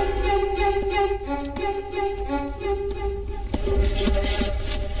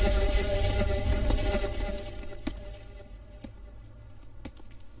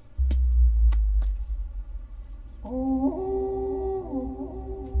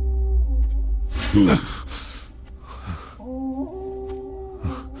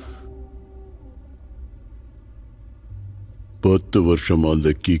 பத்து வருஷமா அந்த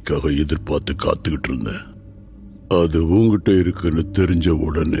கீக்காக எதிர்பார்த்து காத்துக்கிட்டு இருந்தேன். அது உங்ககிட்ட இருக்குன்னு தெரிஞ்ச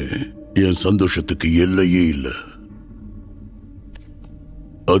உடனே என் சந்தோஷத்துக்கு எல்லையே இல்லை.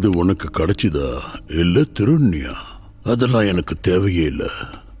 அது உனக்கு கிடைச்சதா இல்ல திருநியா? அதெல்லாம் எனக்கு தேவையே இல்லை.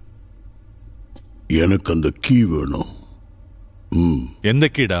 எனக்கு அந்த கீ வேணும். எந்த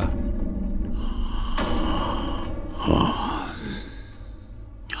கீடா?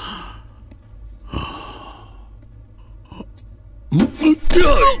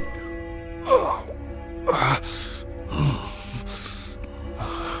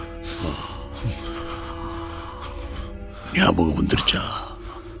 ஞாபகம் வந்துருச்சா?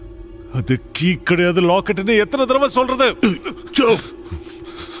 அது கீ கிடையாது, லாக்கெட்னு எத்தனை தடவை சொல்றது?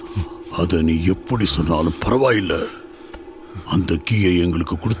 அத நீ எப்படி சொன்னாலும் பரவாயில்ல. அந்த கீயை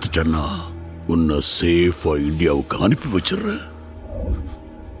எங்களுக்கு கொடுத்துட்டேன்னா உன்னை சேஃபா இந்தியாவுக்கு அனுப்பி வச்சிடுறேன்.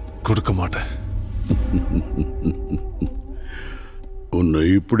 கொடுக்க மாட்டேன். உன்னை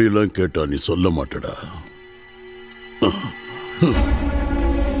இப்படி எல்லாம் கேட்டா நீ சொல்ல மாட்டடா.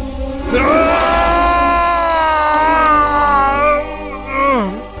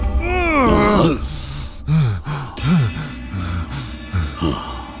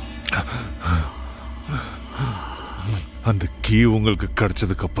 அந்த கீ உங்களுக்கு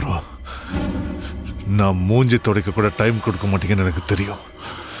கிடைச்சதுக்கு அப்புறம் நான் மூஞ்சி துடைக்க கூட டைம் கொடுக்க மாட்டீங்கன்னு எனக்கு தெரியும்.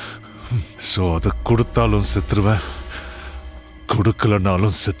 சோ அதை கொடுத்தாலும் செத்துருவேன்,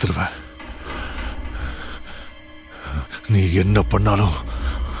 கொடுக்கலனாலும் செத்துருவேன். நீ என்ன பண்ணாலும்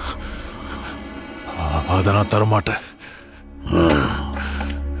அதை நான் தரமாட்டேன்.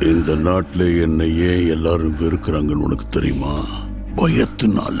 இந்த நாட்டில் என்னை ஏன் எல்லாரும் வெறுக்கிறாங்கன்னு உனக்கு தெரியுமா?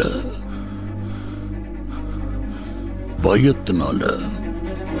 பயத்தினால. பயத்தினால.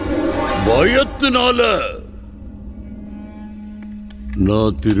 பயத்தினால.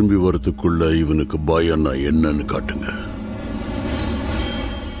 நான் திரும்பி வரதுக்குள்ள இவனுக்கு பயம்னா என்னன்னு காட்டுங்க.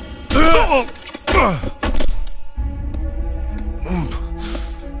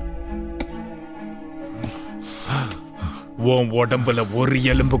 உன் உடம்புல ஒரு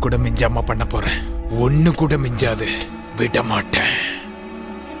எலும்பு கூட மிஞ்சாம பண்ண போறேன். ஒண்ணு கூட மிஞ்சாது. விட மாட்டேன்.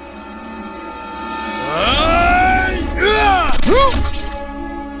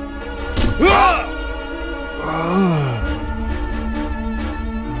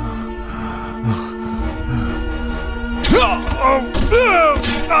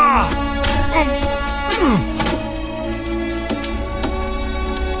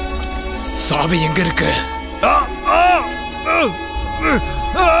 சாவி எங்க இருக்கு?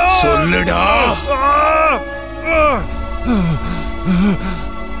 சொல்லுடா.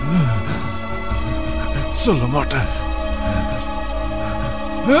 சொல்ல மாட்டேன்.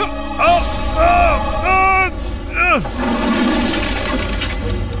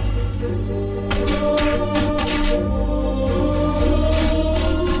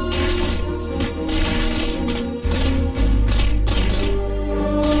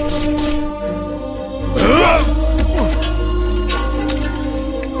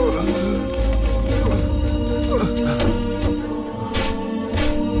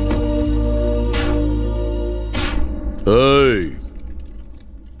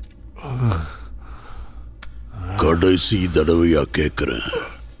 கடைசி தடவையா கேக்குறேன்,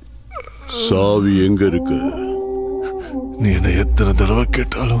 சாவி எங்க இருக்கு? நீ என்ன எத்தனை தடவை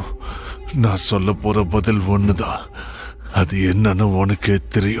கேட்டாலும் நான் சொல்ல போற பதில் ஒண்ணுதான். அது என்னன்னு உனக்கே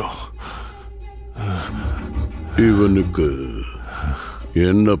தெரியும். இவனுக்கு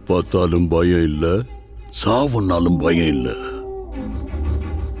என்ன பார்த்தாலும் பயம் இல்ல, சாவுனாலும் பயம் இல்ல.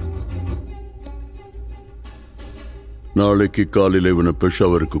 நாளைக்கு காலையில இவனை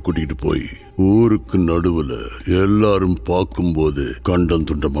பெஷாவருக்கு கூட்டிட்டு போய் ஊருக்கு நடுவுல எல்லாரும் பார்க்கும்போது கண்டம்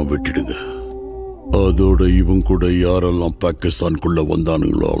துண்டமா வெட்டிடுங்க. அதோட இவங்க கூட யாரெல்லாம் பாகிஸ்தானுக்குள்ள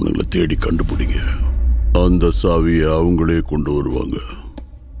வந்தானுங்களோ அவனுங்களை தேடி கண்டுபிடிங்க. அந்த சாவியை அவங்களே கொண்டு வருவாங்க.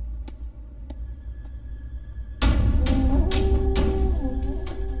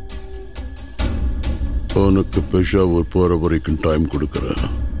 உனக்கு பெஷாவூர் போற வரைக்கும் டைம் கொடுக்கறேன்.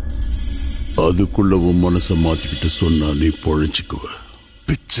 அதுக்குள்ள உன் மனசை மாத்திக்கிட்டு சொன்னா நீ பொழைச்சிக்குவ.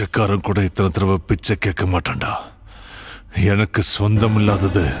 பிச்சைக்காரன் கூட இத்தனை தடவை பிச்சை கேட்க மாட்டான்டா. எனக்கு சொந்தம்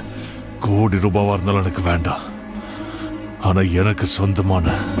இல்லாதது கோடி ரூபாவா இருந்தாலும் எனக்கு வேண்டாம். ஆனா எனக்கு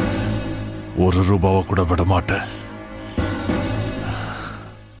சொந்தமான 1 ரூபாவை கூட விட மாட்டேன்.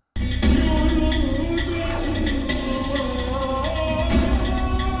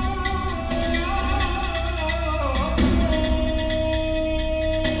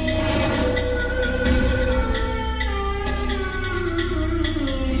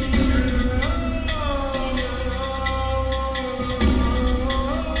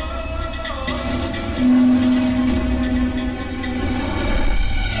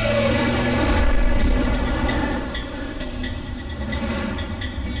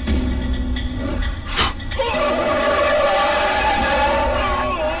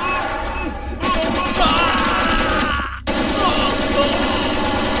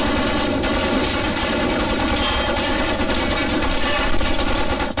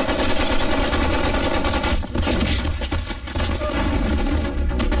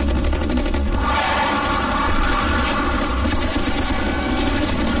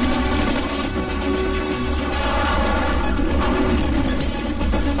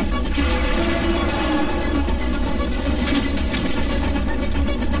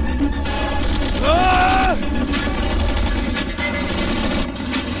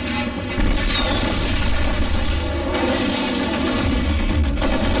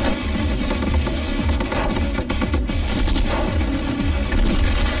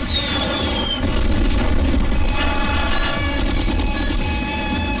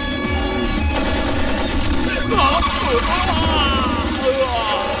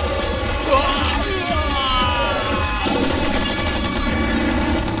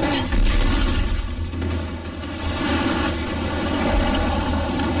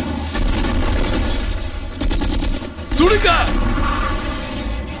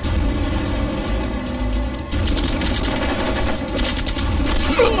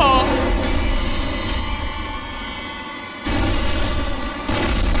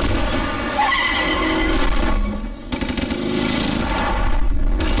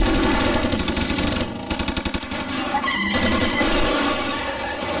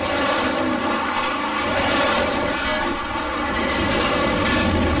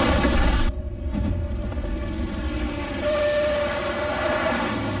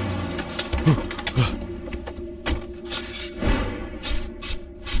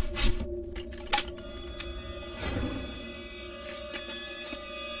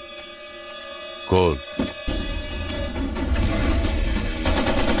 Call.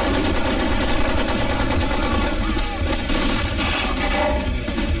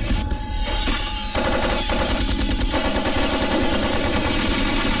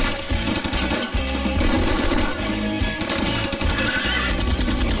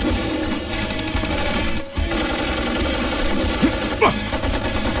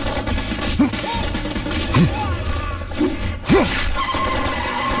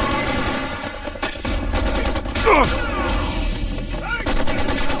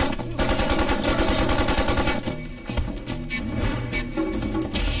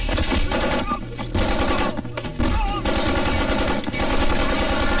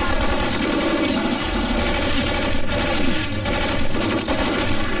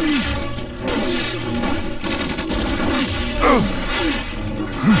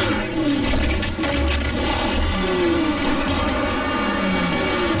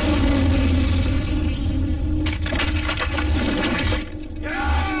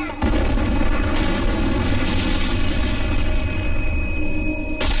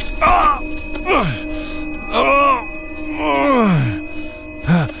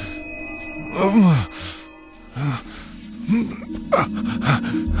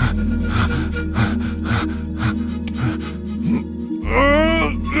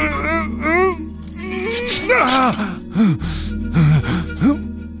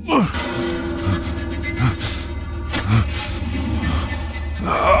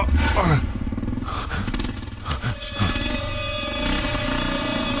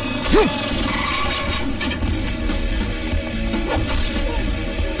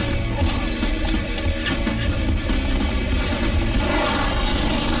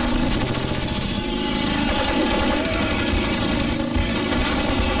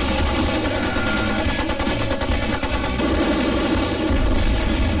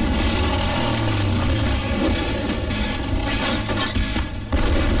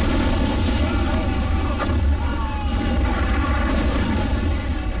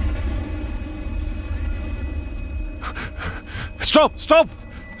 Stop stop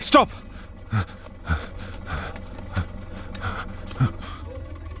stop.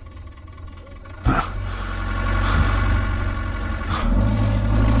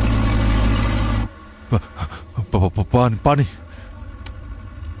 பாணி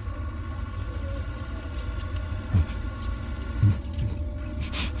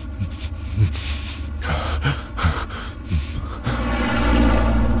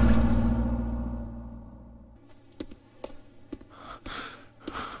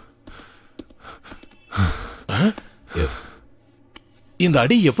இந்த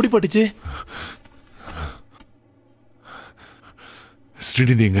அடி எப்படி பட்டுச்சு?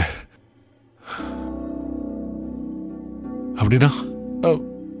 ஸ்ரீநிதி எங்க? அப்படின்னா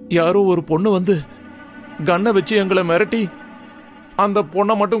யாரோ ஒரு பொண்ணு வந்து கண்ணை வச்சு எங்களை மிரட்டி அந்த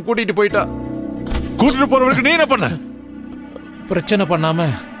பொண்ணை மட்டும் கூட்டிட்டு போயிட்டா. கூட்டிட்டு போறவருக்கு நீ என்ன பண்ண? பிரச்சனை பண்ணாம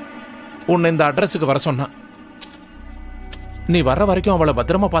உன்னை இந்த அட்ரஸுக்கு வர சொன்னா. நீ வர்ற வரைக்கும் அவளை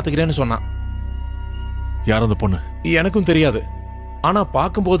பத்திரமா பாத்துக்கிறேன்னு சொன்னான். யார் அந்த பொண்ணு? எனக்கும் தெரியாது. ஆனா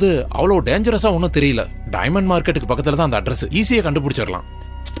பாக்கும்போது அவ்வளோ டேஞ்சரஸா ஒன்னும் தெரியல. டைமண்ட் மார்க்கெட்டுக்கு பக்கத்துல தான் அந்த அட்ரஸ். ஈஸியா கண்டுபிடிச்சிடலாம்.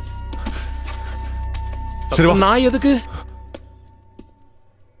 நான் எதுக்கு?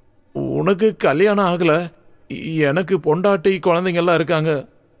 உனக்கு கல்யாணம் ஆகல, எனக்கு பொண்டாட்டி குழந்தைங்க எல்லாம் இருக்காங்க.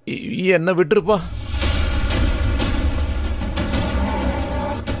 என்ன விட்டுருப்பா.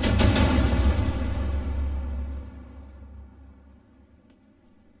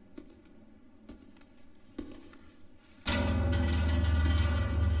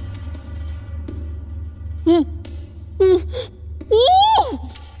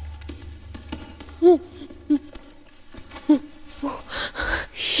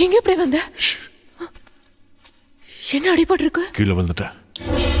 எங்க எப்படி வந்த? என்ன அடிபட்டு இருக்கு? கீழே வந்துட்டேன்.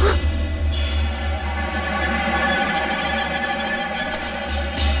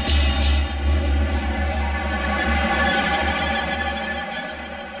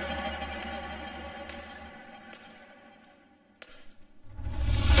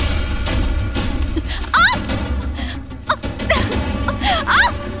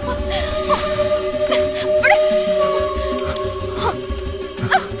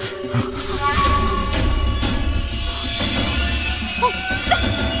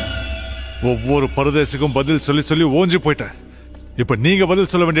 ஒவ்வொரு பரதேசிக்கும் பதில் சொல்லி சொல்லி ஓஞ்சி போயிட்டேன். இப்ப நீங்க பதில்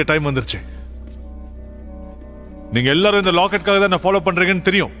சொல்ல வேண்டிய டைம் வந்துருச்சு. நீங்க எல்லாரும் இந்த லாக்கெட்டுக்காக தான் நான் ஃபாலோ பண்றீங்கன்னு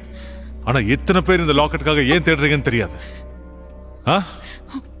தெரியும். ஆனா எத்தனை பேர் இந்த லாக்கெட்டுக்காக ஏன் தேடுறீங்கன்னு தெரியாது.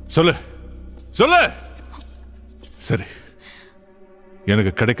 சொல்லு சொல்லு. சரி,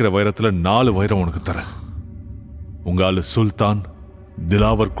 எனக்கு கிடைக்கிற வைரத்துல 4 வைரம் உனக்கு தரேன். உங்க ஆளு சுல்தான்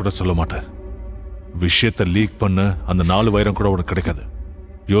திலாவர் கூட சொல்ல மாட்டேன். விஷயத்தை லீக் பண்ண அந்த 4 வைரம் கூட உனக்கு கிடைக்காது.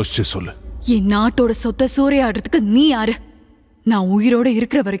 யோசிச்சு சொல்லு. என் நாட்டோட சொத்தை சூறையாடுறதுக்கு நீ யாரு? நான் உயிரோட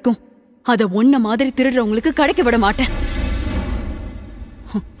இருக்கிற வரைக்கும் அத ஒன்ன மாதிரி திருடுறவங்களுக்கு கிடைக்க விட மாட்டேன்.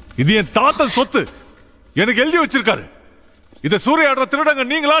 இது என் தாத்தா சொத்து. எனக்கு எழுதி வச்சிருக்காரு. இத சூறையாடுற திருடங்க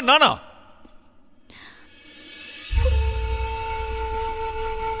நீங்களா நானா?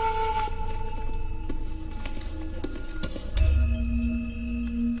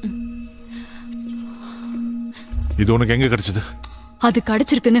 இது உனக்கு எங்க கிடைச்சது? அது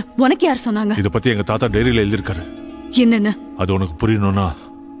கிடைச்சிருக்குன்னு உனக்கு யார் சொன்னாங்க? இத பத்தி எங்க தாத்தா டைரியில எழுதிருக்காரு. என்னன்னு? அது உனக்கு புரியணும்னா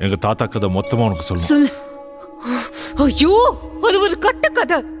எங்க தாத்தா கதை மொத்தமா உனக்கு சொல்லணும். சொல்லு. ஐயோ, அது ஒரு கட்ட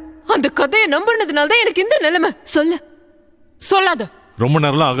கதை. அந்த கதையை நம்பினதுனால தான் எனக்கு இந்த நிலைமை. சொல்லு. சொல்லாத. ரொம்ப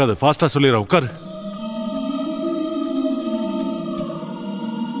நேரம்லாம் ஆகாது. ஃபாஸ்டா சொல்லிடுறேன். உட்காரு.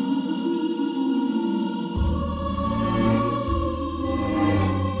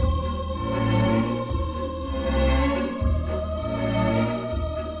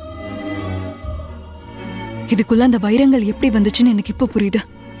 இதுக்குள்ள அந்த வைரங்கள் எப்படி வந்துச்சுன்னு எனக்கு இப்ப புரியுது.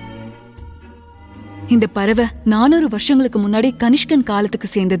 இந்த பறவை 400 வருஷங்களுக்கு முன்னாடி கனிஷ்கன் காலத்துக்கு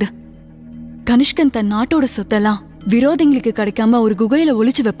சேர்ந்தது. கனிஷ்கன் தன் நாட்டோட சொத்தெல்லாம் விரோதிங்களுக்கு கிடைக்காம ஒரு குகையில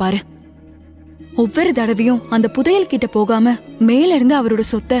ஒளிச்சு வைப்பாரு. ஒவ்வொரு தடவையும் அந்த புதையல் கிட்ட போகாம மேல இருந்து அவரோட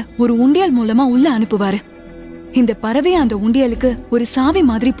சொத்தை ஒரு உண்டியல் மூலமா உள்ள அனுப்புவாரு. இந்த பறவையை அந்த உண்டியலுக்கு ஒரு சாவி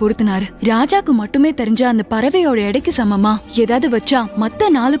மாதிரி பொருத்தினாரு. ராஜாக்கு மட்டுமே தெரிஞ்ச அந்த பறவையோட எடைக்கு சமமா ஏதாவது வச்சா மத்த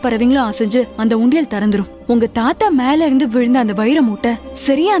 4 பறவைங்களும் அசைஞ்சு அந்த உண்டியல் திறந்துரும். உங்க தாத்தா மேல இருந்து விழுந்த அந்த வைர மூட்டை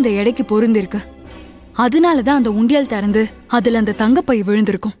சரியா அந்த எடைக்கு பொருந்திருக்கு. அதனாலதான் அந்த உண்டியல் திறந்து அதுல அந்த தங்கப்பை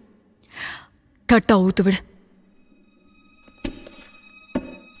விழுந்திருக்கும். கட்டா ஊத்து விடு.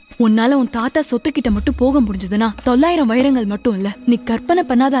 உன்னால உன் தாத்தா சொத்துக்கிட்ட மட்டும் போக முடிஞ்சதுன்னா 900 வைரங்கள் மட்டும் இல்ல, நீ கற்பனை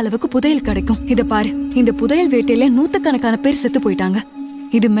பண்ணாத அளவுக்கு புதையல் கிடைக்கும். இத பாரு, இந்த புதையல் வேட்டையில 100கணக்கான பேர் செத்து போயிட்டாங்க.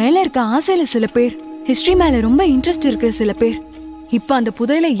 இது மேல இருக்க ஆசையில சில பேர், ஹிஸ்டரி மேல ரொம்ப இன்ட்ரெஸ்ட் இருக்கிற சில பேர், இப்ப அந்த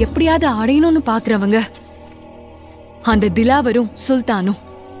புதையலை எப்படியாவது அடையணும்னு பாக்குறவங்க அந்த திலாவரும் சுல்தானும்.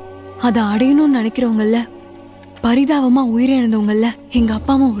 அதை அடையணும்னு நினைக்கிறவங்கல்ல பரிதாபமா உயிரிழந்தவங்கல்ல எங்க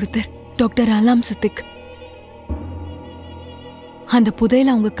அப்பாவும் ஒருத்தர், டாக்டர் அலாம் சித்திக். அந்த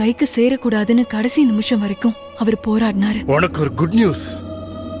புதையல அவங்க கைக்கு சேரக்கூடாதுன்னு கடைசி நிமிஷம் வரைக்கும் அவர் போராடினாரு. உனக்கு ஒரு குட் நியூஸ்.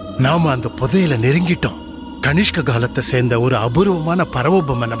 நாம அந்த புதையல நெருங்கிட்டோம். கனிஷ்க காலத்தை சேர்ந்த ஒரு அபூர்வமான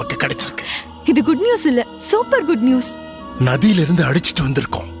பரவபொம்மை நமக்கு கிடைச்சிருக்கு. இது குட் நியூஸ் இல்ல, சூப்பர் குட் நியூஸ். நதியிலிருந்து அடிச்சிட்டு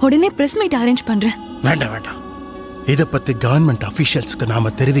வந்திருக்கோம். உடனே பிரஸ் மீட் அரேஞ்ச் பண்றேன். வேண்டாம் வேண்டாம், இத பத்தி கவர்மெண்ட் அபிஷியல்ஸ்க்கு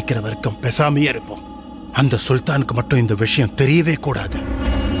நாம தெரிவிக்கிற வரைக்கும் பேசாமையே இருப்போம். அந்த சுல்தானுக்கு மட்டும் இந்த விஷயம் தெரியவே கூடாது.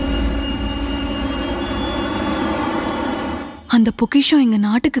 அந்த பொக்கிஷம் எங்க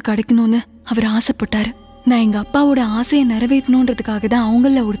நாட்டுக்கு கிடைக்கணும்னு அவர் ஆசைப்பட்டாரு. நான் எங்க அப்பாவோட ஆசையை நிறைவேற்றணுன்றதுக்காக தான்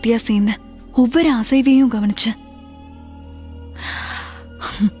அவங்கள ஒருத்தியா சேர்ந்தேன். ஒவ்வொரு அசைவையும் கவனிச்சேன்.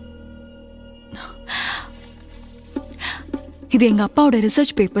 இது எங்க அப்பாவோட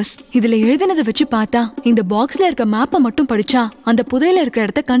ரிசர்ச் பேப்பர்ஸ். இதுல எழுதினதை வச்சு பார்த்தா இந்த பாக்ஸ்ல இருக்க மேப்பை மட்டும் படிச்சா அந்த புதையில இருக்கிற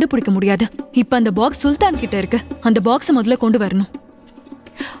இடத்த கண்டுபிடிக்க முடியாது. இப்ப அந்த பாக்ஸ் சுல்தான் கிட்ட இருக்கு. அந்த பாக்ஸை முதல்ல கொண்டு வரணும்.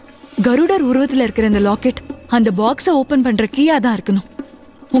 கருடர் உருவத்துல இருக்கிற இந்த லாக்கெட் அந்த பாக்ஸை ஓபன் பண்ற கீயா தான் இருக்கணும்.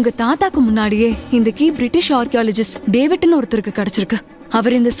 உங்க தாத்தாக்கு முன்னாடியே இந்த கீ பிரிட்டிஷ் ஆர்கியாலஜிஸ்ட் டேவிட்னு ஒருத்தருக்கு கிடைச்சிருக்கு.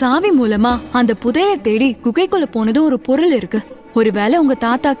 அவர் இந்த சாவி மூலமா அந்த புதையலை தேடி குகைக்குள்ள போனதும் ஒரு பொருள் இருக்கு. ஒருவேளை உங்க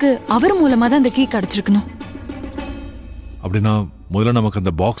தாத்தாக்கு அவர் மூலமா தான் அந்த கீ கிடைச்சிருக்கணும். அப்படின்னா முதல்ல நமக்கு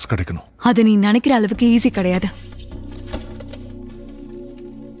அந்த பாக்ஸ் கிடைக்கணும். அது நீ நினைக்கிற அளவுக்கு ஈஸி கிடையாது.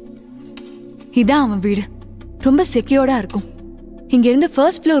 இதான் அவன் வீடு. ரொம்ப செக்யூர்டா இருக்கும். இங்க இருந்து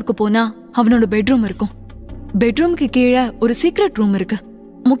ஃபர்ஸ்ட் ஃப்ளோருக்கு போனா அவனோட பெட்ரூம் இருக்கும். பெட்ரூமுக்கு கீழே ஒரு சீக்ரெட் ரூம் இருக்கு.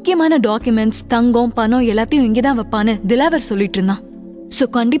 முக்கியமான டாக்குமெண்ட்ஸ், தங்கம், பணம் எல்லாத்தையும் இங்கதான் வைப்பான்னு திலாவர் சொல்லிட்டு இருந்தான். சோ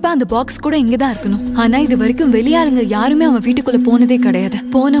கண்டிப்பா அந்த பாக்ஸ் கூட இங்கதான் இருக்கணும். ஆனா இது வரைக்கும் வெளியாளுங்க யாருமே அவன் வீட்டுக்குள்ள போனதே கிடையாது.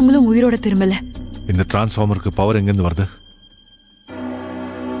 போனவங்களும் உயிரோட திரும்பல. இந்த டிரான்ஸ்ஃபார்மருக்கு பவர் எங்கிருந்து வருது?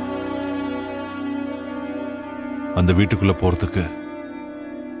 அந்த வீட்டுக்குள்ள போறதுக்கு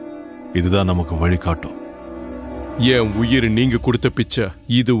இதுதான் நமக்கு வழி காட்டும். என் உயிர் நீங்க கொடுத்த பிச்சை.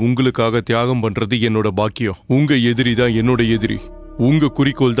 இது உங்களுக்காக தியாகம் பண்றது என்னோட பாக்கியம். உங்க எதிரி தான் என்னோட எதிரி. உங்க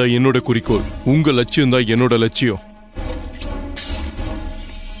குறிக்கோள் தான் என்னோட குறிக்கோள். உங்க லட்சியம் தான் என்னோட லட்சியம்.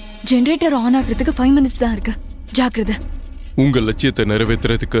 ஜெனரேட்டர் ஆன் ஆகிறதுக்கு 5 minutes தான் இருக்கு. ஜாக்கிரதை. உங்க லட்சியத்தை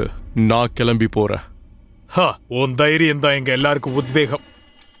நிறைவேற்றுறதுக்கு நான் கிளம்பி போறேன். உன் தைரியம் தான் எங்க எல்லாருக்கும் உத்வேகம்.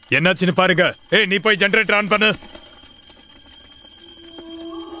 என்னாச்சுன்னு பாருங்க. நீ போய் ஜெனரேட்டர் ஆன் பண்ணு.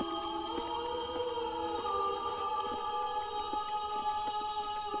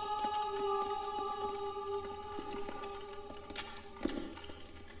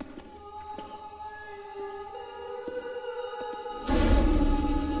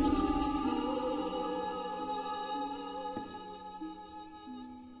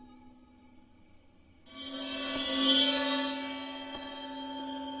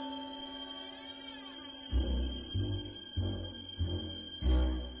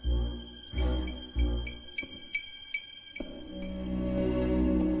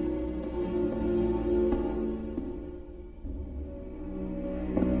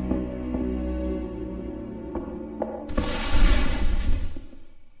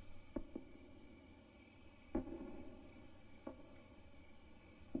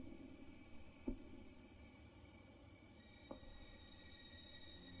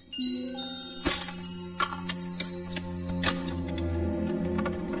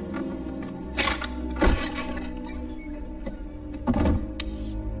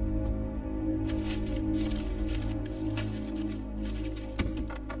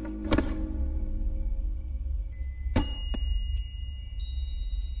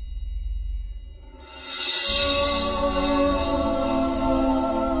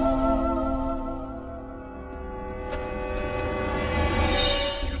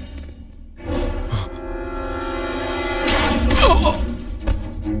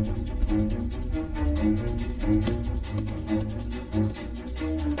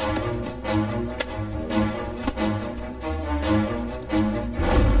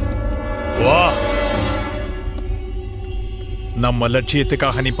 நம்ம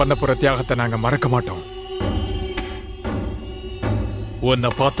லட்சியத்துக்காக நீ பண்ண போற தியாகத்தை நாங்க மறக்க மாட்டோம்.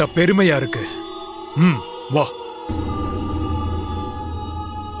 உன்னை பார்த்தா பெருமையா இருக்கு. வா.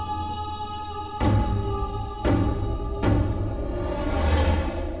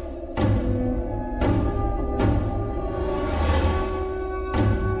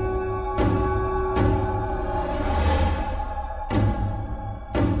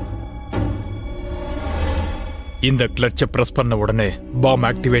 இந்த கிளட்சை பிரஸ் பண்ண உடனே பாம்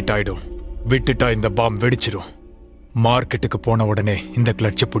ஆக்டிவேட் ஆயிடும். விட்டுட்டா இந்த பாம் வெடிச்சிடும். மார்க்கெட்டுக்கு போன உடனே இந்த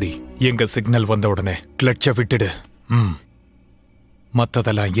கிளட்சை புடி. எங்க சிக்னல் வந்த உடனே கிளட்சை விட்டுடு.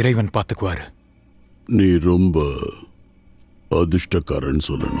 மத்ததெல்லாம் இறைவன் பாத்துக்குவாரு. நீ ரொம்ப அதிர்ஷ்டக்காரன்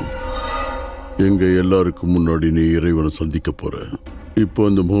சொல்லணும். எங்க எல்லாருக்கும் முன்னாடி நீ இறைவனை சந்திக்க போற. இப்போ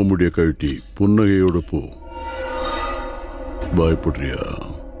அந்த முகமுடிய கழட்டி புன்னகையோட போ. பயப்படுறியா?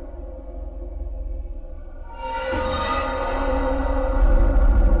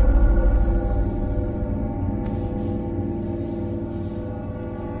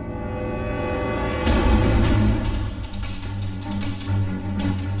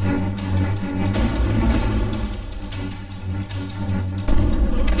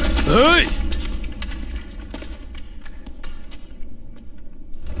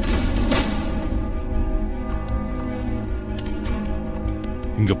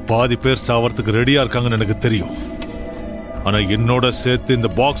 இங்க பாதி பேர் சாவறதுக்கு ரெடியா இருக்காங்கன்னு எனக்கு தெரியும். ஆனா என்னோட சேர்த்து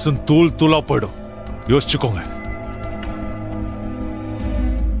இந்த பாக்ஸும் தூள் தூளா போயிடும். யோசிச்சுக்கோங்க.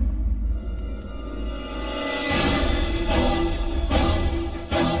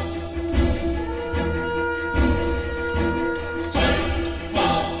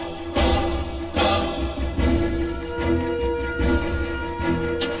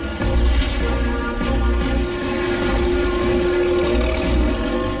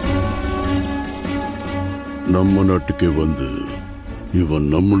 நம்ம நாட்டுக்கே வந்து இவன்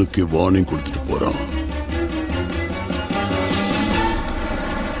நம்மளுக்கே வார்னிங் கொடுத்துட்டு போறான்.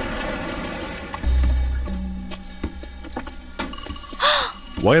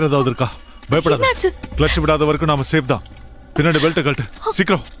 வயர் ஏதாவது இருக்கா? பயப்படாத. கிளட்ச் விடாத வரைக்கும் நாம சேஃப் தான். பின்னாடி பெல்ட் கழட்டு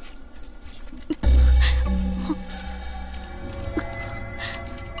சீக்கிரம்.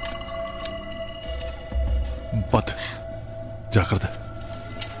 பாத்து ஜாக்கிரதை.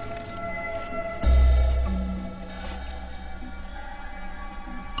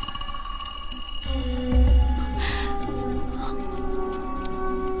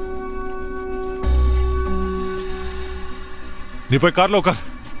 நீ போய் கார்ல உட்கார்.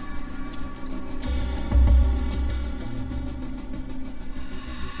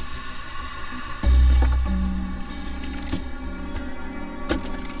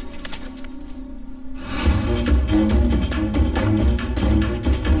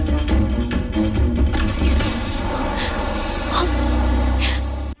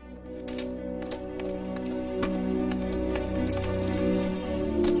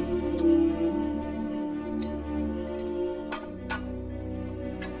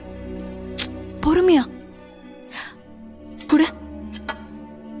 பொறுமையா கூட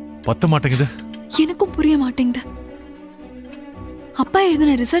பத்த மாட்டேங்குது. எனக்கும் புரிய மாட்டேங்குது. அப்பா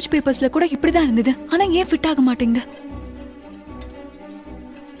எழுதின ரிசர்ச் பேப்பர்ஸ்ல கூட இப்படிதான் இருந்தது. ஆனா ஏன் ஃபிட் ஆக மாட்டேங்குது?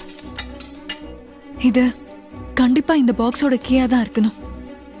 இது கண்டிப்பா இந்த பாக்ஸோட கீயா தான் இருக்கணும்.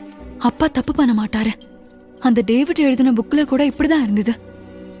 அப்பா தப்பு பண்ண மாட்டாரு. அந்த டேவிட் எழுதின புக்ல கூட இப்படிதான் இருந்தது.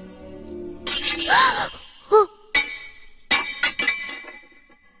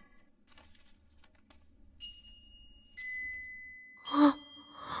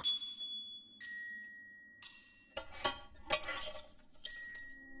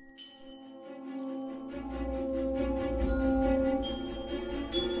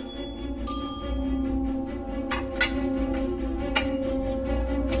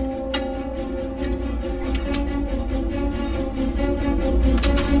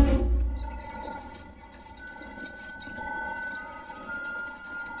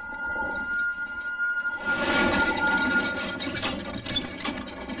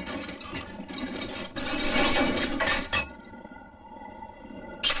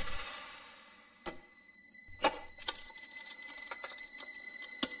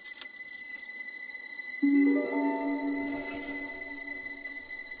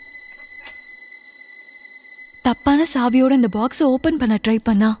 தப்பான சாவியோட இந்த பாக்ஸை ஓபன் பண்ண ட்ரை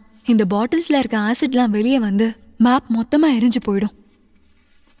பண்ணா இந்த பாட்டில்ஸ்ல இருக்க ஆசிட்லாம் வெளியே வந்து மேப் மொத்தமா எரிஞ்சு போயிடும்.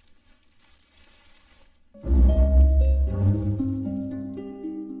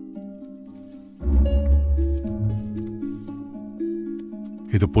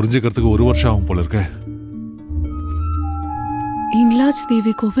 இது புரிஞ்சுக்கிறதுக்கு 1 வருஷம் ஆகும் போல இருக்க. இங்கிலாஜ்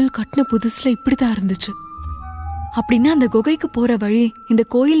தேவி கோவில் கட்டின புதுசுல இப்படிதான் இருந்துச்சு. அப்படின்னா அந்த குகைக்கு போற வழி இந்த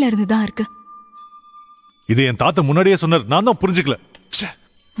கோயில்ல இருந்துதான் இருக்கு. இது என் தாத்தா முன்னாடியே சொன்னார். நான் தான் புரிஞ்சுக்கல.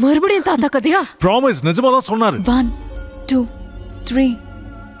 மறுபடியும் தாத்தா கதையா? ப்ராமிஸ், நிஜமா தான் சொன்னாரு. 1 2 3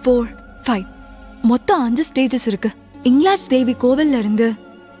 4 5 மொத்தம் 5 ஸ்டேஜஸ் இருக்கு. இங்கிலாஜ் தேவி கோவில்ல இருந்து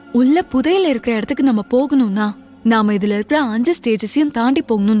உள்ள புதையில இருக்கிற இடத்துக்கு நம்ம போகணும்னா நாம இதுல இருக்கிற 5 ஸ்டேஜஸையும் தாண்டி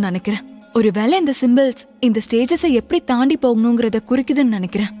போகணும்னு நினைக்கிறேன். ஒருவேளை இந்த சிம்பிள்ஸ் இந்த ஸ்டேஜஸை எப்படி தாண்டி போகணுங்கிறத குறிக்குதுன்னு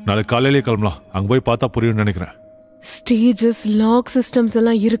நினைக்கிறேன். நாளைக்கு காலையிலே கிளம்பலாம். அங்க போய் பார்த்தா புரியும்னு நினைக்கிறேன். ஸ்டேஜஸ் லாக் சிஸ்டம்ஸ்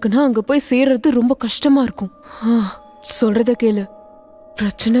எல்லாம் இருக்குன்னா அங்க போய் சேர்றது ரொம்ப கஷ்டமா இருக்கும். சொல்றத கேளு.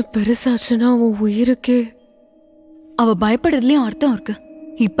 பிரச்சனை பெருசாச்சுன்னா அவன் உயிருக்கே. அவ பயப்படுறதுலயும் அர்த்தம் இருக்கு.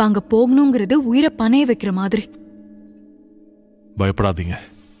 இப்ப அங்க போகணுங்கிறது உயிரை பணைய வைக்கிற மாதிரி. பயப்படாதீங்க.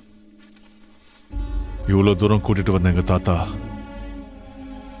 இவ்வளவு தூரம் கூட்டிட்டு வந்த எங்க தாத்தா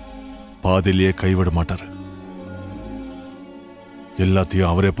பாதிலேயே கைவிட மாட்டாரு.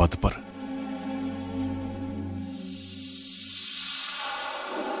 எல்லாத்தையும் அவரே பார்த்துப்பாரு.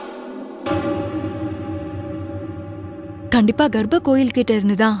 கண்டிப்பா கர்ப்ப கோயில் கிட்ட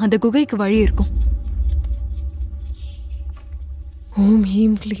இருந்துதான் அந்த குகைக்கு வழி இருக்கும். ஓம்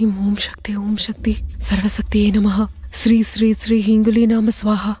ஹீம் க்ளீம் ஓம் சக்தி சர்வசக்தியே நமஹ. ஸ்ரீ ஸ்ரீ ஸ்ரீ ஹிங்குலி நாம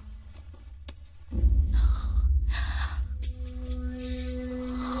ஸ்வாஹா.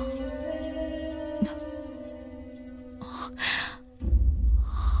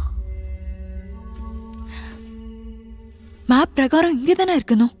 மேப் பிரகாரம் இங்கதானே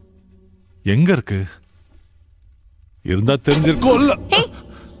இருக்கணும். எங்க இருக்கு? இருந்தா தெரிஞ்சிருக்கோம். இல்ல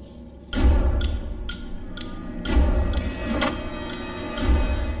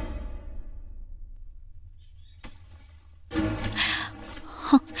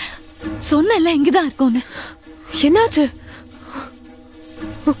சொன்னல இங்கதான் இருக்கோன்னு. என்னாச்சு?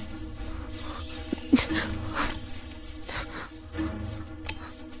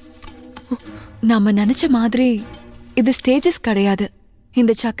 நாம நினைச்ச மாதிரி இது ஸ்டேஜஸ் கிடையாது.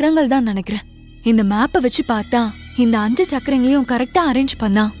 இந்த சக்கரங்கள் தான் நினைக்கிறேன். இந்த மேப்பை வச்சு பார்த்தா இந்த 5 சக்கரங்களையும் கரெக்டா அரேஞ்ச்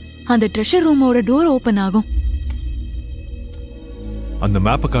பண்ணா அந்த ட்ரெஷர் ரூமோட டோர் ஓபன் ஆகும். அந்த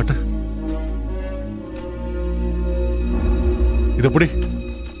மேப்பை காட்டு. இதப்படி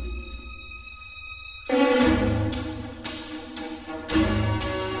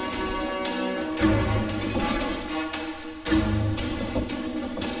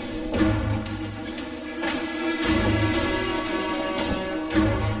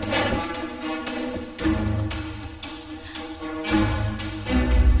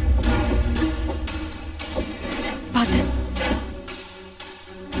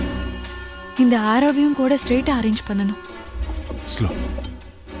இந்த ஆரோவையும் கூட ஸ்ட்ரெயிட்டா அரேஞ்ச் பண்ணணும். Slow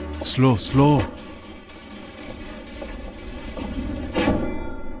slow slow.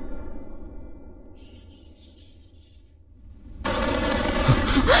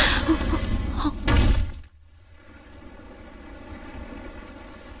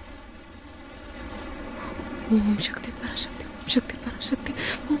 ஓம் சக்தி பராசக்தி ஓம் சக்தி பராசக்தி.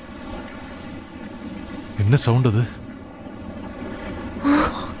 என்ன சவுண்ட் அது?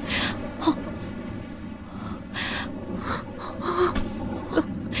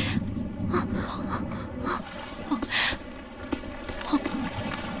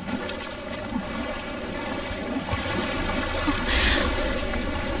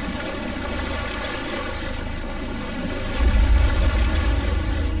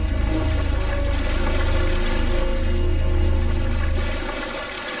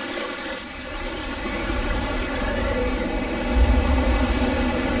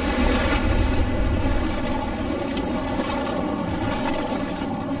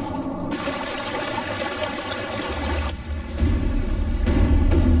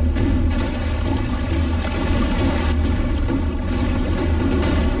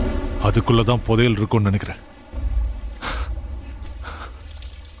 அதுக்குள்ளதான் புதையல் இருக்கும்னு நினைக்கிறேன்.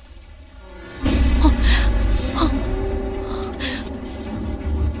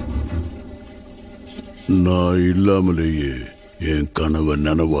 நான் இல்லாமலேயே என் கனவை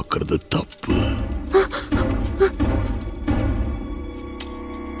நனவாக்குறது தப்பு.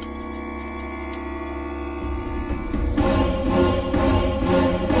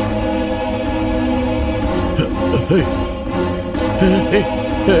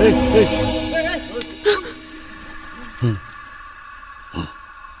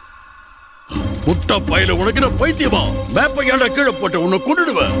 முட்டா பையில உனக்கு நான் பைத்தியமா? மேப்பை ஏன்டா கீழே போட்ட? உன்னை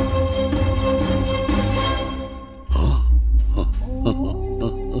கொண்டுடுவேன்.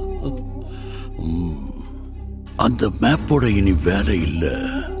 அந்த மேப்போட இனி வேலை இல்ல.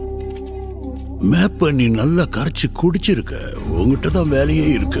 மேப்பை நீ நல்லா கரைச்சு குடிச்சிருக்க. உங்ககிட்ட தான் வேலையே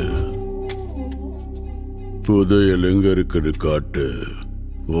இருக்கு. புதையல் எங்க இருக்குது காட்டு.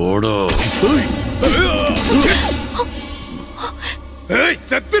 ஓடா.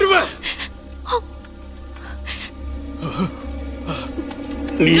 செத்துருவேன்.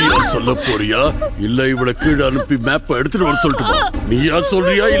 நீயா சொல்ல போறியா இல்ல இவளை கீழே அனுப்பி மேப்பை எடுத்துட்டு வர சொல்லட்டுமா? நீயா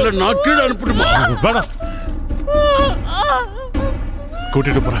சொல்றியா இல்ல நான் கீழே அனுப்பட்டுமா? வேணாம்,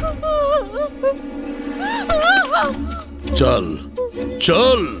 கூட்டிட்டு போறேன். சல்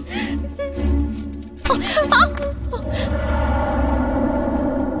சல்.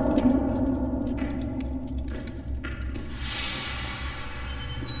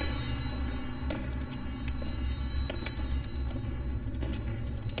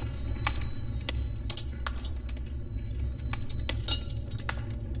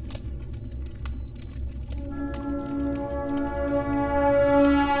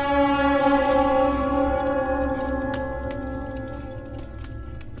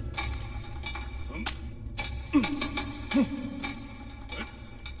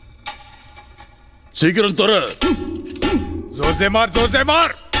 சீக்கிரம் தொற. जोर से मार, जोर से मार.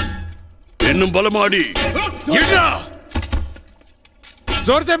 இன்னும் பலமாடி. गिरना.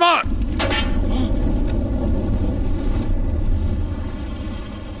 जोर से मार.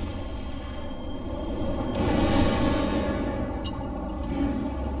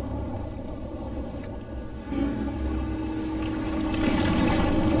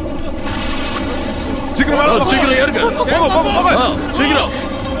 சீக்கிரம் ஏறுங்க. சீக்கிரம்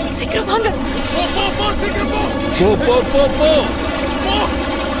சீக்கிரம் வாங்க. போ போ போ போ.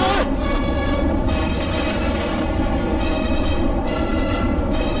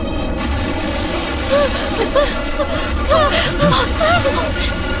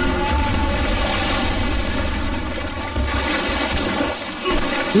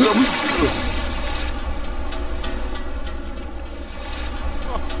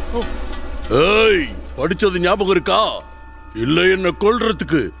 ஏய், படிச்சது ஞாபகம் இருக்கா? இல்ல என்ன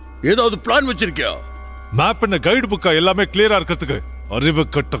கொல்றதுக்கு ஏதாவது பிளான் வச்சிருக்கியா? மேப் என்ன கைடு புக்கா எல்லாமே கிளியரா இருக்கிறதுக்கு? அறிவு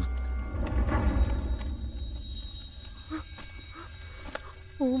கட்டம்.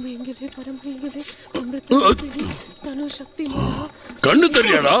 ஓம் எங்களே பரமேங்களே அமிர்த தனு சக்தி மகா. கண்ணு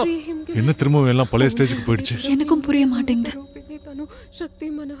தெரியாடா? என்ன திரும்பவும் எல்லாம் பழைய ஸ்டேஜுக்கு போயிடுச்சு. எனக்கும் புரிய மாட்டேங்குது. தனு சக்தி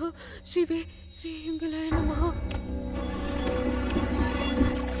மனஹ சிவே ஸ்ரீ எங்களே நமஹ.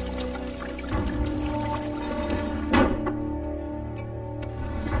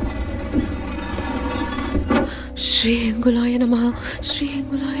 श्री हिंगुलाय नमः, श्री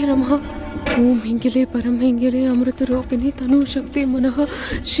हिंगुलाय नमः. ओम हिंगिले परम हिंगिले अमृत रूपिणी तनु शक्ति मनः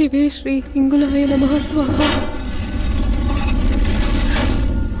शिवे श्री हिंगुलाय नमः स्वाहा.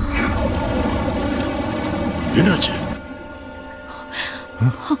 என்னாச்சு?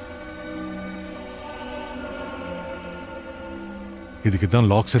 இதுக்கு தான்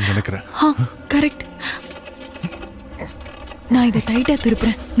லாக்ஸ் நினைக்கிறேன். கரெக்ட். நான் இதை டைட்டா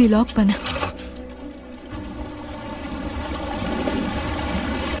திருப்புறேன், நீ லாக் பண்ண.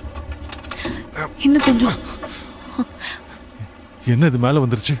 இன்னும் கொஞ்சம். என்ன இது மேல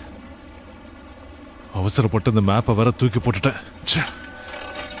வந்துருச்சு? அவசரப்பட்டு இந்த மேப்பை வர தூக்கி போட்டுட்டேன்.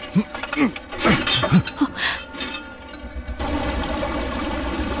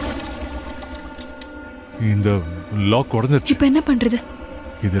 இந்த லாக் உடைஞ்சிருச்சு. இப்ப என்ன பண்றது?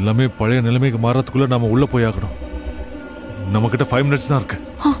 இது எல்லாமே பழைய நிலைமைக்கு மாறதுக்குள்ள நாம உள்ள போய் ஆகணும். நம்ம கிட்ட 5 minutes தான் இருக்கு.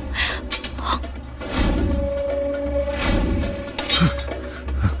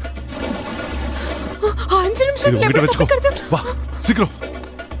 இது உங்ககிட்ட வச்சுக்கோ. வா சீக்கிரம்.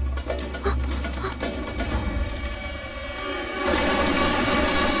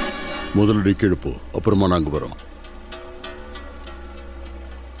 முதல்ல கீழப்போ, அப்புறமா நாங்க வரோம்.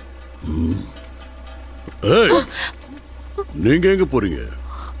 ஏய், நீங்க எங்க போறீங்க?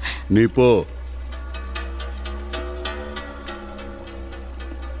 நீ போ.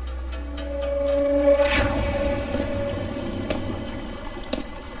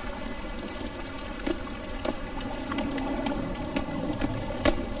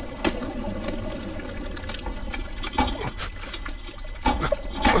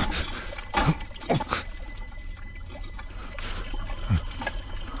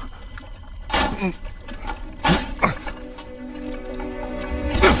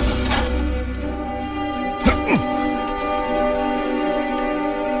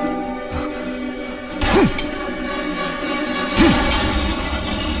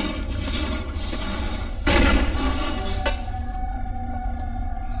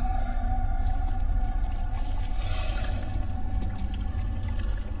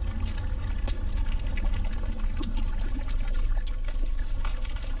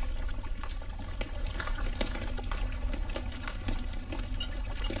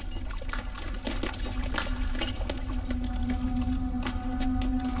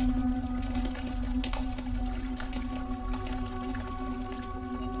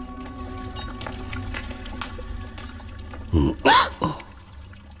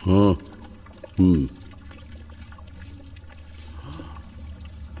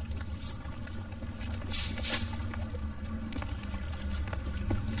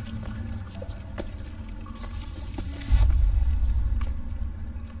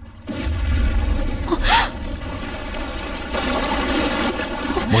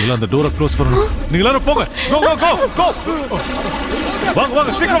 முதல்ல அந்த டோரை க்ளோஸ் பண்ணணும். நீங்க எல்லாரும் போங்க. கோ கோ கோ கோ. வாங்க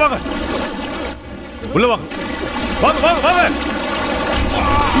வாங்க சீக்கிரம் வாங்க. உள்ள வாங்க. வாங்க வாங்க வாங்க.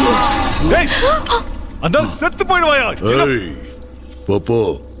 டேய். அந்த செத்து போய்டுவாயா? ஏய். போ.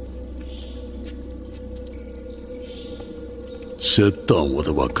 செத்தான்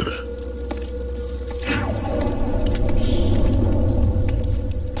உதவாக்குற.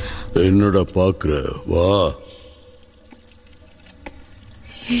 என்னடா பாக்குற? வா.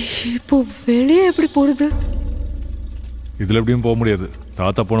 இப்போ வெளியே எப்படி போறது? இதுல எப்படியும் போக முடியாது.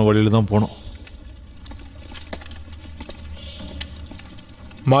 தாத்தா போன வழியில தான் போனோம்.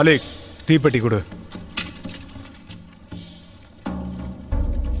 மாலிக், தீப்பெட்டி கொடு.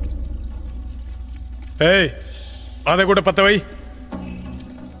 ஏய், அதை கூட பத்த வை.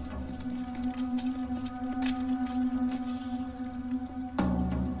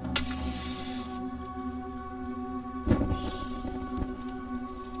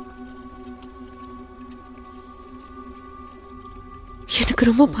 எனக்கு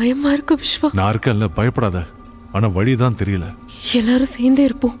ரொம்ப பயமா இருக்கு விஸ்வா. நான் இருக்கேன்ல, பயப்படாத. ஆனா வழிதான் தெரியல. எல்லாரும் சேர்ந்தே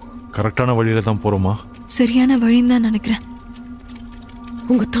இருப்போம். கரெக்டான வழியில தான் போறோமா? சரியான வழின்னு தான் நினைக்கிறேன்.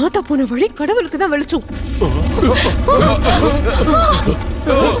 உங்க தாத்தா போன வழி கடவுளுக்கு தான் வெளிச்சம்.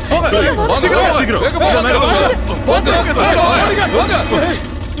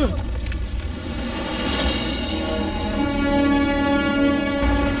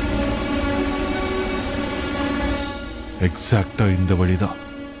 எக்ஸாக்டா இந்த வழிதான்.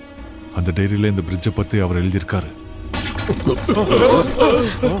 அந்த டைரியில இந்த பிரிட்ஜை பத்தி அவர் எழுதியிருக்காரு.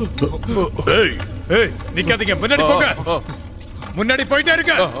 நிக்காதீங்க, முன்னாடி போங்க. முன்னாடி போயிட்டே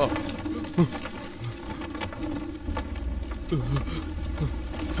இருக்க.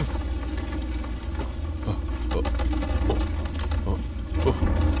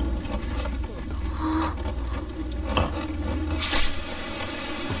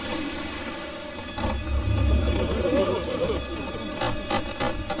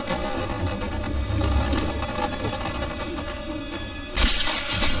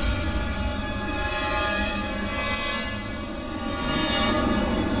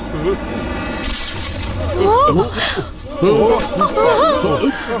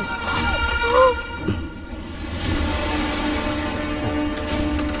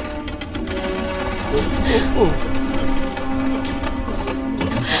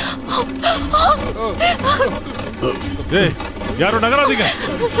 ஏய், யாரும் நகராதீங்க.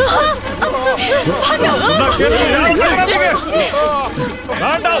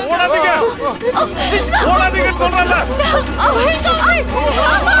 வேண்டாம், ஓடாதீங்க. ஓடாதீங்க சொல்றல.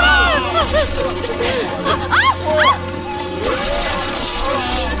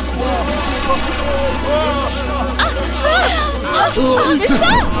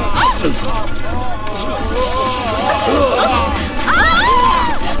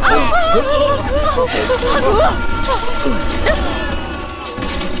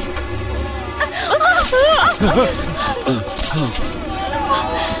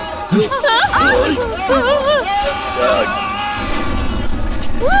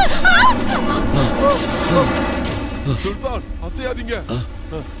 சுல்தான், அசையாதீங்க.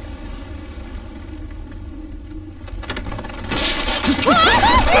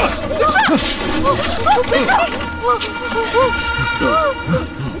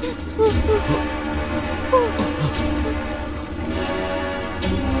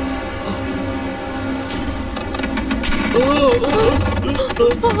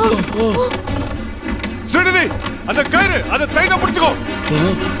 ஸ்ரீநிதி, அந்த கயிறு, அந்த ட்ரெயினை பிடிச்சுக்கோ.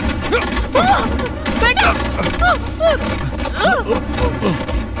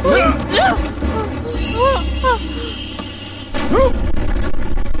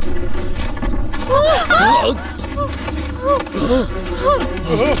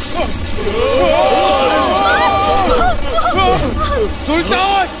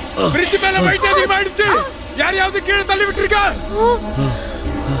 சுல்தான், பிரிட்ஜ் மேல வெயிட் அதிகமாயிடுச்சு. யாரையாவது கீழே தள்ளி விட்டுருக்கா?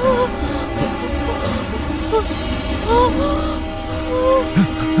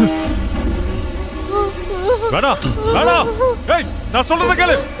 வேணாம், வேணாம். ஏய், நான் சொல்றத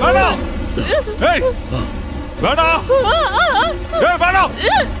கேளு. வேணாம். ஏய், வேணாம். ஏய், வேணாம்.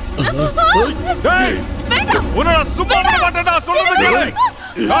 ஏய், உன்னை நான் சும்மா விட மாட்டேன். நான் சொல்றத கேளு.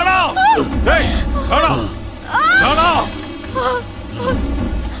 வேணாம். ஏய், வேணாம். வேணாம்.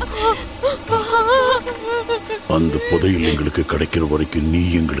 அந்த புதையல் எங்களுக்கு கிடைக்கிற வரைக்கும் நீ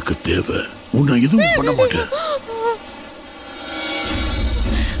எங்களுக்கு தேவை. உன்னை எதுவும் பண்ண மாட்டேன்.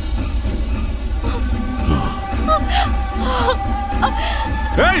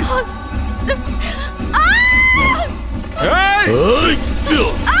 ஏய்,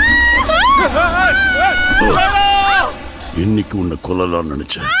 இன்னைக்கு உன்னை கொல்லலாம்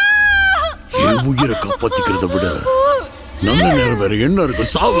நினைச்சேன். என் உயிரை காப்பாத்திக்கிறத விட நல்ல நேரம் வேற என்ன இருக்கு?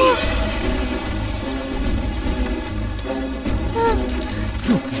 சாவு.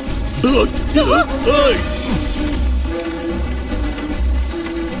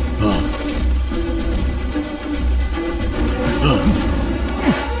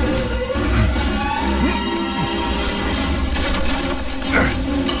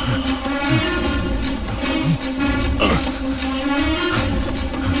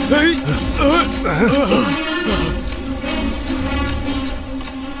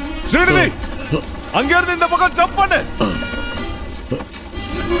 ஸ்ரீநிதி, அங்க இருந்து இந்த பக்கம் ஜம்ப் பண்ணு.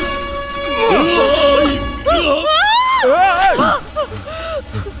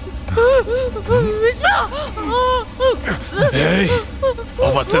 விஸ்வா,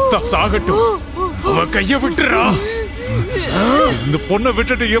 அவ செத்தா சாகட்டும், அவ கைய விட்டுறா. இந்த பொண்ணை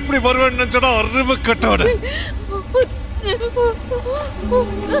விட்டுட்டு எப்படி வருவேன்னு நினைச்சா அறிவு கட்டோட.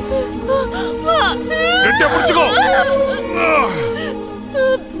 கெட்டியா பிடிச்சுக்கோ.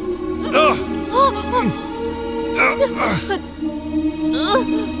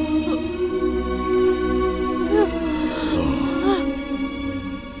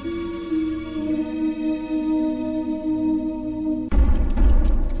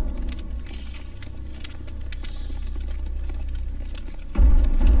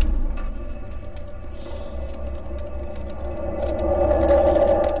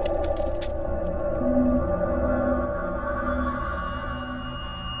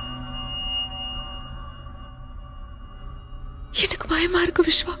 எனக்கு பயமா இருக்கு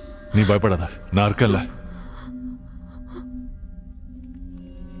விஸ்வா. நீ பயப்படாத, நான் இருக்கல.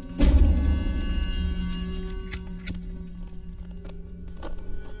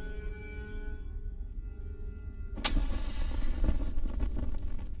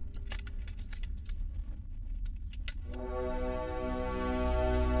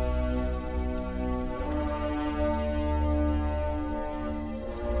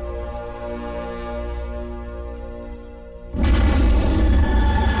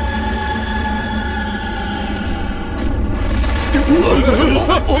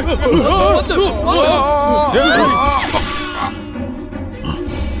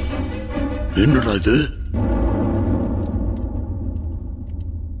 என்னடா இது?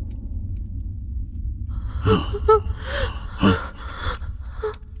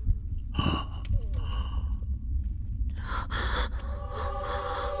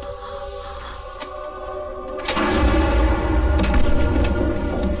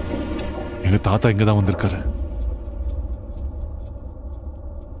 எங்க தாத்தா இங்கதான் வந்திருக்காரு.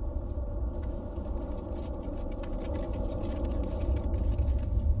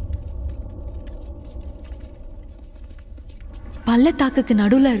 பள்ளத்தாக்குக்கு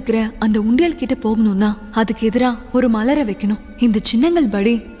நடுவுல இருக்கிற அந்த உண்டியல் கிட்ட போகணும்னா அதுக்கு எதிரா ஒரு மலரை வைக்கணும். இந்த சின்னங்கள்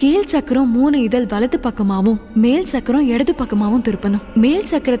படி கீழ் சக்கரம் 3 இதழ் வலது பக்கமாவும் மேல் சக்கரம் இடது பக்கமாவும் திருப்பணும். மேல்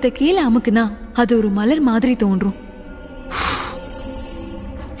சக்கரத்தை கீழே அமுக்குனா அது ஒரு மலர் மாதிரி தோன்றும்.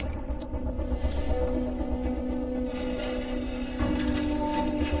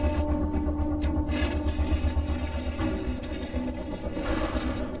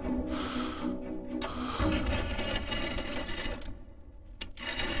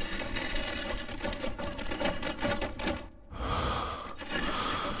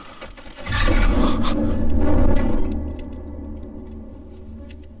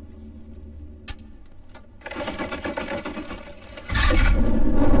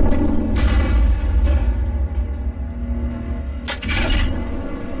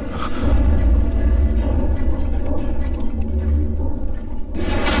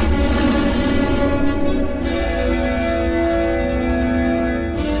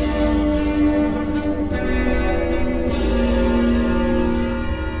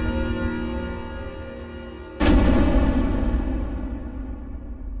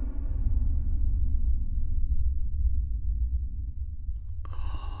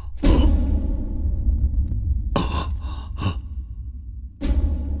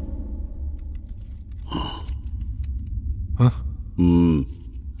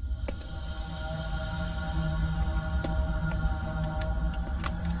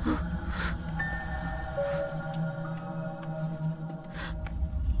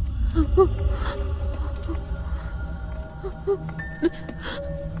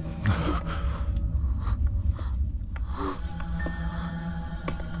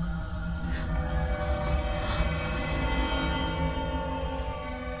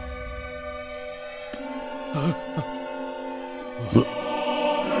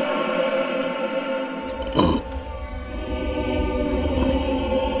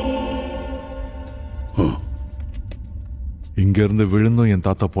 இங்க இருந்து விழுந்தும் என்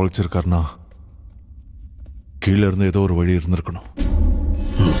தாத்தா பொழைச்சிருக்காருனா கீழே இருந்து ஏதோ ஒரு வழி இருந்திருக்கணும்.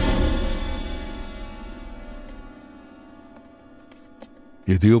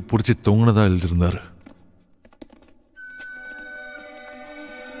 எதையோ புடிச்சு தொங்குனதா எழுதியிருந்தாரு.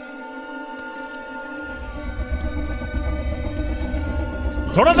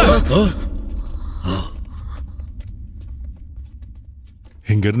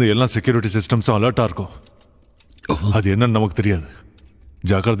 இங்க இருந்து எல்லா செக்யூரிட்டி சிஸ்டம்ஸும் அலர்ட்டா இருக்கும். அது என்னன்னு நமக்கு தெரியாது.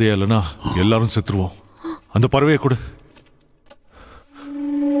 ஜாக்கிரதையா இல்லைன்னா எல்லாரும் செத்துருவோம். அந்த பறவையை கொடு.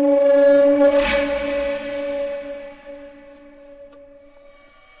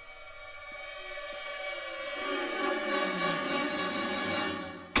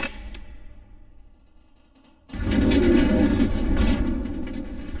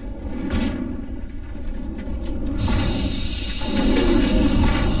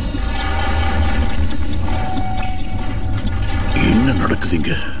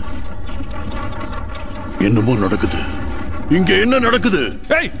 என்னமோ நடக்குது. இங்க என்ன நடக்குது?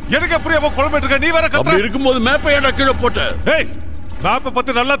 ஏய், எனக்கு புரியாம குழம்பிட்டு இருக்க. நீ வேற கத்துற. அப்படி இருக்கும்போது மேப்பை ஏன்டா கீழே போட்ட? ஏய், மேப்பை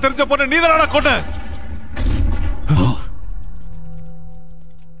பத்தி நல்லா தெரிஞ்ச பொண்ணு நீ தானடா கொன்ன.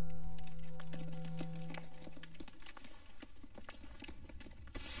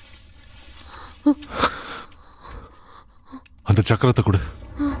 அந்த சக்கரத்தை கொடு.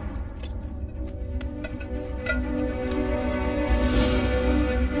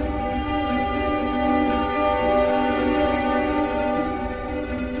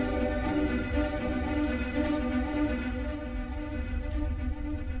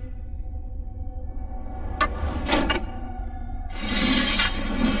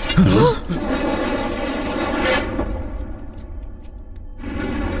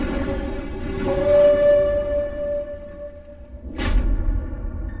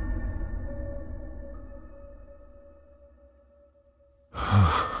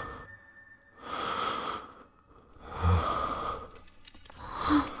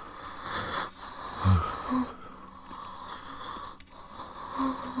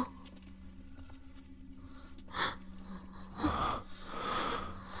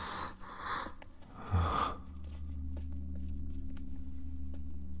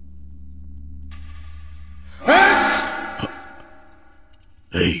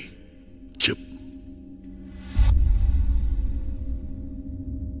 Hey, Chip.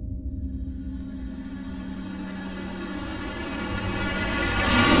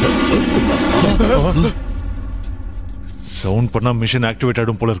 சவுண்ட் பண்ணா மிஷன் ஆக்டிவேட்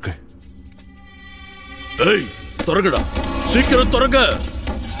ஆயிடும் போல இருக்கு. ஏய், திறங்கடா, சீக்கிரம் திறங்க.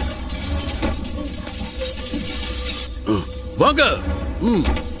 வாங்க.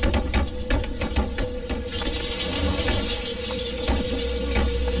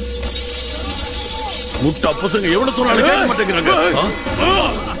 முட்டா பசங்க எவ்வளவு சொன்னாலும் கேட்க மாட்டேங்கிறாங்க.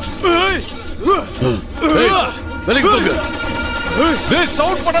 வேலைக்கு போங்க.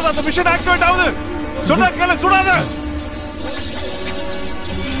 சவுண்ட் பண்ணாத, அந்த மிஷன் ஆக்டிவேட் ஆகுது. சொன்னா கேள, சுடாத.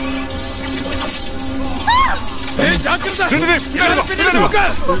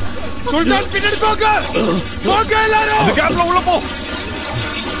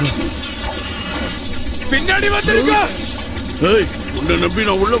 பின்னாடி வந்துருங்க. உன்னை நம்பி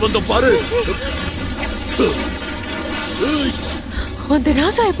நான் உள்ள வந்த பாரு. அந்த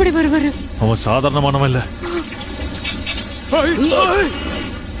ராஜா எப்படி வருவாரு? அவன் சாதாரணமானவன் இல்ல.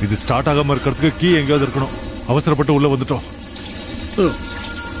 இது ஸ்டார்ட் ஆகாம இருக்கிறதுக்கு கீ எங்கேயாவது இருக்கணும். அவசரப்பட்டு உள்ள வந்துட்டோம்.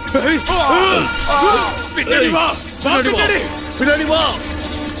 பின்னாடி வா, பின்னாடி வா.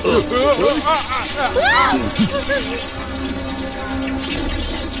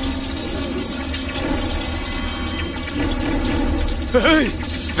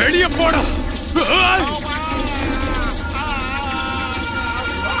 வெளியே போடா.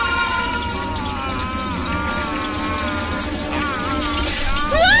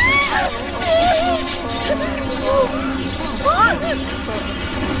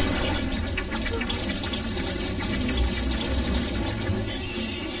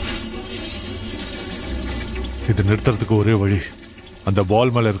 இது நிறுத்துறதுக்கு ஒரே வழி, அந்த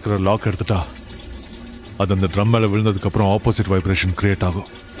பால் மேல இருக்கிற லாக் எடுத்துட்டா அது அந்த ட்ரம் மேல விழுந்ததுக்கு அப்புறம் ஆப்போசிட் வைப்ரேஷன் கிரியேட்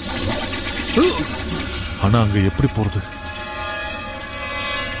ஆகும். ஆனா அங்க எப்படி போறது?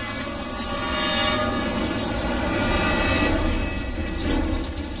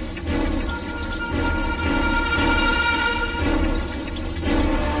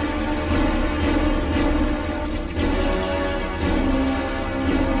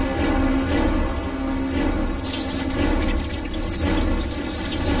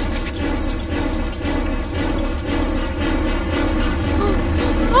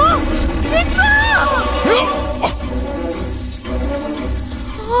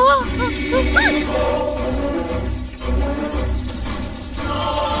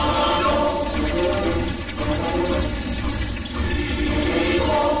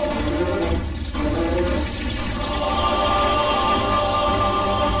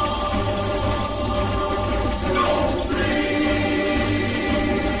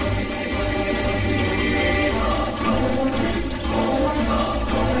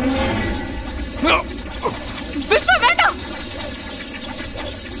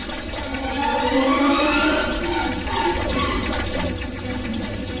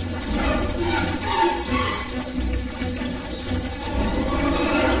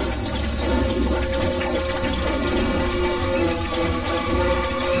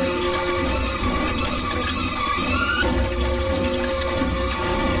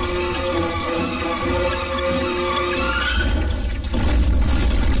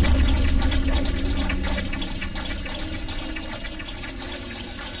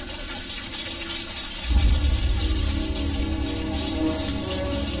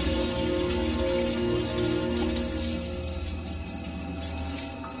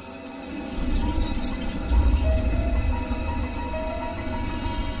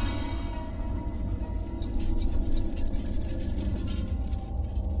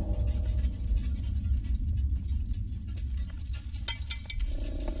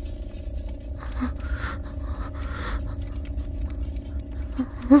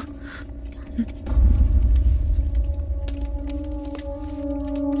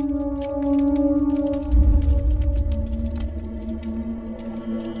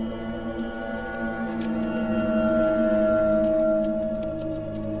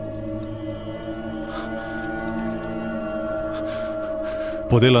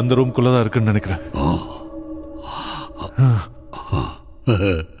 புதையல் அந்த ரூம்குள்ளதான் இருக்குன்னு நினைக்கிறேன்.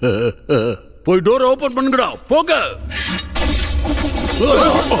 போய் டோர் ஓபன் பண்ணுங்கடா, போங்க.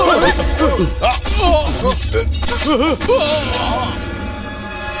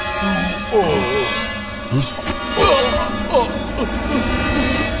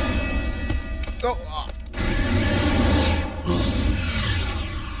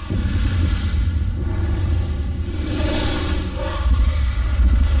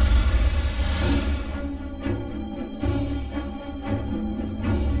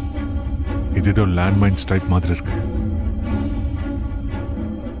 இது ஏதோ லேண்ட்மைன் ஸ்ட்ரைக் மாதிரி இருக்கு.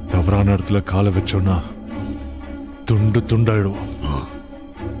 தவறான இடத்துல காலை வச்சோன்னா துண்டு துண்டாயிடும்.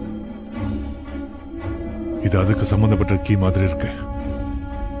 இது அதுக்கு சம்பந்தப்பட்ட கீ மாதிரி இருக்கு.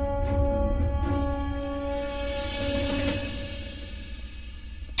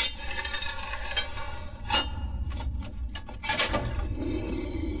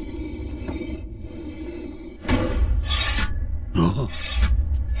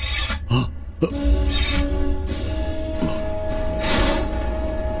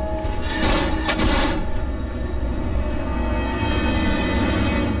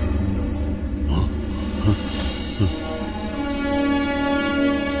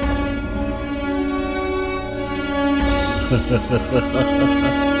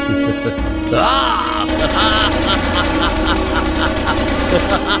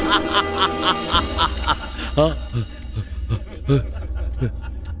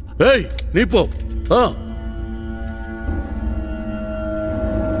 ஏய், நீ போ.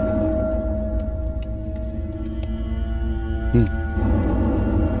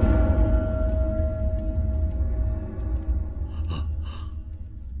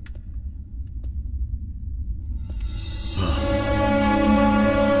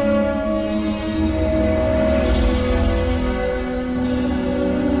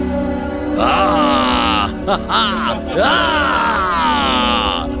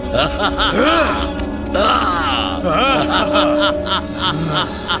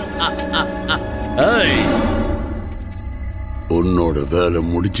 உன்னோட வேலை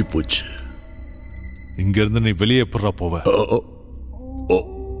முடிச்சு போச்சு. இங்க இருந்து நீ வெளியே போறா போவ.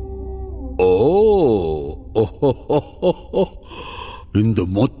 இந்த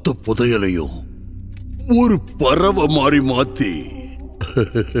மொத்த புதையலையும் ஒரு பறவை மாறி மாத்தி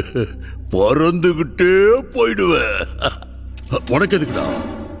பறந்துகிட்டே போயிடுவேன். உனக்கு எதுக்குடா?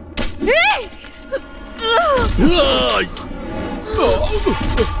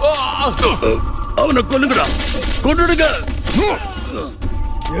 அவனை கொல்லுங்கடா, கொண்டுடுங்க.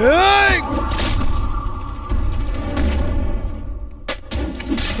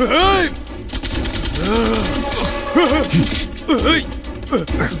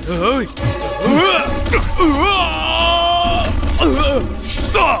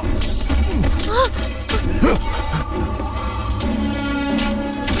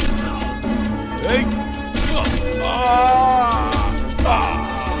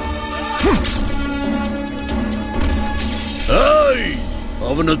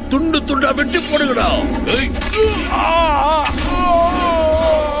 அவனை துண்டு துண்டா வெட்டி போடுங்கடா.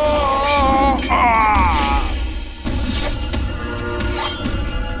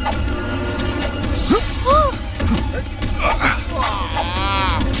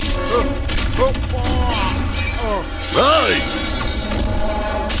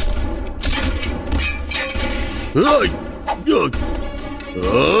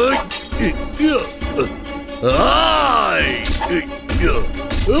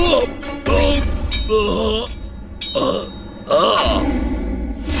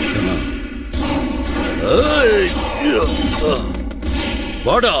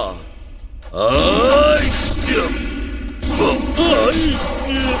 வாடா.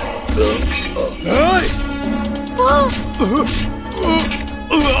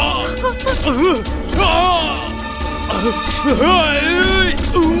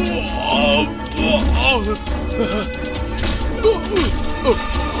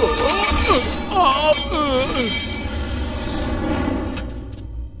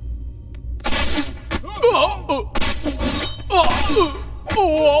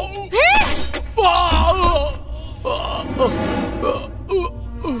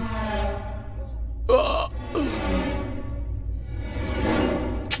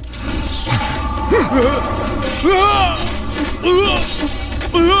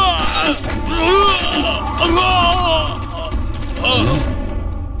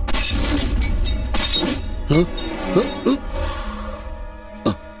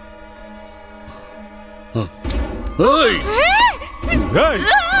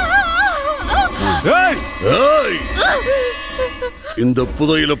 இந்த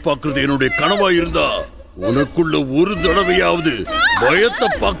புதையில பாக்குறது என்னுடைய கனவா இருந்தா உனக்குள்ள ஒரு தடவையாவது பயத்தை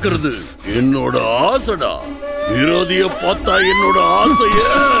பாக்குறது என்னோட ஆசைடா. விரோதிய பார்த்தா என்னோட ஆசைய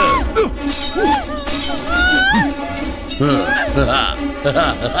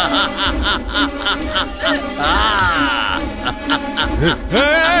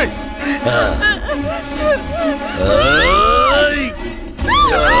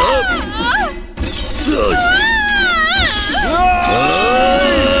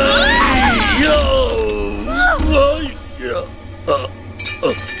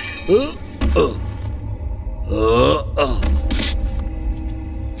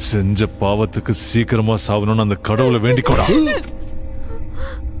செஞ்ச பாவத்துக்கு சீக்கிரமா சாவணும்னு அந்த கடவுளை வேண்டிக்கோடா.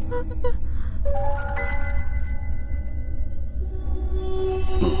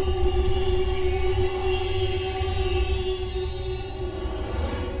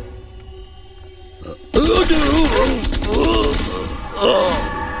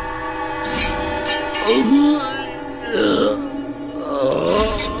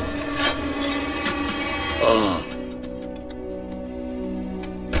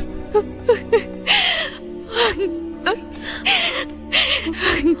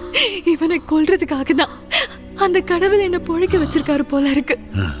 இவனை கொல்றதுக்காக தான் அந்த கடவுள் என்ன பொழைக்க வச்சிருக்காரு போல இருக்கு.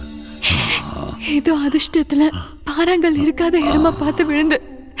 ஏதோ அதிர்ஷ்டத்துல பாறாங்கல் இருக்காத இடமா பார்த்து விழுந்து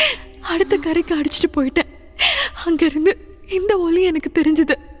அடுத்த கரைக்கு அடிச்சுட்டு போயிட்டேன். அங்க இருந்து இந்த ஒலி எனக்கு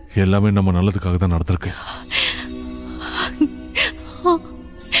தெரிஞ்சது. எல்லாமே நம்ம நல்லதுக்காக தான் நடந்திருக்கு.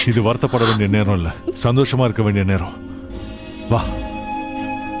 இது வருத்தப்பட வேண்டிய நேரம் இல்ல, சந்தோஷமா இருக்க வேண்டிய நேரம். வா.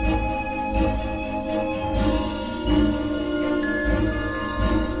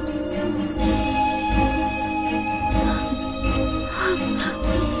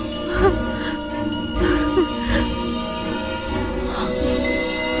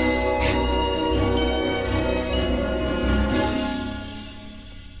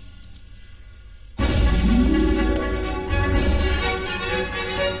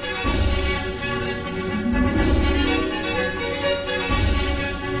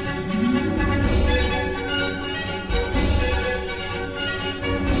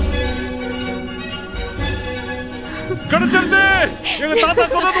 கிடைச்சிருச்சு. எங்க தாத்தா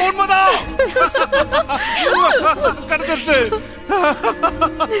சொன்னது உண்மைதான். கிடைச்சிருச்சு.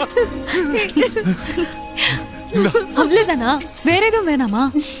 அவ்வளவுதானா? வேற எதுவும் வேணாமா?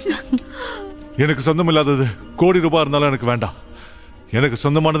 எனக்கு சொந்தம் இல்லாதது கோடி ரூபாய் இருந்தாலும் எனக்கு வேண்டாம். எனக்கு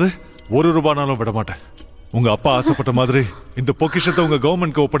சொந்தமானது ₹1 விட மாட்டேன். உங்க அப்பா ஆசைப்பட்ட மாதிரி இந்த பொக்கிஷத்தை உங்க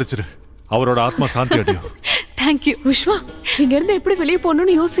கவர்மெண்ட்க்கு ஒப்படைச்சிரு. அவரோட ஆத்மா சாந்தி அடையும். தேங்க்யூ. உஷ்மா, இங்க இருந்து எப்படி வெளியே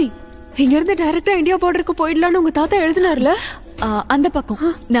போகணும்னு யோசி. இங்க இருந்து டைரக்டா இந்தியா பார்டருக்கு போயிடலாம்னு உங்க தாத்தா எழுதினார்ல. அந்த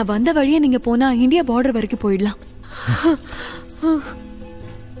பக்கம் நான் வந்த வழியே நீங்க போனா இந்தியா பார்டர் வரைக்கும் போயிடலாம்.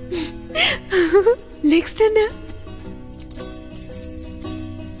 நெக்ஸ்ட் என்ன?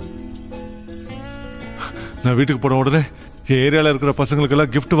 நான் வீட்டுக்கு போன உடனே என் ஏரியால இருக்கிற பசங்களுக்கு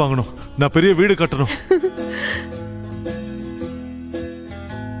எல்லாம் கிஃப்ட் வாங்கணும். நான் பெரிய வீடு கட்டணும்.